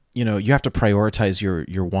 you have to prioritize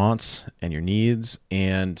your wants and your needs,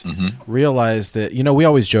 and realize that, we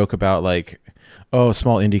always joke about like, oh,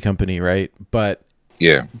 small indie company, right? But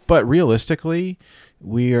realistically,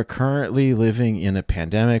 we are currently living in a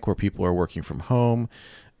pandemic where people are working from home.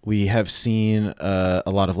 We have seen a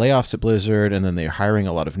lot of layoffs at Blizzard, and then they're hiring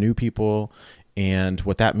a lot of new people. And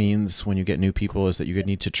what that means when you get new people is that you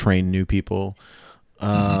need to train new people.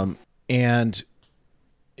 And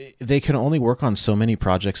they can only work on so many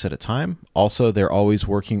projects at a time. Also, they're always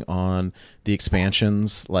working on the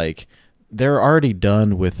expansions. Like, they're already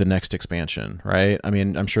done with the next expansion, right? I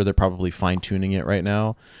mean, I'm sure they're probably fine-tuning it right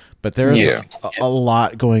now. But there's a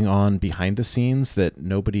lot going on behind the scenes that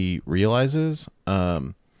nobody realizes.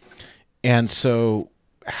 And so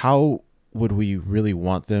how would we really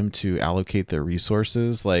want them to allocate their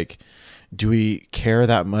resources? Like, do we care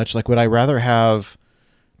that much? Like, would I rather have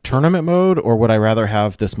tournament mode, or would I rather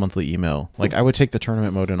have this monthly email? Like, I would take the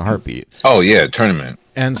tournament mode in a heartbeat. Oh yeah, tournament.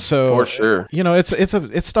 And so For sure.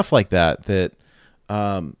 It's stuff like that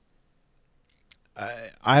I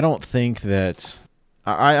don't think that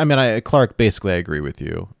I mean, Clark, basically I agree with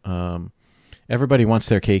you. Everybody wants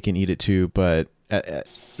their cake and eat it too, but in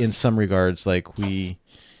some regards, like we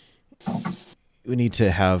need to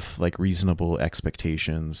have like reasonable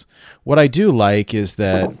expectations. What I do like is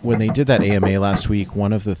that when they did that AMA last week,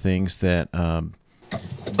 one of the things that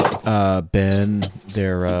Ben,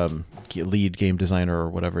 their lead game designer or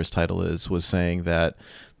whatever his title is, was saying that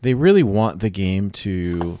they really want the game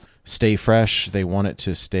to stay fresh. They want it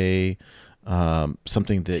to stay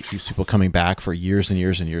something that keeps people coming back for years and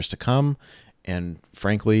years and years to come. And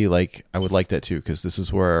frankly, like, I would like that too, because this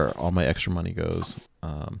is where all my extra money goes.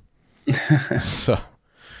 So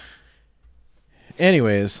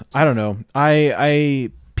anyways, I don't know.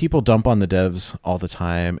 I people dump on the devs all the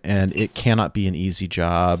time, and it cannot be an easy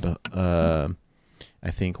job. I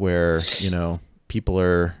think where, people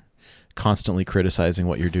are constantly criticizing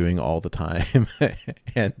what you're doing all the time.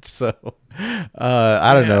 And so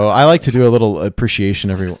I don't know. I like to do a little appreciation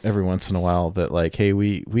every once in a while that, like, hey,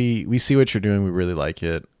 we see what you're doing. We really like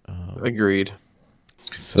it. Agreed.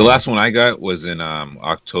 So. The last one I got was in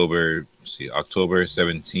October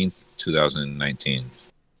 17th, 2019.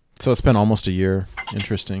 So it's been almost a year.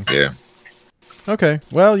 Interesting. Yeah. Okay.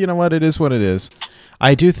 Well, you know what? It is what it is.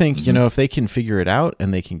 I do think, if they can figure it out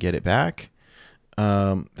and they can get it back,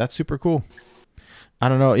 that's super cool. I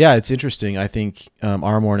don't know. Yeah, it's interesting. I think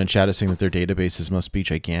Armorn and Chad is saying that their databases must be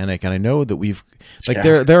gigantic. And I know that we've, like,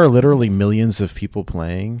 there are literally millions of people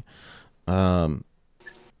playing.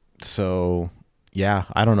 So, yeah,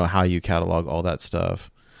 I don't know how you catalog all that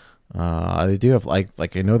stuff. They do have,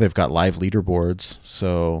 like I know they've got live leaderboards.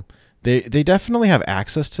 So they definitely have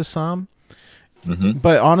access to some.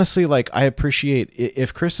 But honestly, like, I appreciate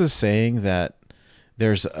if Chris is saying that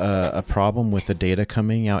there's a problem with the data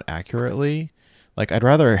coming out accurately. Like, I'd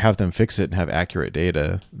rather have them fix it and have accurate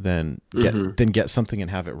data than get something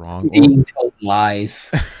and have it wrong. Being told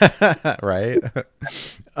lies, right?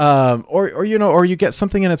 Or you get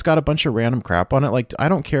something and it's got a bunch of random crap on it. Like, I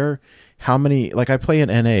don't care how many. Like, I play in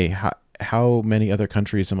NA. How many other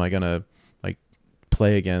countries am I gonna, like,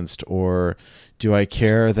 play against, or do I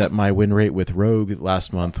care that my win rate with Rogue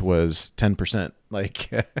last month was 10%? Like,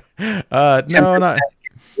 no, not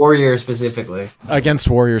Warrior specifically. Against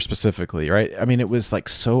Warrior specifically, right? I mean, it was like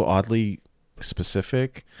so oddly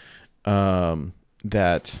specific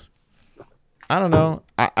that I don't know.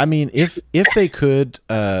 I mean, if they could,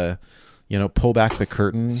 pull back the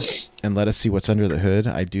curtain and let us see what's under the hood,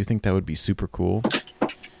 I do think that would be super cool.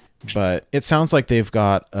 But it sounds like they've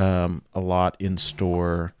got a lot in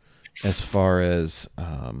store as far as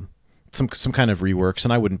some kind of reworks,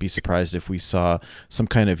 and I wouldn't be surprised if we saw some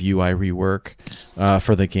kind of UI rework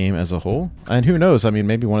for the game as a whole. And who knows? I mean,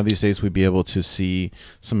 maybe one of these days we'd be able to see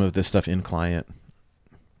some of this stuff in client.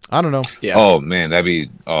 I don't know. Yeah. Oh man,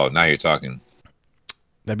 now you're talking.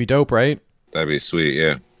 That'd be dope, right? That'd be sweet,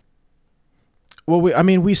 yeah. Well,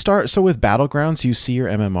 we start with Battlegrounds. You see your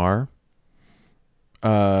MMR. We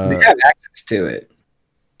have access to it.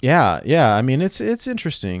 Yeah. I mean, it's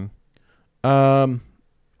interesting. And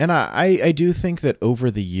I do think that over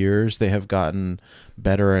the years they have gotten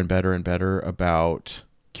better and better and better about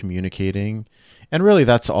communicating. And really,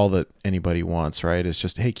 that's all that anybody wants, right? It's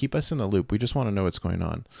just, hey, keep us in the loop. We just want to know what's going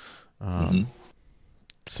on.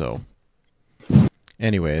 So,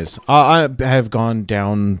 anyways, I have gone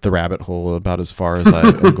down the rabbit hole about as far as I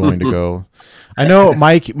am going to go. I know,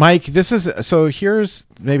 Mike, here's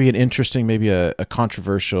maybe an interesting, maybe a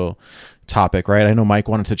controversial topic, right? I know Mike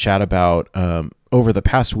wanted to chat about, over the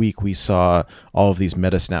past week, we saw all of these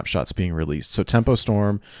meta snapshots being released. So Tempo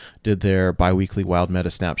Storm did their bi-weekly wild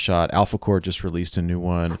meta snapshot. Alpha Core just released a new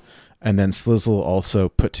one. And then Slizzle also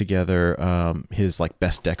put together his like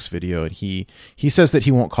best decks video, and he says that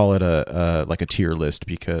he won't call it a tier list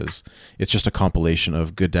because it's just a compilation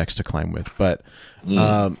of good decks to climb with. But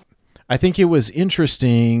I think it was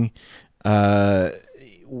interesting.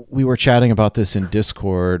 We were chatting about this in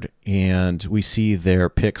Discord, and we see their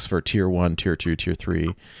picks for tier 1, tier 2, tier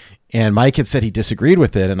 3. And Mike had said he disagreed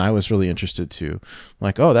with it, and I was really interested to.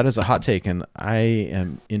 Like, oh, that is a hot take, and I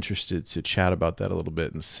am interested to chat about that a little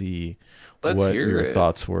bit and see what your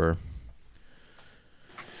thoughts were.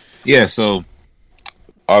 Yeah, so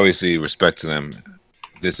obviously respect to them.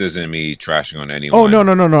 This isn't me trashing on anyone. Oh,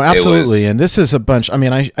 no, absolutely. And this is a bunch. I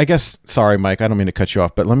mean, I guess, sorry, Mike, I don't mean to cut you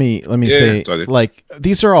off, but let me say, like,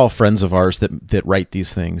 these are all friends of ours that write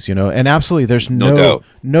these things, and absolutely, there's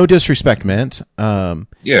no disrespect meant.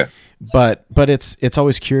 Yeah. But it's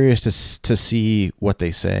always curious to see what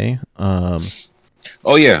they say.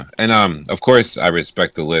 Oh yeah, and of course I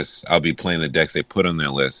respect the list. I'll be playing the decks they put on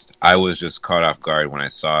their list. I was just caught off guard when I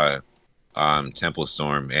saw Tempo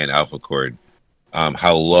Storm and Alpha Cord.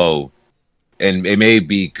 How low, and it may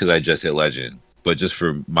be because I just hit Legend, but just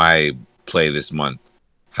for my play this month,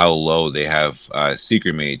 how low they have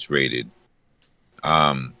Secret Mage rated.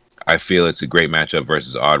 I feel it's a great matchup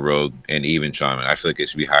versus Odd Rogue and even Shaman. I feel like it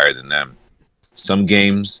should be higher than them. Some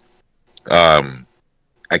games, I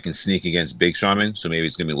can sneak against Big Shaman, so maybe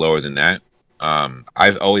it's going to be lower than that.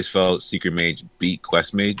 I've always felt Secret Mage beat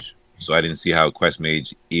Quest Mage, so I didn't see how Quest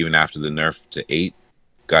Mage, even after the nerf to 8,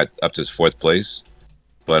 got up to his 4th place.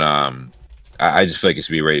 But I just feel like it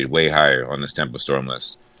should be rated way higher on this Tempo Storm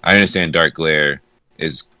list. I understand Dark Glare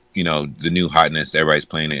is, the new hotness. Everybody's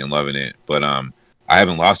playing it and loving it. But I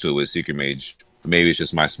haven't lost to it with Secret Mage. Maybe it's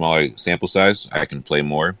just my smaller sample size. I can play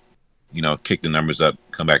more, kick the numbers up,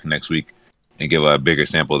 come back next week and give a bigger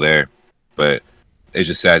sample there. But it's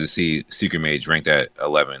just sad to see Secret Mage ranked at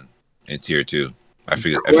 11 in tier 2. I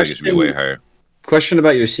think it should be way higher. Question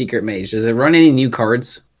about your Secret Mage. Does it run any new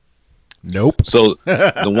cards? Nope. So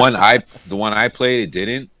the one I played, it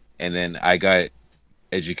didn't, and then I got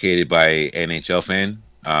educated by NHL fan.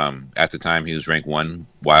 At the time, he was ranked 1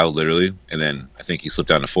 wild, literally, and then I think he slipped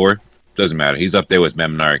down to 4. Doesn't matter. He's up there with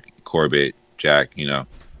Memnarch, Corbett, Jack.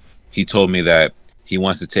 He told me that he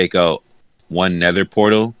wants to take out 1 Nether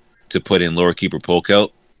portal to put in Lore Keeper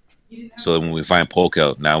Polkelt. So when we find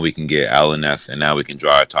Polkelt, now we can get Alaneth, and now we can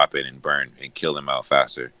draw a top in and burn and kill them out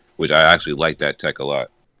faster. Which I actually like that tech a lot.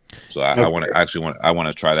 So I want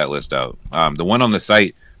to try that list out. The one on the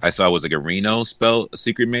site I saw was like a Reno spell, a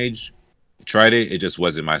Secret Mage. Tried it. It just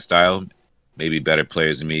wasn't my style. Maybe better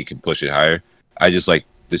players than me can push it higher. I just like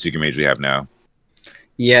the Secret Mage we have now.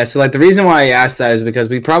 Yeah, so like the reason why I asked that is because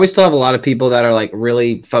we probably still have a lot of people that are like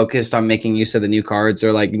really focused on making use of the new cards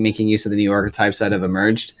or like making use of the new archetypes that have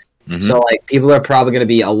emerged. Mm-hmm. So like people are probably going to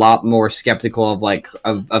be a lot more skeptical of like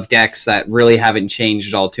of decks that really haven't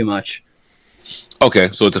changed at all too much. Okay,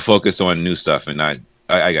 so to focus on new stuff and not,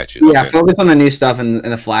 I got you. Yeah, okay. Focus on the new stuff and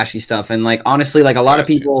the flashy stuff. And like honestly, like a lot of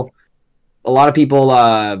people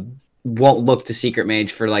won't look to Secret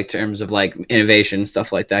Mage for like terms of like innovation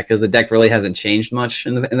stuff like that, because the deck really hasn't changed much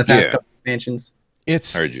in the past couple expansions.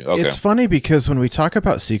 Heard you. Okay. It's funny because when we talk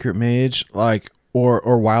about Secret Mage, like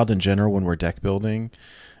or Wild in general, when we're deck building,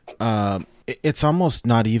 it's almost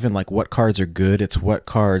not even like what cards are good. It's what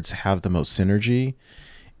cards have the most synergy,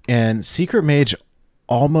 and Secret Mage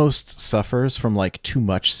almost suffers from like too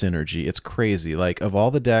much synergy. It's crazy. Like of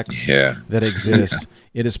all the decks that exist,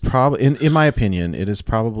 it is probably, in my opinion, it is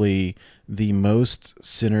probably the most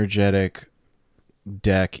synergetic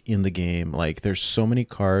deck in the game. Like there's so many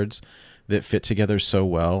cards that fit together so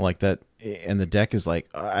well, like that, and the deck is like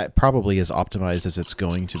probably as optimized as it's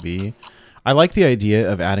going to be. I like the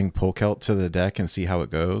idea of adding Polkelt to the deck and see how it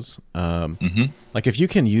goes. Like if you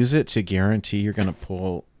can use it to guarantee you're going to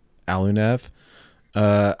pull Aluneth,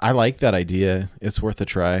 I like that idea. It's worth a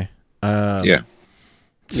try. And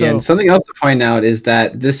something else to point out is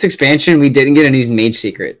that this expansion we didn't get a new Mage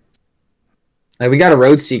Secret. Like we got a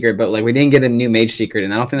Road Secret, but like we didn't get a new Mage Secret,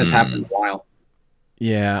 and I don't think that's happened in a while.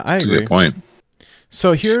 Yeah, I That's agree. a good point.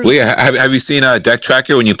 So here's have you seen a deck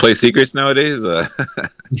tracker when you play secrets nowadays?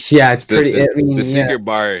 Yeah, it's pretty. The secret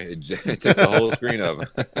bar it takes the whole screen up.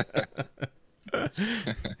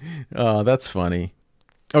 Oh, that's funny.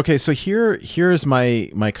 Okay, so here's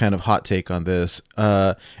my kind of hot take on this.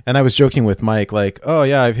 And I was joking with Mike, like, oh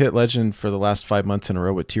yeah, I've hit Legend for the last 5 months in a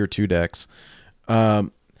row with tier 2 decks.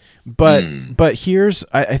 But here's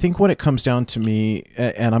I think when it comes down to me,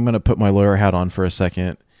 and I'm going to put my lawyer hat on for a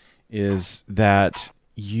second, is that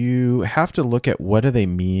you have to look at what do they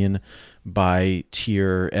mean by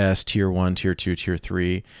tier S, tier 1, tier 2, tier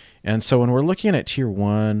 3. And so when we're looking at tier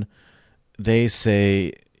 1, they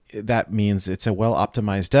say that means it's a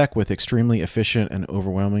well-optimized deck with extremely efficient and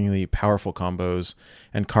overwhelmingly powerful combos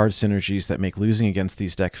and card synergies that make losing against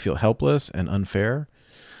these decks feel helpless and unfair.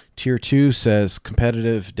 Tier 2 says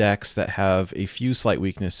competitive decks that have a few slight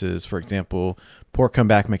weaknesses, for example, poor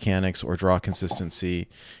comeback mechanics or draw consistency,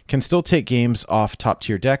 can still take games off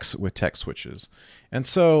top-tier decks with tech switches. And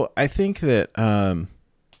so I think that I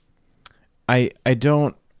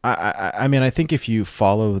mean, I think if you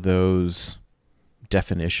follow those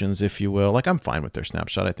definitions, if you will, like I'm fine with their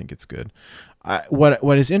snapshot. I think it's good.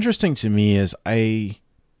 What is interesting to me is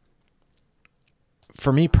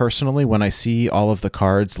for me personally, when I see all of the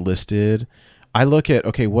cards listed, I look at,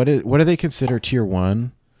 okay, what do they consider tier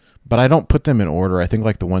 1? But I don't put them in order. I think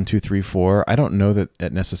like the 1, 2, 3, 4. I don't know that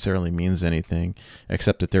it necessarily means anything,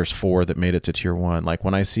 except that there's 4 that made it to tier 1. Like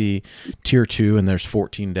when I see tier 2 and there's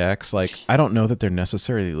 14 decks, like I don't know that they're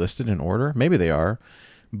necessarily listed in order. Maybe they are.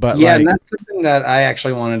 But yeah, and that's something that I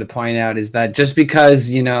actually wanted to point out is that just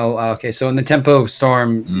because, okay, so in the Tempo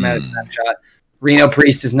Storm meta snapshot, Reno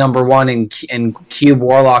Priest is number 1 and Cube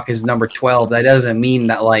Warlock is number 12. That doesn't mean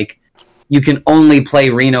that like you can only play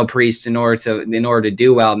Reno Priest in order to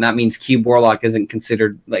do well, and that means Cube Warlock isn't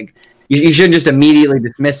considered like you shouldn't just immediately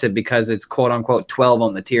dismiss it because it's quote unquote 12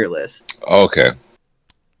 on the tier list. Okay.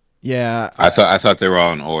 Yeah, I thought they were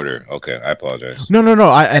all in order. Okay, I apologize. No. They're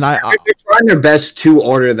trying their best to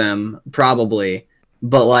order them, probably,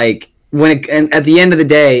 but like and at the end of the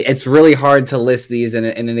day, it's really hard to list these in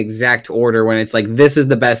an exact order when it's like this is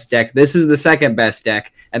the best deck, this is the second best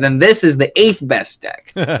deck, and then this is the 8th best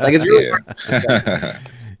deck. Like it's really hard.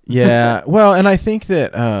 Yeah, well, and I think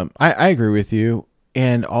that I agree with you,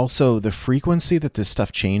 and also the frequency that this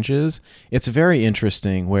stuff changes. It's very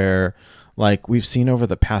interesting where. Like we've seen over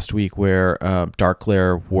the past week where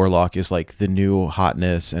Darkglare Warlock is like the new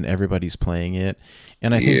hotness and everybody's playing it.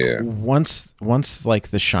 And I think once like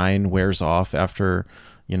the shine wears off after,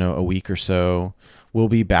 a week or so, we'll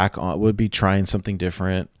be trying something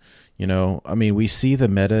different. I mean, we see the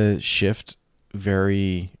meta shift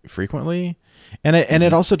very frequently. And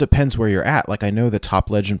it also depends where you're at. Like I know the top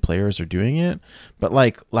Legend players are doing it, but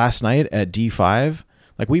like last night at D5,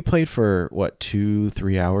 like we played for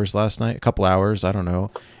 2-3 hours last night, a couple hours, I don't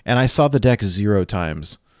know. And I saw the deck 0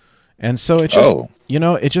 times. And so it just,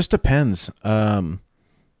 it just depends. I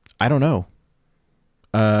don't know.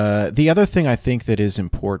 The other thing I think that is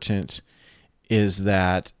important is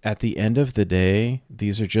that at the end of the day,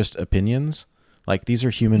 these are just opinions. Like these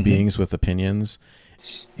are human beings with opinions.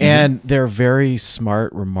 And they're very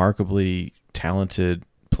smart, remarkably talented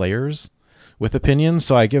players with opinions.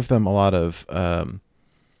 So I give them a lot of,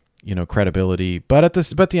 credibility, but at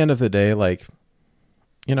the end of the day, like,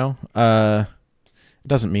 it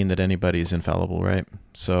doesn't mean that anybody's infallible, right?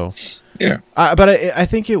 So, yeah. But I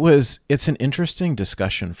think it's an interesting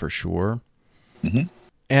discussion for sure.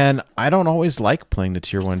 And I don't always like playing the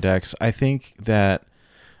tier 1 decks. I think that,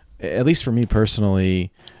 at least for me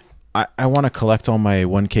personally, I want to collect all my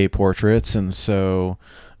 1K portraits, and so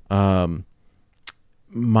My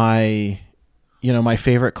my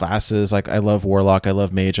favorite classes, like I love Warlock, I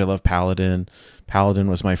love Mage, I love Paladin. Paladin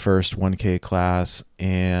was my first 1K class,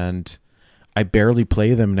 and I barely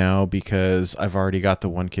play them now because I've already got the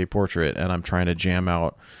 1K portrait, and I'm trying to jam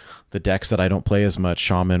out the decks that I don't play as much.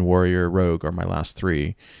 Shaman, Warrior, Rogue are my last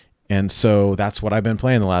 3. And so that's what I've been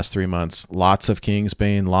playing the last 3 months. Lots of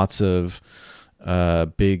Kingsbane, lots of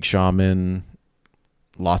big Shaman,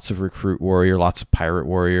 lots of Recruit Warrior, lots of Pirate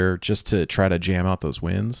Warrior, just to try to jam out those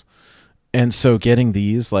wins. And so getting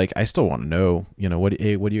these, like, I still want to know, what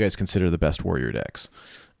do you guys consider the best Warrior decks,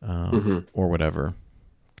 or whatever.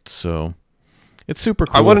 So it's super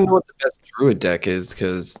cool. I want to know what the best Druid deck is,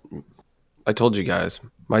 because I told you guys,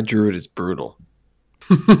 my Druid is brutal.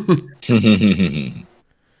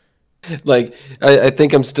 Like, I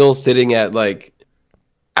think I'm still sitting at, like,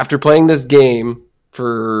 after playing this game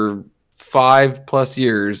for 5+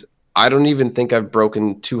 years, I don't even think I've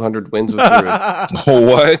broken 200 wins with Druid.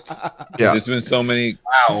 What? Yeah. There's been so many.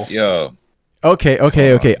 Wow. Yo. Okay.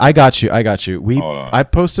 I got you. I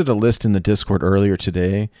posted a list in the Discord earlier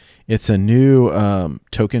today. It's a new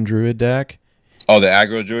token Druid deck. Oh, the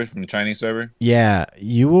aggro Druid from the Chinese server? Yeah,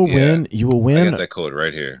 you will win. You will I win. got that code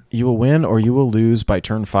right here. You will win or you will lose by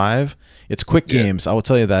turn 5. It's quick games. I will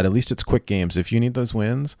tell you that. At least it's quick games. If you need those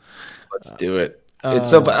wins, Let's do it.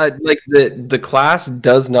 It's so like the class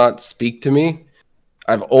does not speak to me.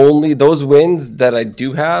 I've only those wins that I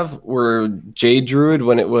do have were Jade Druid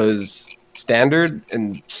when it was standard,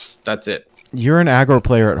 and that's it. You're an aggro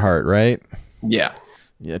player at heart, right? Yeah.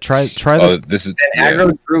 Yeah. Try This is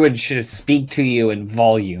Aggro Druid should speak to you in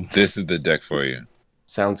volumes. This is the deck for you.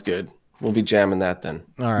 Sounds good. We'll be jamming that then.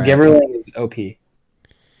 All right. Giverling is OP.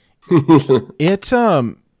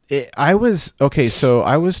 So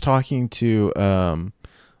I was talking to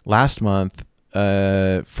last month for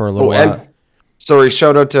a little while. And sorry,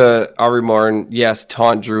 shout out to Ari Marn. Yes,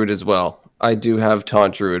 Taunt Druid as well. I do have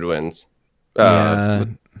Taunt Druid wins.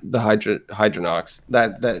 With the Hydronox.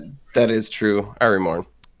 That is true. Ari Marn.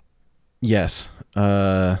 Yes.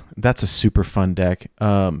 That's a super fun deck.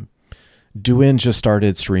 Duin just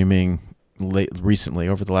started streaming recently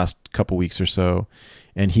over the last couple weeks or so,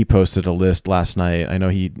 and he posted a list last night. I know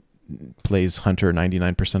he plays Hunter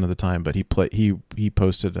 99% of the time, but he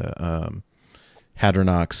posted a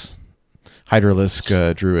Hadronox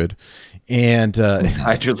Hydralisk Druid, and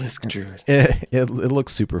Hydralisk Druid. It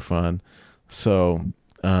looks super fun. So,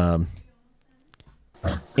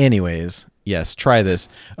 anyways, yes, try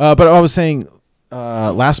this. But I was saying,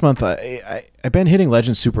 last month I've been hitting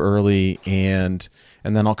Legends super early, and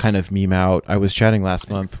then I'll kind of meme out. I was chatting last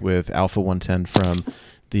month with Alpha 110 from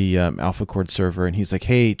the Alpha Cord server, and he's like,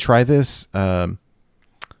 "Hey, try this token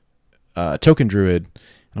Druid."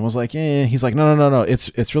 And I was like, He's like, no.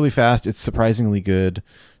 It's really fast. It's surprisingly good.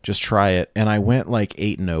 Just try it. And I went like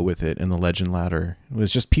 8-0 with it in the Legend ladder. It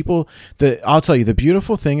was just people I'll tell you, the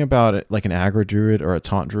beautiful thing about it, like an aggro Druid or a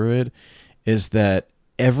taunt Druid, is that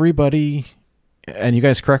everybody, and you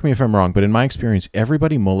guys correct me if I'm wrong, but in my experience,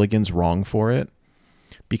 everybody mulligans wrong for it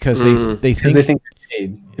because they think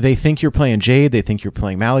they think you're playing Jade, they think you're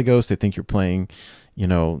playing Malygos, they think you're playing,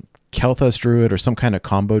 Kel'Thas Druid or some kind of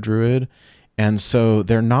combo Druid. And so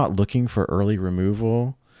they're not looking for early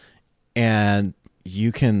removal, and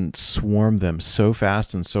you can swarm them so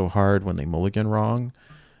fast and so hard when they mulligan wrong.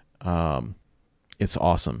 It's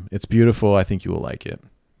awesome. It's beautiful. I think you will like it.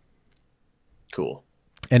 Cool.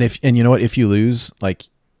 And you know what? If you lose, like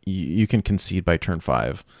you can concede by turn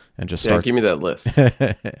 5 and just start. Give me that list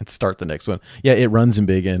and start the next one. Yeah, it runs in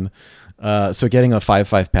big in. So getting a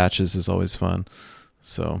 5/5 patches is always fun.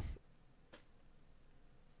 So.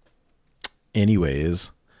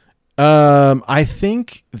 Anyways, I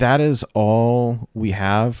think that is all we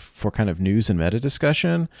have for kind of news and meta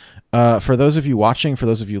discussion. For those of you watching, for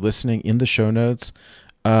those of you listening, in the show notes,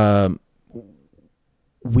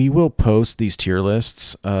 we will post these tier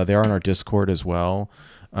lists. They are on our Discord as well.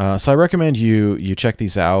 So I recommend you check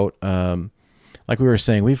these out. Like we were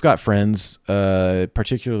saying, we've got friends,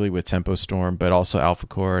 particularly with Tempo Storm, but also Alpha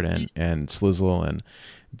Cord and Slizzle, and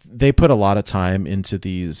they put a lot of time into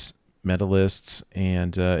these meta lists,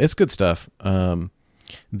 and it's good stuff.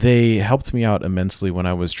 They helped me out immensely when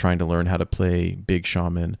I was trying to learn how to play Big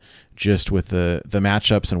Shaman, just with the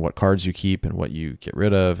matchups and what cards you keep and what you get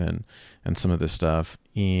rid of and some of this stuff.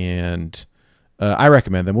 And I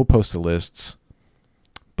recommend them. We'll post the lists.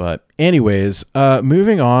 But anyways,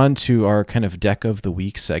 moving on to our kind of deck of the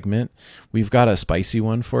week segment, we've got a spicy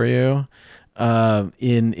one for you.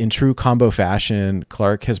 In true combo fashion,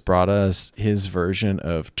 Clark has brought us his version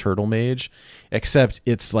of Turtle Mage, except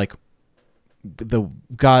it's like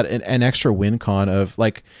got an extra win con of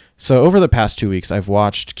like, so over the past 2 weeks, I've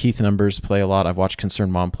watched Keith Numbers play a lot. I've watched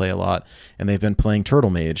Concerned Mom play a lot, and they've been playing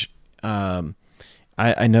Turtle Mage.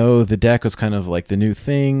 I know the deck was kind of like the new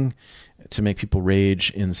thing to make people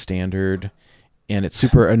rage in Standard, and it's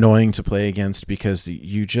super annoying to play against because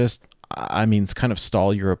you just, I mean, it's kind of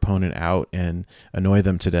stall your opponent out and annoy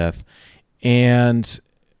them to death. And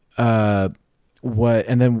and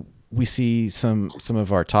then we see some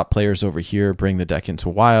of our top players over here bring the deck into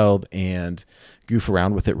Wild and goof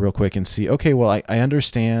around with it real quick and see, okay, well, I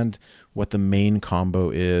understand what the main combo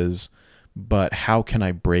is, but how can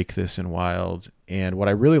I break this in Wild? And what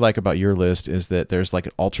I really like about your list is that there's like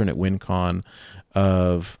an alternate win con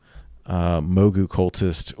of Mogu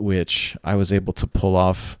Cultist, which I was able to pull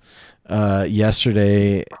off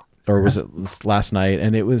yesterday, or was it last night?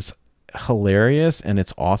 And it was hilarious and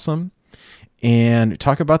it's awesome. And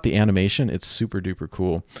talk about the animation, it's super duper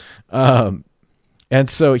cool. And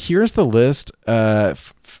so here's the list.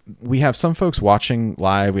 We have some folks watching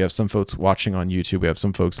live. We have some folks watching on YouTube. We have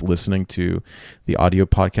some folks listening to the audio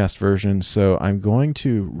podcast version. So I'm going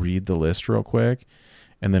to read the list real quick,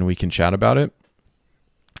 and then we can chat about it.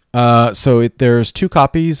 There's 2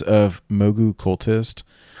 copies of Mogu Cultist,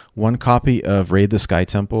 1 copy of Raid the Sky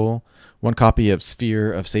Temple, 1 copy of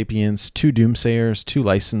Sphere of Sapience, 2 Doomsayers, 2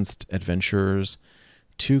 Licensed Adventurers,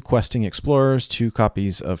 2 Questing Explorers, 2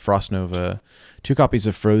 copies of Frost Nova, 2 copies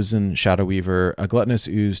of Frozen Shadow Weaver, a Gluttonous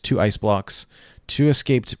Ooze, 2 Ice Blocks, 2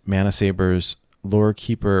 Escaped Mana Sabers, Lore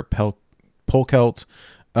Keeper Polkelt,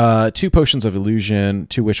 2 Potions of Illusion,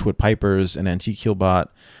 2 Witchwood Pipers, an Antique Healbot,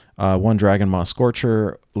 1 Dragon Maw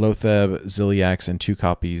Scorcher, Lotheb, Ziliax, and 2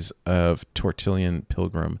 copies of Tortillion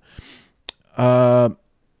Pilgrim.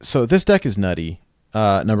 So this deck is nutty.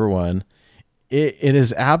 Number 1, it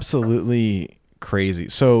is absolutely crazy.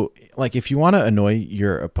 So like, if you want to annoy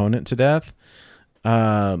your opponent to death,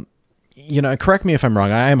 correct me if I'm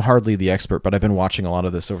wrong. I am hardly the expert, but I've been watching a lot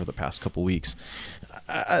of this over the past couple weeks.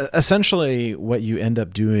 Essentially, what you end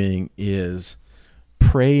up doing is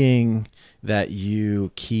praying that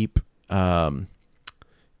you keep the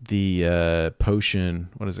potion.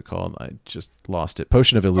 What is it called? I just lost it.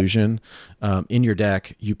 Potion of Illusion in your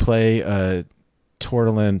deck. You play a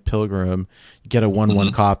Tortillion Pilgrim, get a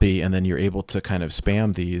 1/1 copy, and then you're able to kind of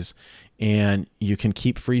spam these. And you can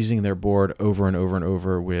keep freezing their board over and over and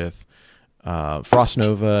over with Frost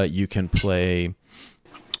Nova. You can play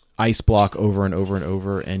Ice Block over and over and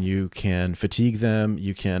over, and you can fatigue them.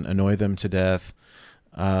 You can annoy them to death.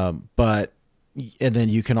 And then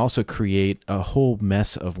you can also create a whole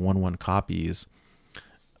mess of 1/1 copies.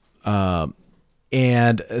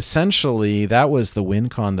 And essentially, that was the win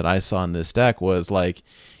con that I saw in this deck, was like,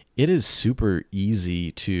 it is super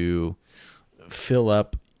easy to fill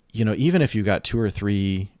up. Even if you got 2 or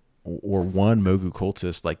 3 or 1 Mogu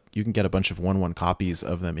Cultist, like, you can get a bunch of 1/1 copies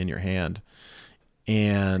of them in your hand.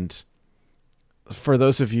 And for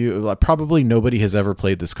those of you, like, probably nobody has ever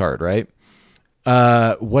played this card, right?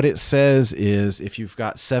 What it says is, if you've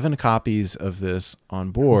got 7 copies of this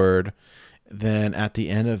on board, then at the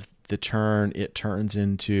end of the turn, it turns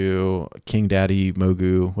into King Daddy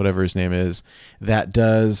Mogu, whatever his name is, that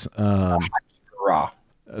does Raw.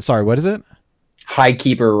 Sorry, what is it?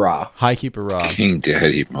 Highkeeper Ra. Highkeeper Ra. King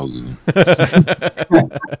Daddy Mogu.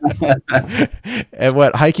 And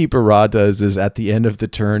what Highkeeper Ra does is, at the end of the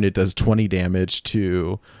turn, it does 20 damage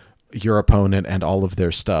to your opponent and all of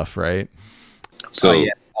their stuff, right? So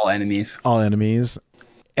all enemies. All enemies.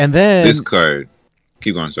 And then this card,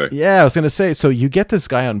 keep going, sorry. Yeah, I was going to say, so you get this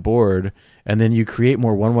guy on board, and then you create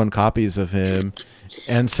more 1/1 copies of him.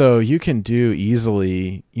 And so you can do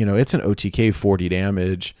easily, it's an OTK 40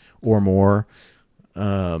 damage or more.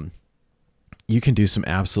 You can do some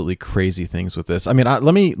absolutely crazy things with this. I mean,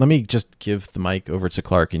 let me just give the mic over to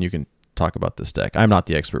Clark, and you can talk about this deck. I'm not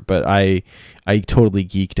the expert, but I totally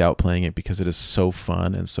geeked out playing it because it is so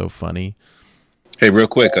fun and so funny. Hey, real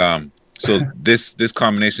quick, so this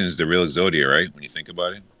combination is the real Exodia, right? When you think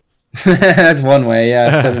about it, that's one way.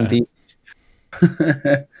 Yeah, 7 pieces.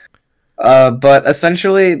 But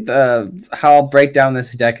essentially, how I'll break down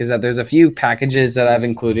this deck is that there's a few packages that I've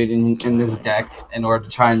included in this deck in order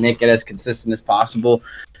to try and make it as consistent as possible.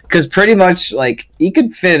 Because pretty much, like, you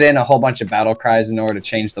could fit in a whole bunch of battle cries in order to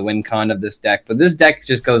change the win con of this deck, but this deck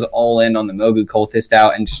just goes all in on the Mogu Cultist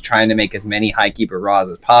out and just trying to make as many Highkeeper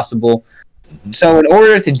Raws as possible. So in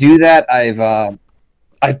order to do that,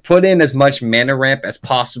 I've put in as much mana ramp as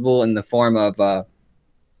possible in the form of the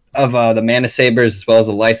Mana Sabers as well as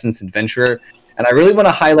a Licensed Adventurer. And I really want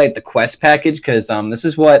to highlight the quest package because this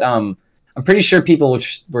is what I'm pretty sure people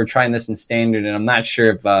were trying this in Standard, and I'm not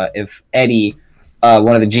sure if Eddie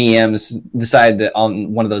one of the GMs decided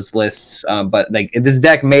on one of those lists, but like this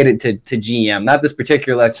deck made it to GM, not this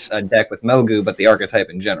particular deck with Mogu, but the archetype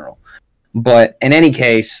in general. But in any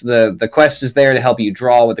case, the quest is there to help you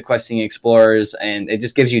draw with the questing explorers, and it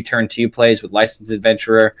just gives you turn 2 plays with licensed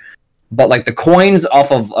adventurer. But like the coins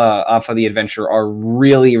off of the adventurer are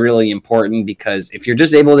really, really important, because if you're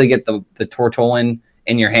just able to get the Tortollan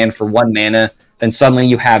in your hand for 1 mana, then suddenly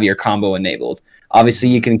you have your combo enabled. Obviously,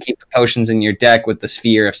 you can keep the potions in your deck with the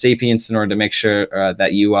Sphere of Sapience in order to make sure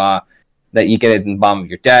that you get it in the bottom of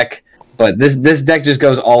your deck. But this deck just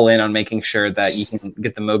goes all in on making sure that you can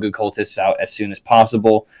get the Mogu Cultists out as soon as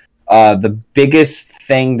possible. The biggest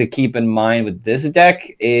thing to keep in mind with this deck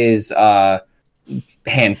is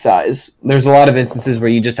hand size. There's a lot of instances where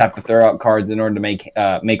you just have to throw out cards in order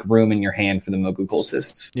to make room in your hand for the Mogu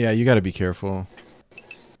Cultists. Yeah, you got to be careful.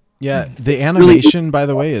 Yeah, the animation, by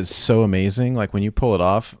the way, is so amazing. Like when you pull it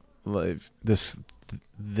off, like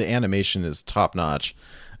the animation is top notch.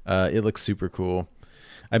 It looks super cool.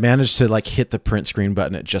 I managed to like hit the print screen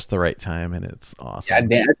button at just the right time, and it's awesome. God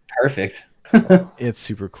damn, that's perfect. It's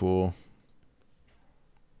super cool.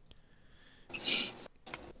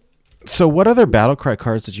 So, what other Battlecry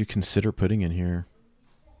cards did you consider putting in here?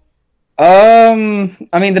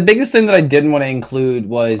 I mean, the biggest thing that I didn't want to include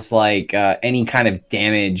was like any kind of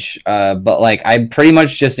damage. But like I pretty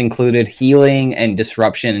much just included healing and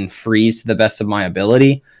disruption and freeze to the best of my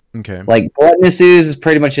ability. Okay. Like Gluttonous Ooze is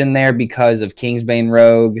pretty much in there because of Kingsbane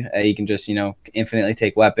Rogue. You can just infinitely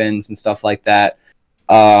take weapons and stuff like that.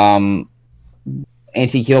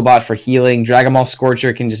 Anti-Healbot for healing. Dragon Ball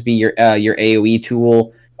Scorcher can just be your AoE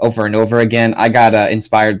tool over and over again. I got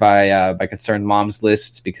inspired by Concerned Mom's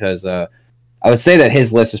lists because I would say that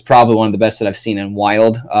his list is probably one of the best that I've seen in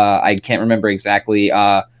Wild. I can't remember exactly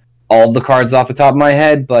all of the cards off the top of my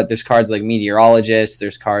head, but there's cards like Meteorologist.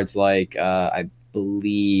 There's cards like I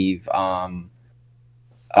believe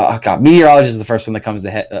Meteorologist is the first one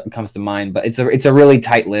that comes to mind, but it's a really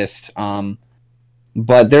tight list.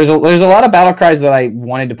 But there's a lot of battle cries that I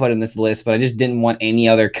wanted to put in this list, but I just didn't want any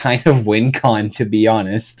other kind of win con, to be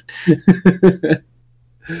honest.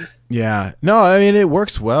 Yeah. No, I mean, it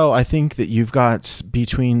works well. I think that you've got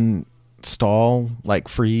between stall, like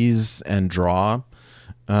freeze, and draw.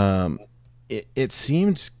 It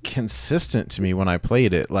seemed consistent to me when I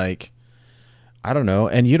played it. Like, I don't know.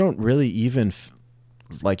 And you don't really even,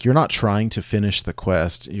 you're not trying to finish the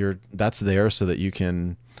quest. That's there so that you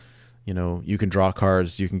can... you can draw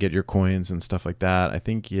cards, you can get your coins and stuff like that. I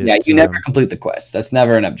think you never complete the quest. That's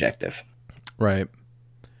never an objective. Right.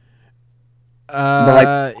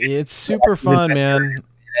 But it's super fun, man.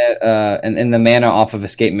 And the mana off of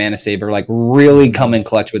Escape Mana Saber really come in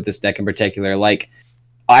clutch with this deck in particular. Like,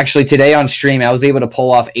 actually today on stream, I was able to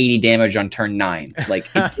pull off 80 damage on turn 9. Like,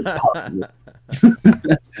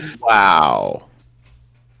 wow.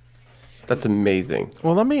 That's amazing.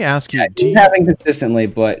 Well, let me ask you. It's happening consistently,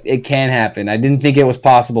 but it can happen. I didn't think it was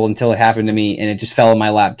possible until it happened to me, and it just fell in my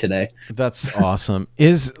lap today. That's awesome.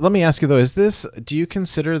 Let me ask you though, do you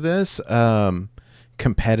consider this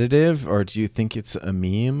competitive, or do you think it's a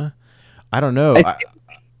meme? I don't know.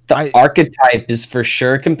 The archetype is for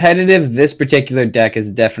sure competitive. This particular deck is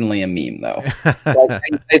definitely a meme, though. I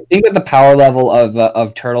think that the power level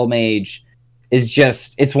of Turtle Mage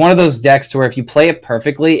is it's one of those decks to where if you play it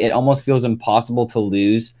perfectly, it almost feels impossible to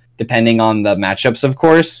lose, depending on the matchups, of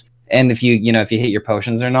course, and if you hit your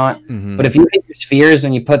potions or not. Mm-hmm. But if you hit your spheres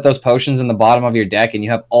and you put those potions in the bottom of your deck and you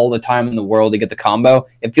have all the time in the world to get the combo,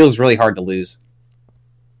 it feels really hard to lose.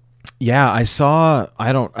 Yeah,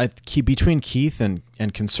 between Keith and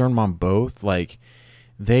Concerned Mom both, like,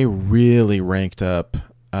 they really ranked up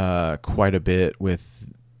quite a bit with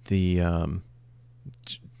the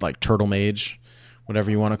Turtle Mage, whatever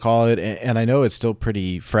you want to call it, and I know it's still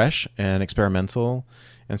pretty fresh and experimental,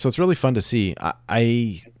 and so it's really fun to see.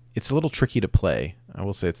 It's a little tricky to play. I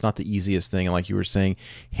will say it's not the easiest thing, and like you were saying,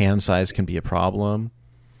 hand size can be a problem,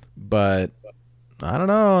 but I don't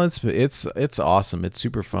know. It's awesome. It's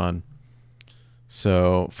super fun.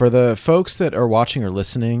 So for the folks that are watching or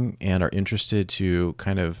listening and are interested to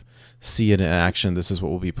kind of see it in action, this is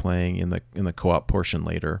what we'll be playing in the co-op portion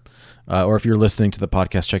later. Or if you're listening to the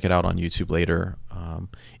podcast, check it out on YouTube later.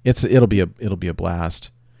 It'll be a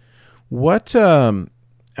blast. What I'm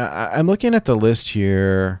looking at the list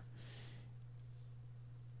here.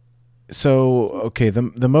 So okay, the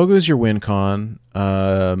Mogu is your win con.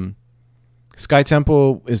 Sky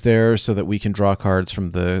Temple is there so that we can draw cards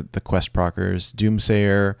from the quest proccers.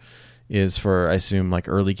 Doomsayer is for, I assume, like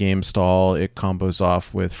early game stall. It combos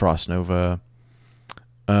off with Frost Nova.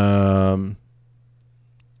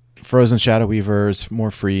 Frozen Shadow Weavers,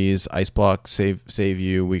 more freeze, Ice Block, save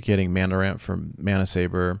you. We're getting Mana Ramp from Mana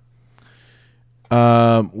Saber.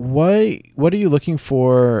 What are you looking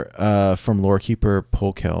for from Lorekeeper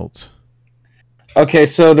Polkelt? Okay,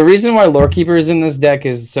 so the reason why Lorekeeper is in this deck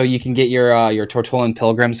is so you can get your Tortolan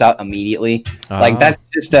Pilgrims out immediately. Like that's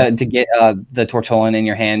just to get the Tortolan in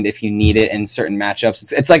your hand if you need it in certain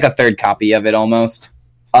matchups. It's like a third copy of it almost.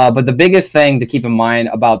 But the biggest thing to keep in mind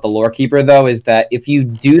about the Lorekeeper though is that if you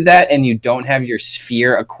do that and you don't have your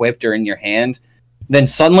sphere equipped or in your hand, then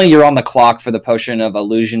suddenly you're on the clock for the Potion of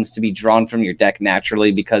Illusions to be drawn from your deck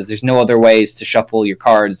naturally because there's no other ways to shuffle your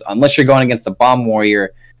cards unless you're going against a Bomb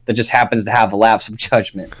Warrior that just happens to have a Lapse of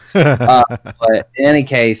Judgment. But in any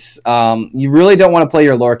case, you really don't want to play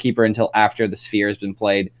your Lorekeeper until after the Sphere has been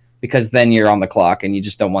played because then you're on the clock and you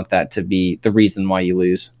just don't want that to be the reason why you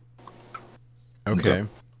lose. Okay.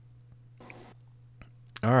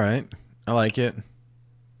 All right. I like it.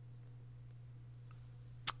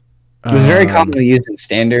 It was very commonly used in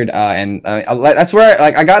Standard, and that's where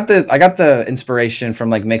I got the inspiration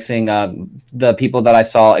from like mixing the people that I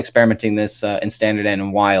saw experimenting this in Standard and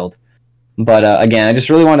in Wild. But again, I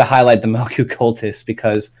just really wanted to highlight the Mogu Cultist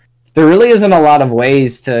because there really isn't a lot of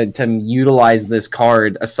ways to utilize this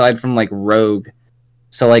card aside from like Rogue.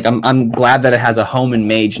 So like I'm glad that it has a home in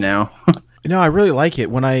Mage now. I really like it.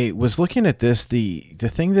 When I was looking at this, the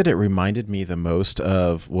thing that it reminded me the most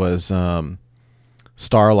of was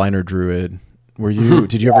Starliner Druid.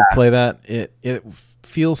 Did you ever play that? It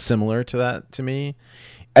feels similar to that to me.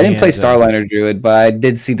 I didn't play Starliner Druid, but I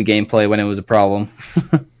did see the gameplay when it was a problem.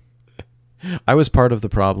 I was part of the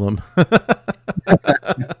problem. But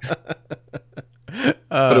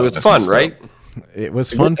it was fun, right? It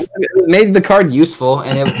was fun. It made the card useful,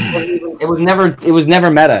 and it was never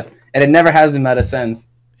meta, and it never has been meta since.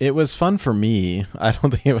 It was fun for me. I don't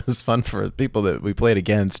think it was fun for people that we played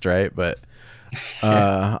against, right? But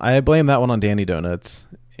I blame that one on Danny Donuts.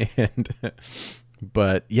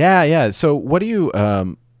 But yeah. So what are you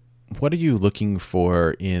looking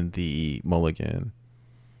for in the mulligan?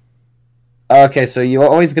 Okay, so you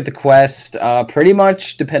always get the quest. Pretty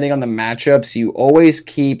much, depending on the matchups, you always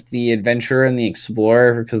keep the Adventurer and the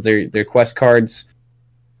Explorer because they're quest cards.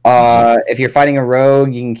 If you're fighting a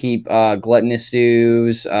Rogue, you can keep Gluttonous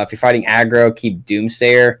Stews. If you're fighting aggro, keep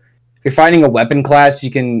Doomsayer. If you're fighting a weapon class,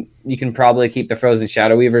 you can probably keep the Frozen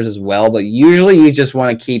Shadow Weavers as well. But usually, you just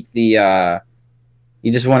want to keep the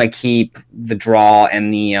draw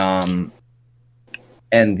and the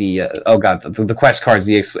quest cards,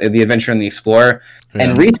 the Adventurer and the Explorer. Yeah.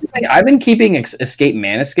 And recently, I've been keeping Escape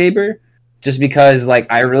Manascaper just because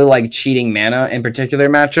like I really like cheating mana in particular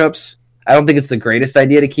matchups. I don't think it's the greatest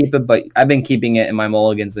idea to keep it, but I've been keeping it in my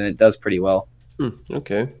mulligans and it does pretty well.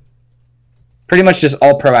 Okay. Pretty much just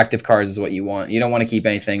all proactive cards is what you want. You don't want to keep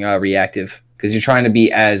anything reactive because you're trying to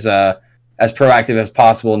be as proactive as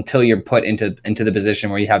possible until you're put into the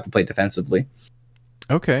position where you have to play defensively.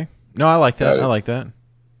 Okay. No, I like that. I like that.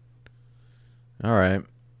 All right.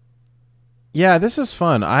 Yeah, this is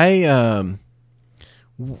fun. I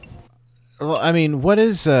mean, what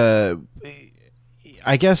is I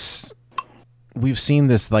guess we've seen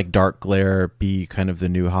this like Dark Glare be kind of the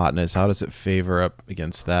new hotness. How does it favor up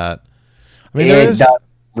against that? I mean, it doesn't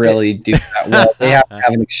really do that well. They have to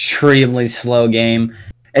have an extremely slow game.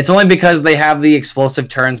 It's only because they have the explosive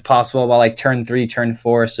turns possible by like turn 3, turn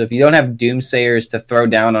 4. So if you don't have Doomsayers to throw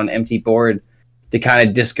down on empty board to kind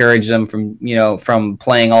of discourage them from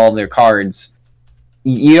playing all of their cards,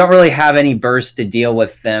 you don't really have any burst to deal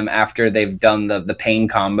with them after they've done the pain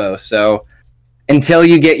combo. So until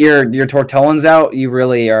you get your Tortolans out, you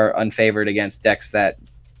really are unfavored against decks that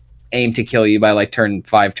aim to kill you by like turn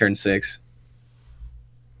 5, turn 6.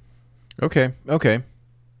 Okay.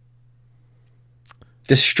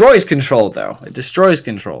 Destroys control though. It destroys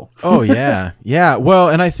control. Oh yeah. Yeah. Well,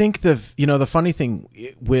 and I think the funny thing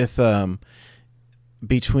with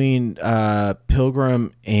between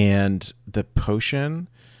Pilgrim and the potion,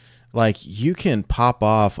 like you can pop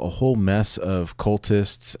off a whole mess of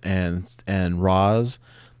cultists and Raws.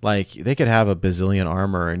 Like they could have a bazillion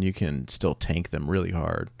armor and you can still tank them really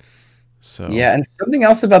hard. So yeah, and something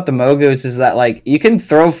else about the Mogus is that like you can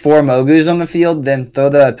throw 4 Mogus on the field, then throw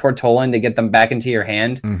the Tortolan to get them back into your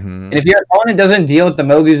hand. Mm-hmm. And if your opponent doesn't deal with the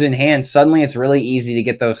Mogus in hand, suddenly it's really easy to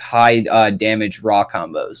get those high damage raw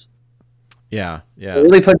combos. Yeah. It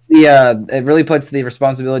really puts the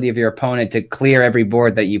responsibility of your opponent to clear every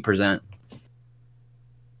board that you present.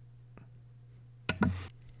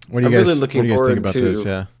 What do you guys think about this?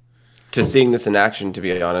 Yeah, to seeing this in action. To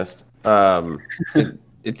be honest,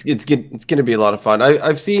 it's going to be a lot of fun.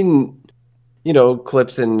 I've seen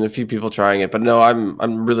clips and a few people trying it. But no,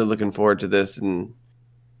 I'm really looking forward to this, and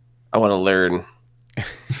I want to learn.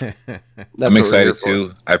 I'm excited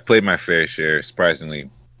too. I've played my fair share, surprisingly,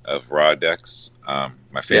 of raw decks.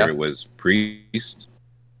 My favorite was Priest.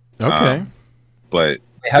 Okay. But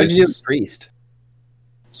how did you do Priest?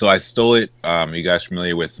 So I stole it. You guys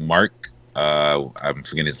familiar with Mark? I'm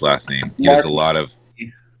forgetting his last name. He does a lot of.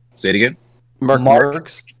 Say it again.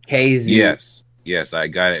 Mark's KZ. Yes, I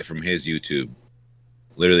got it from his YouTube.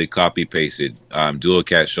 Literally copy pasted. Dual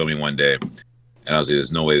Cat showed me one day, and I was like,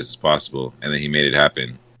 "There's no way this is possible," and then he made it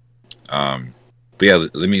happen. But yeah,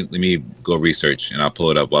 let me go research, and I'll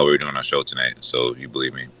pull it up while we're doing our show tonight, so you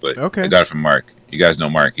believe me. But okay. I got it from Mark. You guys know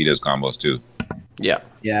Mark. He does combos too.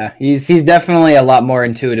 Yeah. He's definitely a lot more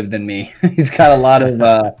intuitive than me. He's got a lot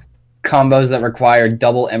of combos that require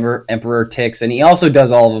double Emperor ticks, and he also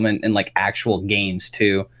does all of them in like actual games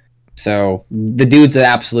too. So the dude's an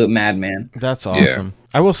absolute madman. That's awesome.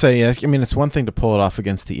 Yeah. I will say, I mean, it's one thing to pull it off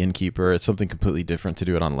against the Innkeeper. It's something completely different to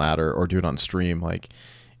do it on ladder or do it on stream. Like,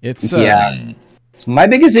 it's My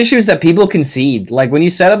biggest issue is that people concede. Like when you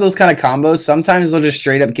set up those kind of combos, sometimes they'll just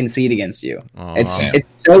straight up concede against you. It's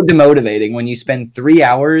so demotivating when you spend 3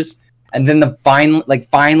 hours and then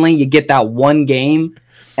finally you get that one game,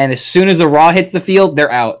 and as soon as the raw hits the field,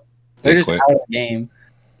 they're out. They're just out of the game.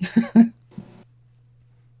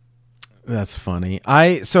 That's funny.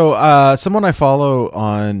 Someone I follow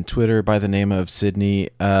on Twitter by the name of Sydney,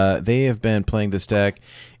 they have been playing this deck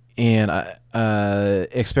and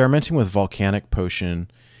experimenting with Volcanic Potion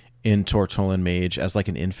in Tortollan Mage as like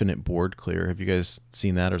an infinite board clear. Have you guys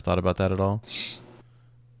seen that or thought about that at all?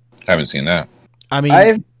 I haven't seen that. I mean,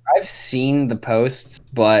 I've seen the posts,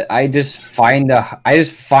 but I just find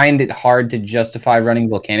it hard to justify running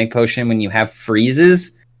Volcanic Potion when you have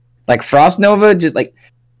freezes. Like Frost Nova, just like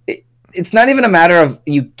it's not even a matter of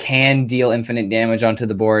you can deal infinite damage onto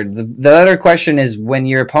the board. The other question is when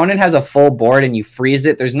your opponent has a full board and you freeze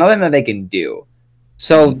it, there's nothing that they can do.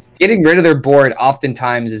 So getting rid of their board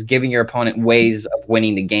oftentimes is giving your opponent ways of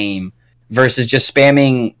winning the game versus just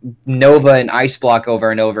spamming Nova and Ice Block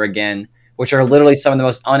over and over again, which are literally some of the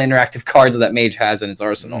most uninteractive cards that Mage has in its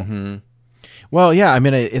arsenal. Mm-hmm. Well, yeah, I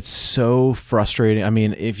mean, it's so frustrating. I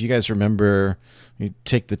mean, if you guys remember, you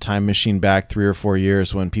take the time machine back 3 or 4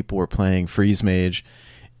 years when people were playing Freeze Mage,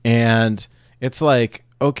 and it's like,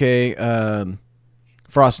 okay,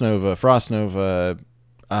 Frost Nova,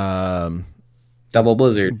 Double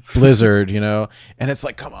Blizzard, and it's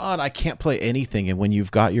like, come on, I can't play anything. And when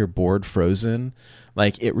you've got your board frozen,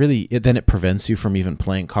 like it prevents you from even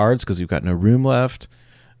playing cards because you've got no room left.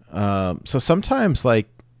 So sometimes, like,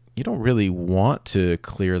 you don't really want to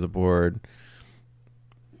clear the board.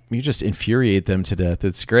 You just infuriate them to death.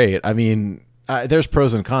 It's great. I mean, there's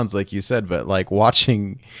pros and cons, like you said, but like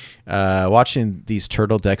watching these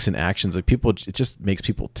turtle decks in actions, like it just makes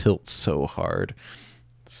people tilt so hard.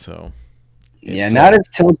 So yeah, not as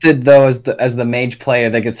tilted though as the mage player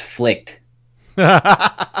that gets flicked. that's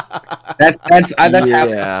that's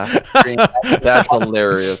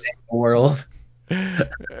hilarious. World.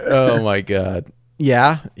 Oh my god.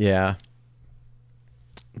 Yeah.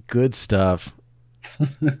 Good stuff.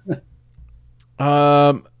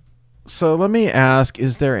 So let me ask,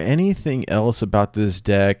 is there anything else about this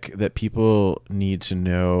deck that people need to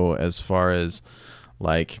know as far as,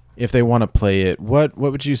 like, if they want to play it, what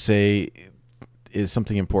would you say is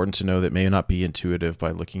something important to know that may not be intuitive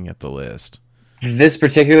by looking at the list? This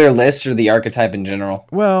particular list or the archetype in general?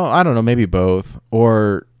 Well, I don't know, maybe both.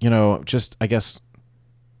 Or, just, I guess,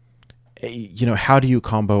 how do you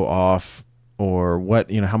combo off? Or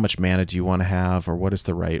what, how much mana do you want to have, or what is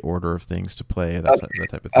the right order of things to play, that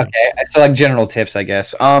type of thing. Okay, so like general tips, I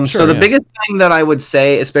guess. So the biggest thing that I would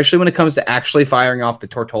say, especially when it comes to actually firing off the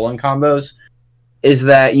Tortollan combos, is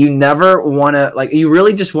that you never want to, you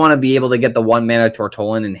really just want to be able to get the 1 mana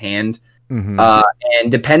Tortollan in hand. Mm-hmm.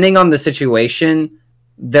 And depending on the situation,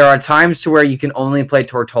 there are times to where you can only play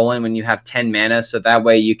Tortollan when you have 10 mana, so that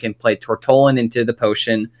way you can play Tortollan into the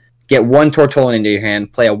potion, get 1 Tortollan into your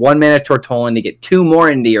hand, play a 1 mana Tortollan to get 2 more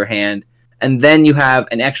into your hand, and then you have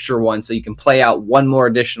an extra one, so you can play out 1 more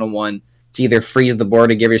additional one to either freeze the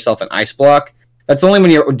board or give yourself an ice block. That's only when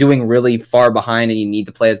you're doing really far behind and you need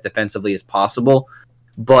to play as defensively as possible.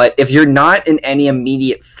 But if you're not in any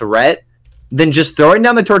immediate threat, then just throwing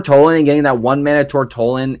down the Tortollan and getting that 1 mana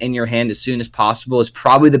Tortollan in your hand as soon as possible is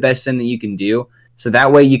probably the best thing that you can do. So that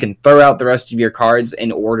way you can throw out the rest of your cards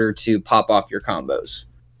in order to pop off your combos.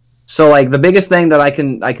 So the biggest thing that I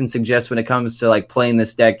can suggest when it comes to playing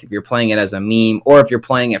this deck, if you're playing it as a meme or if you're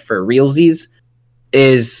playing it for realsies,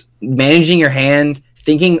 is managing your hand,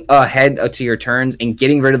 thinking ahead to your turns and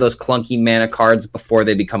getting rid of those clunky mana cards before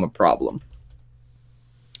they become a problem.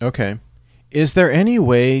 Okay. Is there any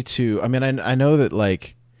way to... I mean, I know that,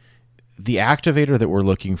 like, the activator that we're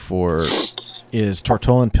looking for is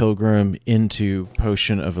Tortollan Pilgrim into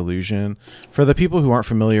Potion of Illusion. For the people who aren't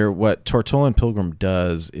familiar, what Tortollan Pilgrim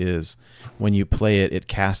does is when you play it, it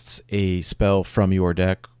casts a spell from your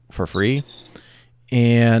deck for free.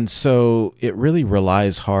 And so it really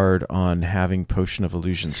relies hard on having Potion of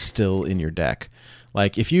Illusion still in your deck.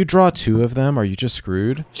 Like, if you draw 2 of them, are you just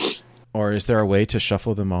screwed? Or is there a way to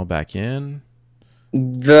shuffle them all back in?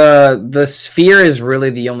 The sphere is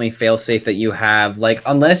really the only failsafe that you have. Like,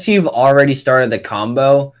 unless you've already started the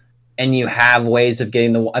combo and you have ways of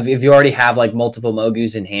getting if you already have like multiple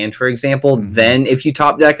Mogus in hand, for example, then if you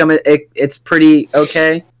top deck them, it's pretty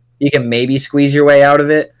okay. You can maybe squeeze your way out of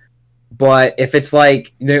it. But if it's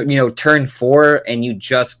like, turn 4 and you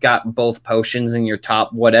just got both potions in your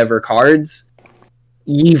top whatever cards,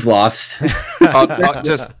 you've lost.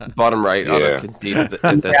 Just bottom right auto concede at this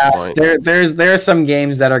point. There are some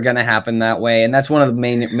games that are going to happen that way, and that's one of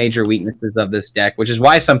the major weaknesses of this deck, which is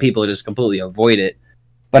why some people just completely avoid it.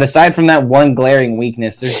 But aside from that one glaring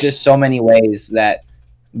weakness, there's just so many ways that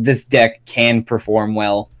this deck can perform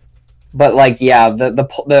well. But like, yeah, the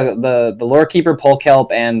Lorekeeper,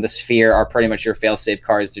 Polkelp, and the Sphere are pretty much your failsafe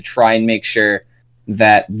cards to try and make sure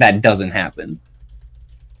that doesn't happen.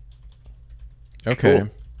 Okay. Cool.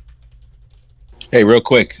 Hey, real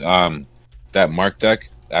quick, that Mark deck,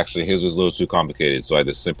 actually his was a little too complicated, so I had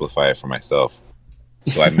to simplify it for myself.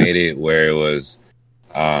 So I made it where it was,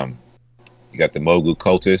 you got the Mogu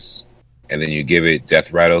Cultist, and then you give it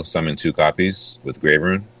Death Rattle, summon 2 copies with Grave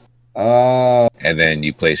Rune. And then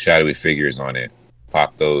you play Shadowy Figures on it,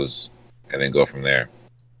 pop those, and then go from there.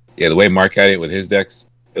 Yeah, the way Mark had it with his decks,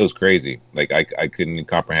 it was crazy. Like, I couldn't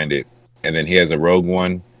comprehend it. And then he has a Rogue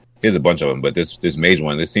one. He has a bunch of them, but this Mage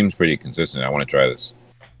one, this seems pretty consistent. I want to try this.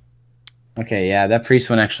 Okay, yeah, that Priest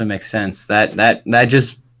one actually makes sense. That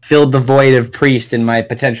just filled the void of Priest in my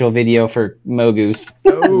potential video for Mogus.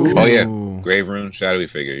 Oh yeah, Grave Rune, Shadowy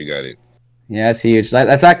Figure, you got it. Yeah, that's huge.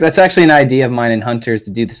 That's actually an idea of mine in Hunters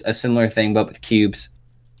to do a similar thing, but with cubes.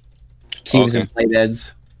 Cubes and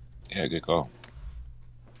playdeads. Yeah, good call.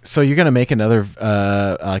 So you're gonna make another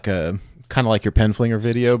like a kind of like your Penflinger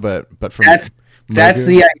video, but from that's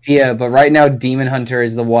the idea. But right now, Demon Hunter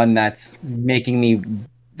is the one that's making me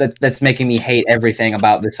hate everything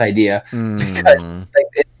about this idea. Because,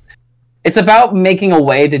 it's about making a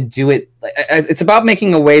way to do it. It's about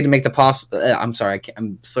making a way to make the I'm sorry,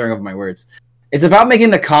 I'm slurring over my words. It's about making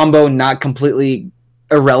the combo not completely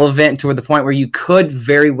irrelevant to the point where you could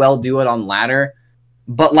very well do it on ladder.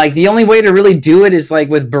 But like the only way to really do it is like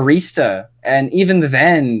with Barista, and even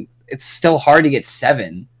then, it's still hard to get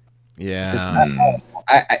 7. Yeah,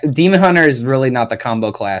 Demon Hunter is really not the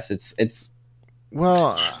combo class. It's.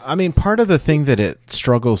 Well, I mean, part of the thing that it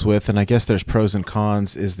struggles with, and I guess there's pros and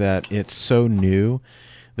cons, is that it's so new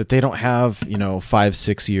that they don't have,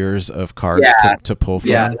 5-6 years of cards to pull from.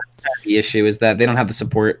 Yeah, the issue is that they don't have the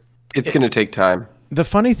support. It's going to take time. The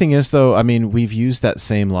funny thing is, though, I mean, we've used that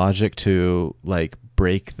same logic to like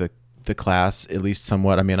break the class at least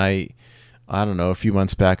somewhat. I mean, I don't know, a few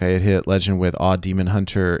months back I had hit Legend with Odd Demon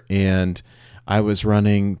Hunter, and I was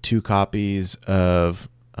running 2 copies of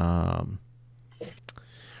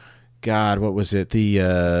God, what was it?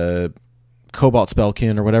 The Cobalt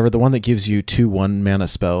Spellkin or whatever, the one that gives you 2 1-mana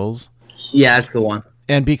spells. Yeah, that's the one.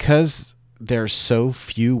 And because there's so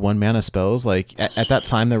few 1-mana spells, like at that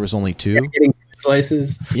time there was only 2. Getting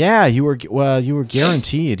slices. Yeah, you were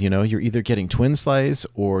guaranteed. You're either getting Twin Slice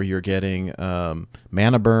or you're getting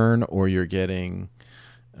Mana Burn or you're getting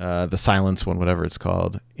the Silence one, whatever it's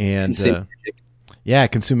called, and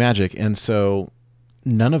Consume Magic. And so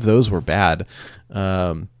none of those were bad.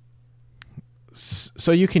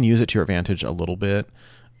 So you can use it to your advantage a little bit,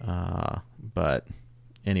 but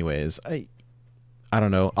anyways, I don't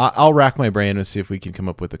know. I'll rack my brain and see if we can come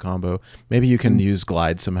up with a combo. Maybe you can use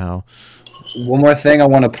Glide somehow. One more thing I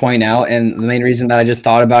want to point out, and the main reason that I just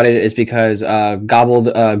thought about it is because Gobbled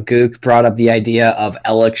Gook brought up the idea of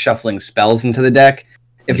Elec shuffling spells into the deck.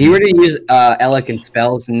 If you were to use Elec and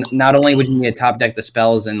spells, not only would you need to top deck the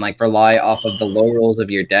spells and like rely off of the low rolls of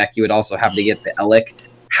your deck, you would also have to get the Elec.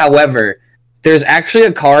 However, there's actually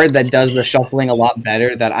a card that does the shuffling a lot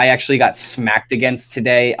better that I actually got smacked against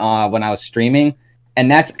today when I was streaming.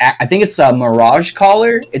 And that's, I think it's a Mirage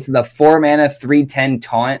Caller. It's the 4-mana 3/10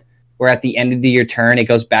 taunt, where at the end of your turn, it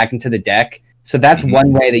goes back into the deck. So that's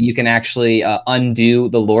one way that you can actually undo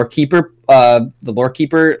the Lorekeeper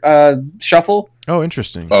shuffle. Oh,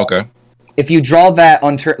 interesting. Okay. if you draw that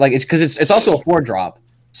on turn, like it's because it's also a 4-drop.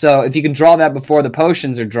 So if you can draw that before the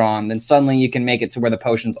potions are drawn, then suddenly you can make it to where the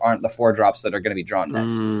potions aren't the 4-drops that are going to be drawn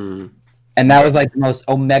next. And that was like the most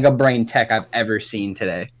Omega Brain tech I've ever seen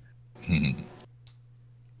today.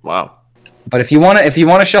 Wow. But if you want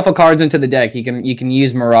to shuffle cards into the deck, you can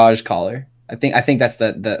use Mirage Caller. I think that's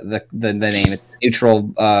the name. It's neutral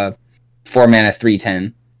 4-mana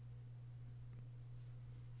 3/10.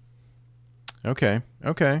 Okay.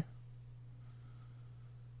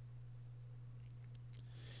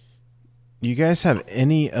 You guys have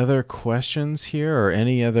any other questions here or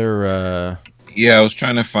any other Yeah, I was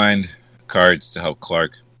trying to find cards to help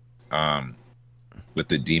Clark with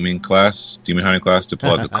the demon hunting class to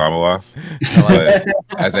pull out the combo off. But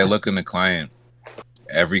as I look in the client,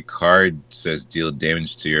 every card says deal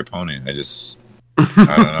damage to your opponent. I don't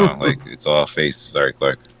know, like it's all face. Sorry,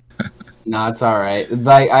 Clark. No, it's all right.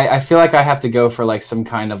 Like I feel like I have to go for like some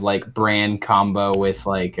kind of like brand combo with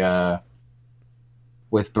like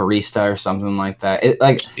with Barista or something like that. It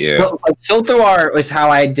like Silthuar was how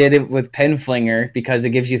I did it with Penflinger because it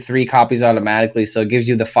gives you 3 copies automatically, so it gives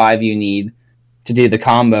you the 5 you need to do the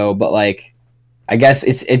combo. But like, I guess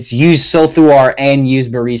it's use Silthuar and use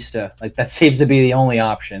Barista. Like that seems to be the only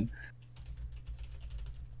option.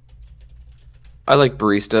 I like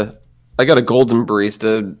Barista. I got a golden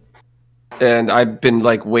Barista, and I've been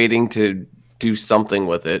like waiting to do something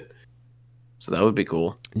with it. So that would be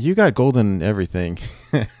cool. You got golden everything.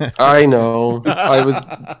 I know.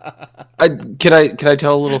 Can I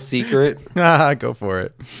tell a little secret? Go for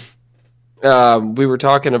it. We were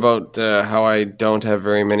talking about how I don't have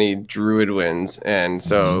very many druid wins, and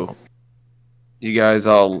so you guys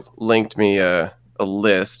all linked me a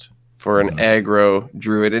list for an aggro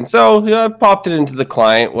druid, and so I popped it into the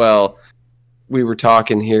client while we were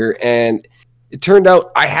talking here, and it turned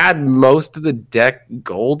out I had most of the deck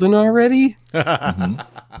golden already.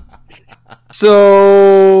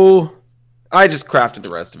 So I just crafted the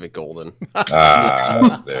rest of it golden.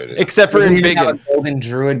 There it is. Except for Embiggen. A golden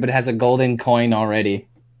druid, but it has a golden coin already.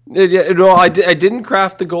 No, I didn't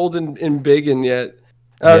craft the golden Embiggen yet.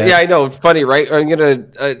 Yeah, I know. Funny, right?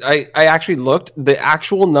 I actually looked. The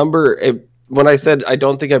actual number, when I said I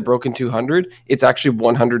don't think I broke in 200, it's actually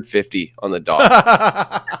 150 on the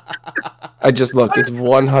dot. I just looked. It's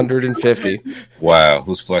 150. Wow,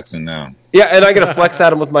 who's flexing now? Yeah, and I got to flex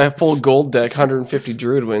at him with my full gold deck, 150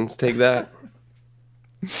 druid wins. Take that.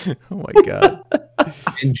 Oh my god.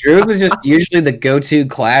 And Druid was just usually the go-to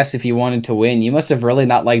class if you wanted to win. You must have really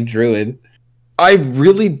not liked Druid. I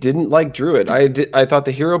really didn't like Druid. I thought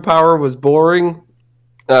the hero power was boring.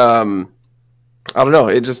 I don't know.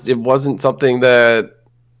 It wasn't something that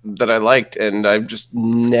I liked, and I've just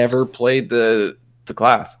never played the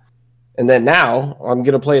class. And then now I'm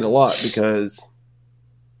gonna play it a lot because,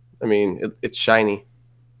 I mean, it's shiny.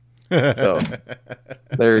 So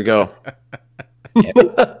there you go. Yeah,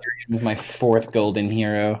 it was my 4th golden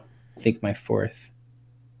hero. I think my 4th.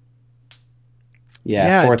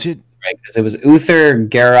 Yeah, 4th. Right, because it was Uther,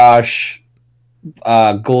 Garrosh,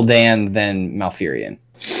 Gul'dan, then Malfurion.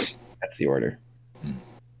 That's the order.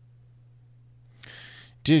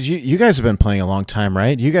 Dude, you guys have been playing a long time,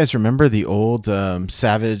 right? You guys remember the old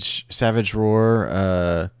Savage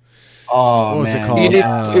Roar? What was it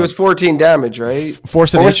called? It was 14 damage, right?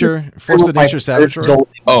 Force of Nature Savage Roar?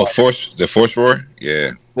 Oh, the Force Roar?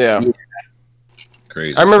 Yeah.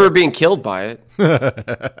 Crazy. I remember being killed by it.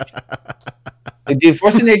 Dude,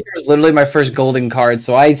 Force of Nature was literally my first golden card,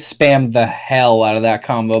 so I spammed the hell out of that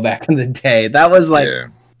combo back in the day. That was like... Yeah.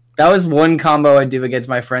 That was one combo I'd do against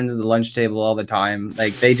my friends at the lunch table all the time.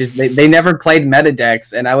 Like they never played meta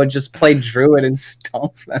decks, and I would just play Druid and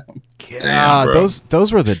stomp them. Yeah,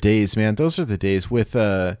 those were the days, man. Those are the days with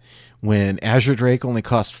when Azure Drake only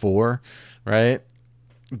cost 4, right?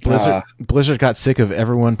 Blizzard got sick of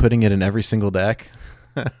everyone putting it in every single deck.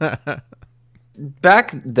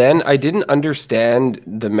 Back then, I didn't understand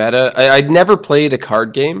the meta. I'd never played a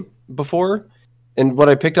card game before. And when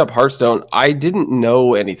I picked up Hearthstone, I didn't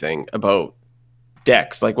know anything about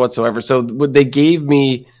decks, like, whatsoever. So they gave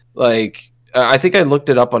me, like, I think I looked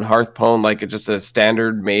it up on Hearthstone, like just a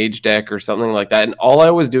standard mage deck or something like that. And all I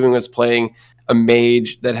was doing was playing a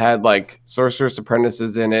mage that had, like, Sorceress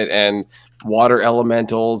Apprentices in it and water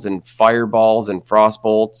elementals and fireballs and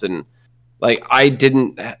frostbolts. And, like,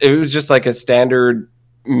 it was just like a standard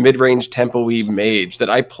mid-range tempo-y mage that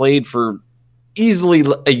I played for easily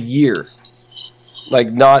a year.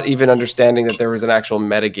 Like, not even understanding that there was an actual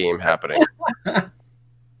metagame happening.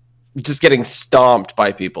 Just getting stomped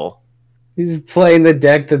by people. He's playing the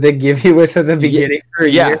deck that they give you with at the beginning for a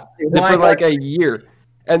year. For like a year.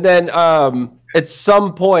 And then at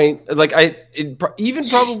some point, like even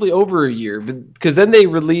probably over a year, because then they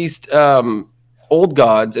released Old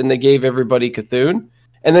Gods and they gave everybody Cthulhu,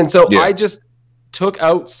 and then so I just took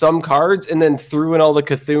out some cards and then threw in all the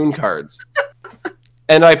Cthulhu cards,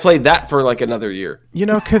 and I played that for like another year. You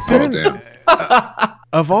know, Cthulhu.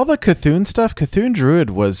 Of all the Cthulhu stuff, Cthulhu Druid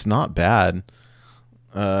was not bad.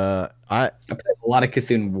 I played a lot of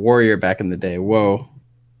Cthulhu Warrior back in the day. Whoa!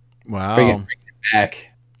 Wow, bring it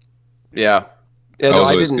back. Yeah, no,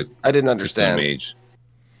 I didn't understand. Mage.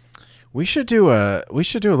 We should do a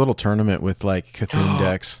little tournament with like Cthulhu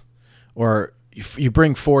decks, or you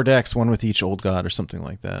bring 4 decks, one with each Old God or something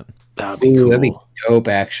like that. That'd be cool. That'd be dope,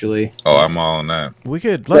 actually. Oh, I'm all on that. We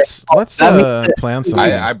could let's plan something.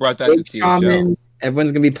 I brought that to THL.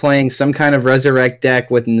 Everyone's going to be playing some kind of Resurrect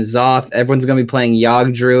deck with N'Zoth. Everyone's going to be playing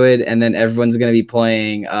Yogg Druid, and then everyone's going to be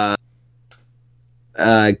playing some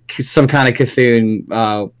kind of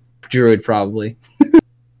Cthulhu Druid, probably.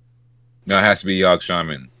 No, it has to be Yogg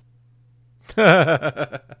Shaman.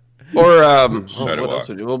 Or what else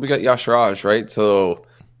we do? Well, we got Yashraj, right? So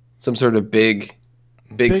some sort of big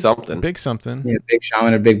something. Big something. Yeah, big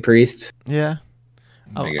shaman or big priest. Yeah.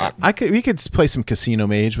 We could play some Casino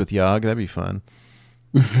Mage with Yogg. That'd be fun.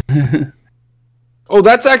 Oh,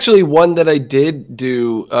 that's actually one that I did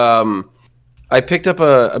do. I picked up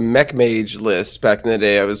a Mech Mage list back in the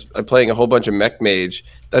day. I was playing a whole bunch of Mech Mage.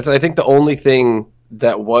 That's, I think, the only thing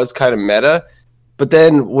that was kind of meta. But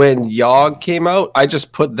then when Yogg came out, I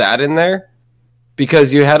just put that in there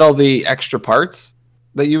because you had all the extra parts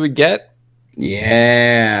that you would get.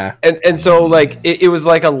 Yeah. And so like it was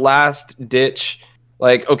like a last ditch.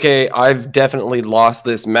 Like, okay, I've definitely lost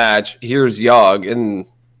this match. Here's Yogg, and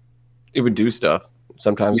it would do stuff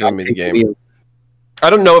sometimes during the game. I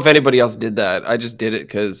don't know if anybody else did that. I just did it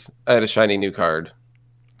because I had a shiny new card.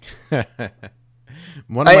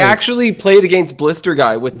 Actually played against Blister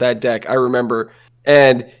Guy with that deck, I remember.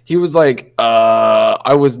 And he was like,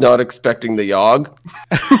 I was not expecting the Yogg.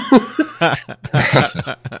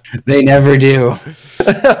 They never do.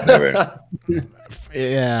 Never.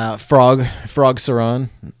 Yeah, Frog Saran.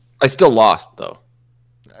 I still lost, though.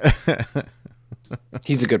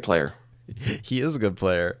 He's a good player. He is a good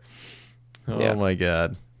player. Oh my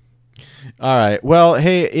god. All right. Well,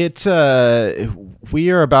 hey,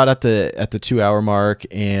 we are about at the 2-hour mark,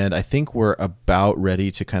 and I think we're about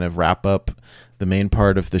ready to kind of wrap up the main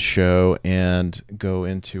part of the show and go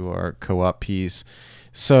into our co-op piece.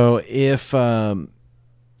 So if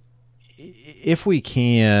we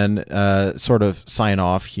can sort of sign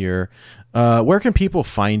off here, where can people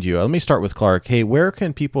find you? Let me start with Clark. Hey, where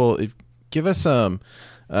can people give us a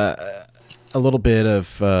little bit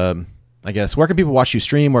of, I guess, where can people watch you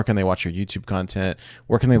stream? Where can they watch your YouTube content?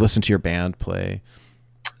 Where can they listen to your band play?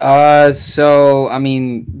 So I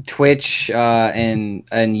mean, Twitch and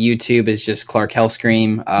YouTube is just Clark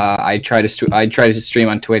Hellscream. I try to stream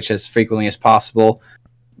on Twitch as frequently as possible.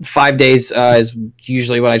 5 days is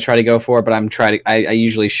usually what I try to go for, but I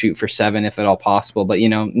usually shoot for 7 if at all possible. But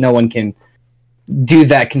no one can do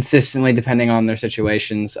that consistently depending on their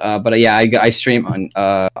situations. But yeah, I stream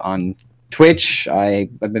on Twitch.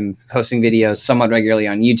 I've been posting videos somewhat regularly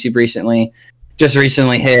on YouTube recently. Just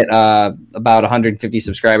recently hit about 150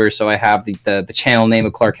 subscribers, so I have the channel name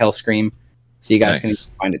of Clark Hellscream, so you guys can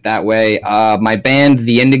find it that way. My band,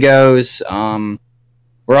 The Indigos,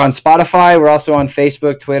 we're on Spotify. We're also on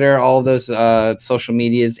Facebook, Twitter, all of those social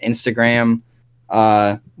medias, Instagram.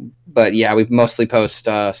 But yeah, we mostly post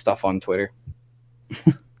stuff on Twitter.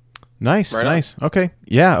 Nice, right nice. On. Okay,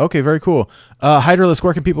 yeah, okay, very cool. Hydralisk,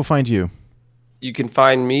 where can people find you? You can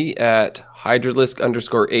find me at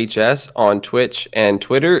Hydralisk_HS on Twitch and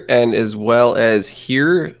Twitter, and as well as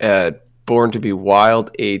here at Born to Be Wild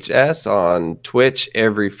HS on Twitch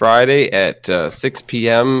every Friday at 6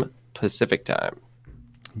 p.m. Pacific time.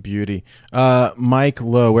 Beauty. Mike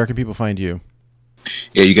Lowe, where can people find you?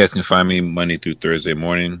 Yeah, you guys can find me Monday through Thursday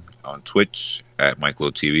morning on Twitch at Mike Lowe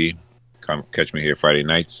TV. Come catch me here Friday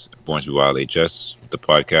nights, Born to Be Wild HS, the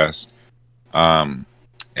podcast.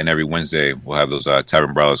 And every Wednesday we'll have those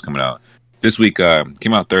Tavern Brawlers coming out. This week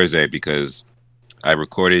came out Thursday because I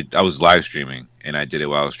was live streaming and I did it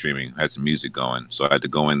while I was streaming. I had some music going, so I had to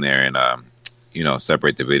go in there and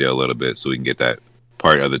separate the video a little bit so we can get that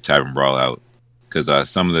part of the Tavern Brawl out, because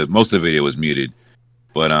most of the video was muted.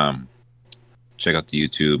 But check out the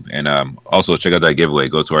YouTube, and also check out that giveaway.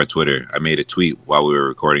 Go to our Twitter. I made a tweet while we were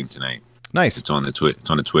recording tonight. Nice. It's on the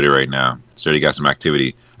Twitter right now. So already got some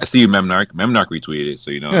activity. I see you, Memnarch. Memnarch retweeted it, so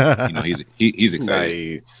he's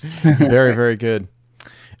excited. Nice. Very, very good.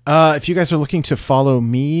 If you guys are looking to follow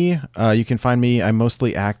me, you can find me. I'm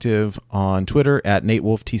mostly active on Twitter at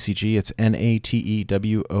NateWolfTCG. It's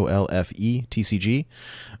NateWolfe TCG.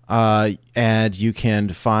 And you can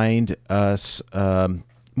find us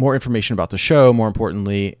more information about the show, more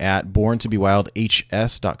importantly, at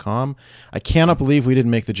borntobewildhs.com. I cannot believe we didn't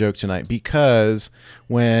make the joke tonight, because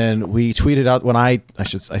when we tweeted out, I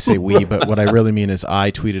say we, but what I really mean is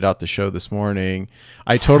I tweeted out the show this morning,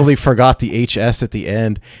 I totally forgot the HS at the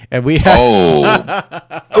end, and we had...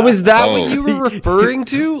 Oh, is that what you were referring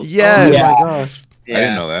to? Yes. Oh my gosh. I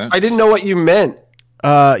didn't know that. I didn't know what you meant.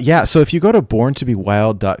 Yeah, so if you go to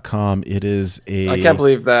borntobewild.com, it is a... I can't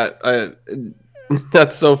believe that.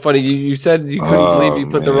 That's so funny. You said you couldn't believe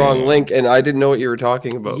you put the wrong link, and I didn't know what you were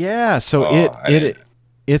talking about. Yeah, so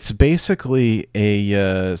it's basically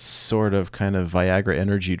a sort of kind of Viagra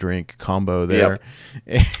energy drink combo there.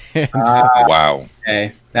 Yep. Wow.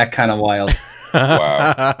 Okay, that kind of wild.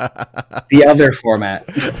 Wow. The other format.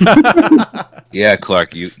 Yeah,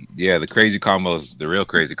 Clark. The crazy combos, the real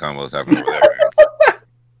crazy combos happen over there, man.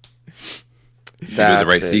 The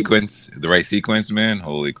right sequence, man.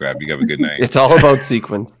 Holy crap! You have a good night. It's all about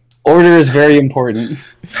sequence. Order is very important.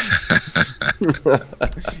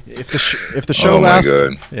 If the show lasts,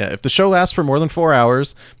 if the show lasts for more than 4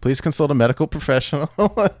 hours, please consult a medical professional.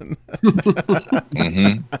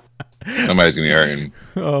 Mm-hmm. Somebody's gonna be hurting.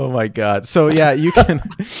 Oh my god! So yeah, you can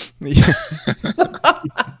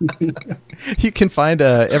you can find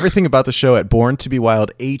everything about the show at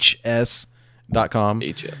borntobewildhs.com.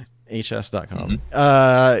 HS.com.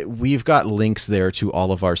 We've got links there to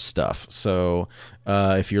all of our stuff. So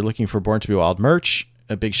if you're looking for Born to Be Wild merch,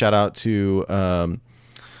 a big shout out to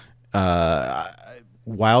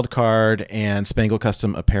Wildcard and Spangle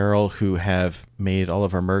Custom Apparel, who have made all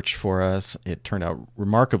of our merch for us. It turned out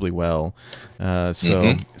remarkably well.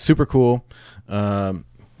 Super cool. Yeah,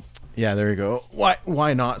 there you go.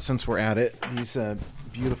 Why not, since we're at it? These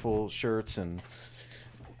beautiful shirts and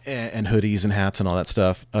hoodies and hats and all that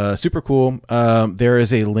stuff. Super cool. There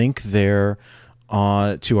is a link there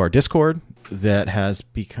to our Discord that has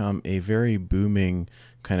become a very booming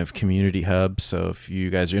kind of community hub. So if you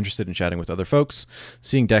guys are interested in chatting with other folks,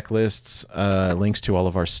 seeing deck lists, links to all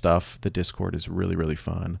of our stuff, the Discord is really, really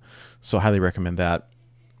fun. So highly recommend that.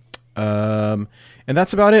 And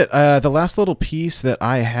that's about it. The last little piece that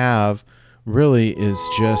I have really is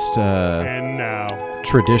just and now,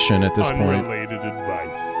 tradition at this point. Unrelated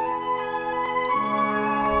advice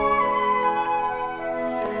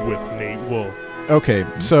with Nate Wolf. Okay,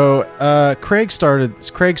 so Craig started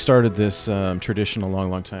this tradition a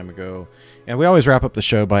long time ago, and we always wrap up the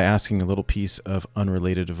show by asking a little piece of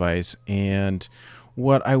unrelated advice. And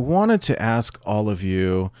what I wanted to ask all of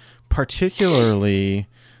you, particularly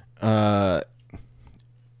not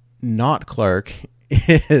Clark,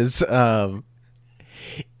 is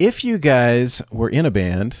if you guys were in a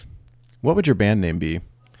band, what would your band name be?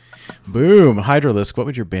 Boom, Hydralisk, what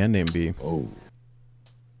would your band name be? Oh.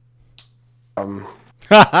 You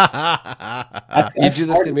do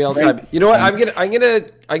this to me all the time. You know what? I'm gonna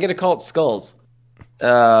call it Skulls,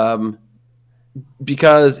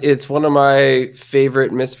 because it's one of my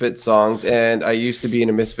favorite Misfits songs, and I used to be in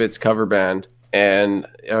a Misfits cover band, and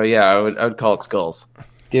I would call it Skulls.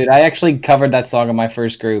 Dude, I actually covered that song in my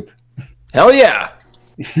first group. Hell yeah!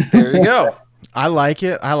 There you go. I like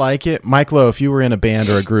it. Mike Lowe, if you were in a band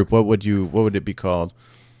or a group, what would it be called?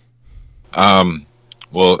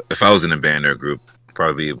 Well, if I was in a band or a group,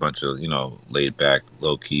 probably a bunch of, laid back,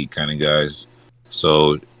 low key kind of guys.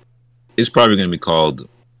 So it's probably going to be called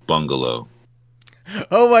Bungalow.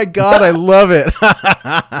 Oh my God, I love it.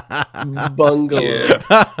 Bungalow. Yeah.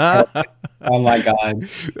 Oh my God.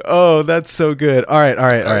 Oh, that's so good. All right.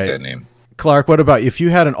 I like that name. Clark, what about if you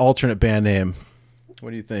had an alternate band name? What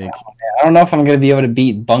do you think? I don't know if I'm going to be able to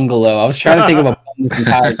beat Bungalow. I was trying to think of a band this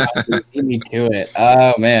entire time. You beat me to it.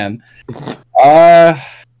 Oh, man. I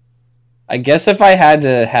guess if I had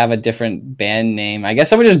to have a different band name, I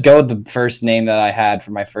guess I would just go with the first name that I had for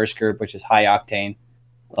my first group, which is High Octane.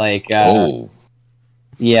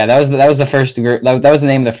 Yeah, that was the first group. That was the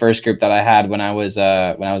name of the first group that I had when I was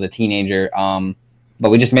a teenager. But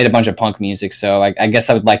we just made a bunch of punk music, so I guess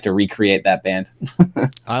I would like to recreate that band.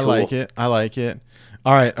 I like it.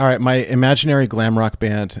 All right. My imaginary glam rock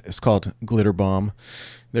band is called Glitter Bomb.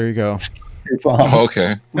 There you go.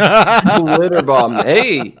 Okay. Glitter Bomb.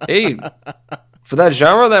 Hey. For that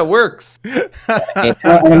genre, that works.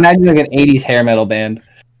 I'm imagining like an 80s hair metal band.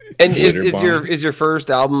 And is your first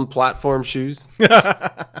album Platform Shoes? Hey,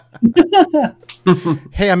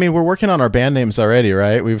 I mean, we're working on our band names already,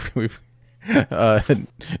 right? We've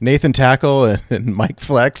Nathan Tackle and Mike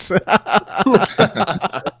Flex.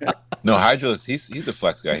 No, Hydra's he's the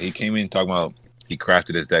flex guy. He came in talking about he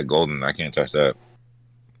crafted his deck golden. I can't touch that.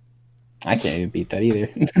 I can't even beat that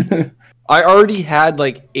either. I already had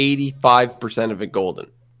like 85% of it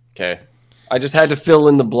golden. Okay. I just had to fill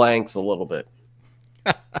in the blanks a little bit.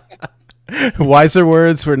 Wiser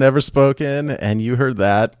words were never spoken, and you heard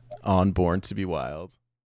that on Born to be Wild.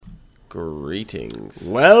 Greetings.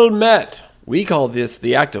 Well met. We call this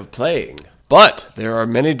the act of playing. But there are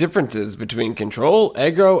many differences between control,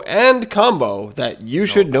 aggro, and combo that you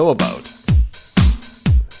should know about.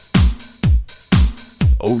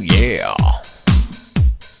 Oh yeah.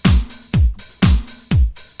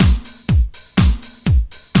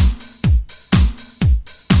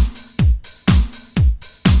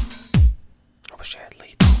 I wish I had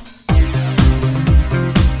lethal.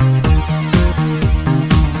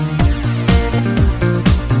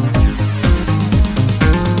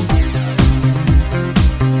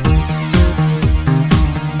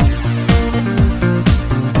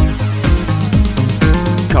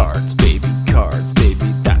 Cards, baby,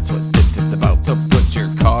 that's what this is about. So put your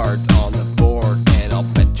cards on the board, and I'll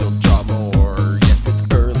bet you'll draw more. Yes,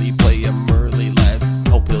 it's early, play 'em early, let's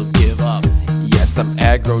hope he'll give up. Yes, I'm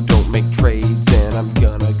aggro, don't make trades, and I'm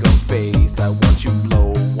gonna go face. I want you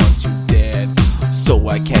low, want you dead, so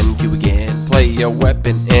I can you again. Play a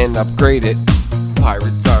weapon and upgrade it.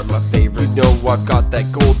 Pirates are my favorite. You know I got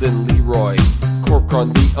that golden Leroy. Corcoran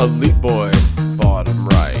the elite boy, bottom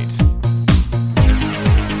right.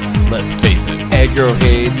 Let's face it, aggro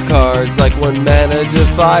hates cards like one mana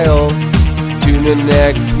defile. Tune in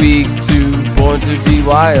next week to Born to be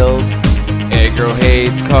Wild. Aggro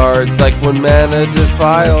hates cards like one mana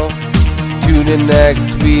defile. Tune in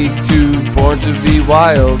next week to Born to be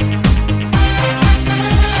Wild.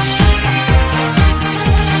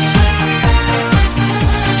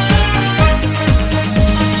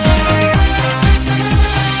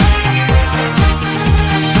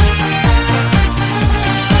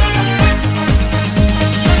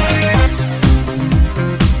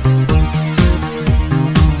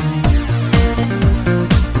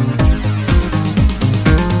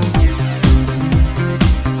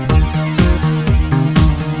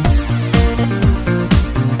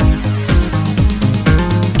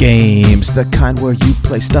 Games, the kind where you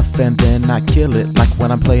play stuff and then I kill it. Like when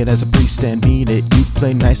I'm playing as a priest and mean it. You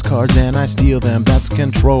play nice cards and I steal them, that's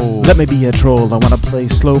control. Let me be a troll, I wanna play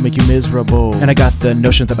slow, make you miserable. And I got the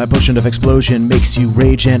notion that my potion of explosion makes you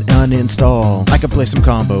rage and uninstall. I can play some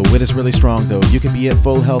combo, it is really strong though. You can be at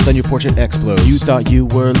full health and your portrait explodes. You thought you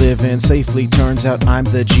were living safely, turns out I'm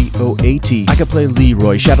the GOAT. I can play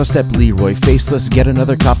Leroy, Shadow Step Leroy, Faceless, get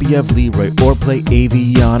another copy of Leroy. Or play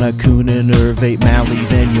Aviana, Kuhn, Nervate, Mally,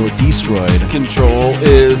 then you're destroyed. Control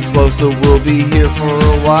is slow, so we'll be here for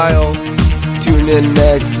a while. Tune in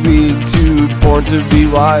next week to Born to be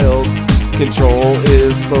Wild. Control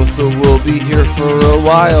is slow, so we'll be here for a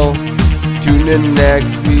while. Tune in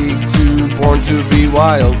next week to Born to be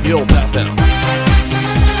Wild. You'll pass down.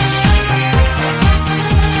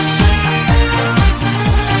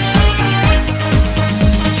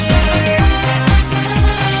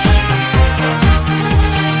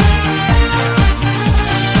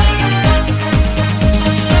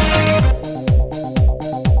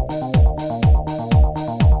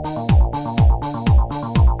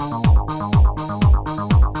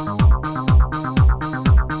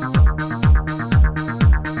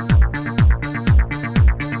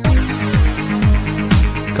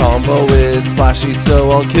 Combo is flashy,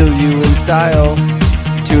 so I'll kill you in style.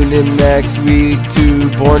 Tune in next week to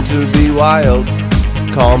Born to be Wild.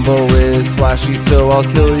 Combo is flashy, so I'll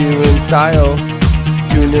kill you in style.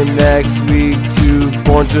 Tune in next week to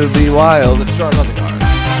Born to be Wild. Let's start on the card.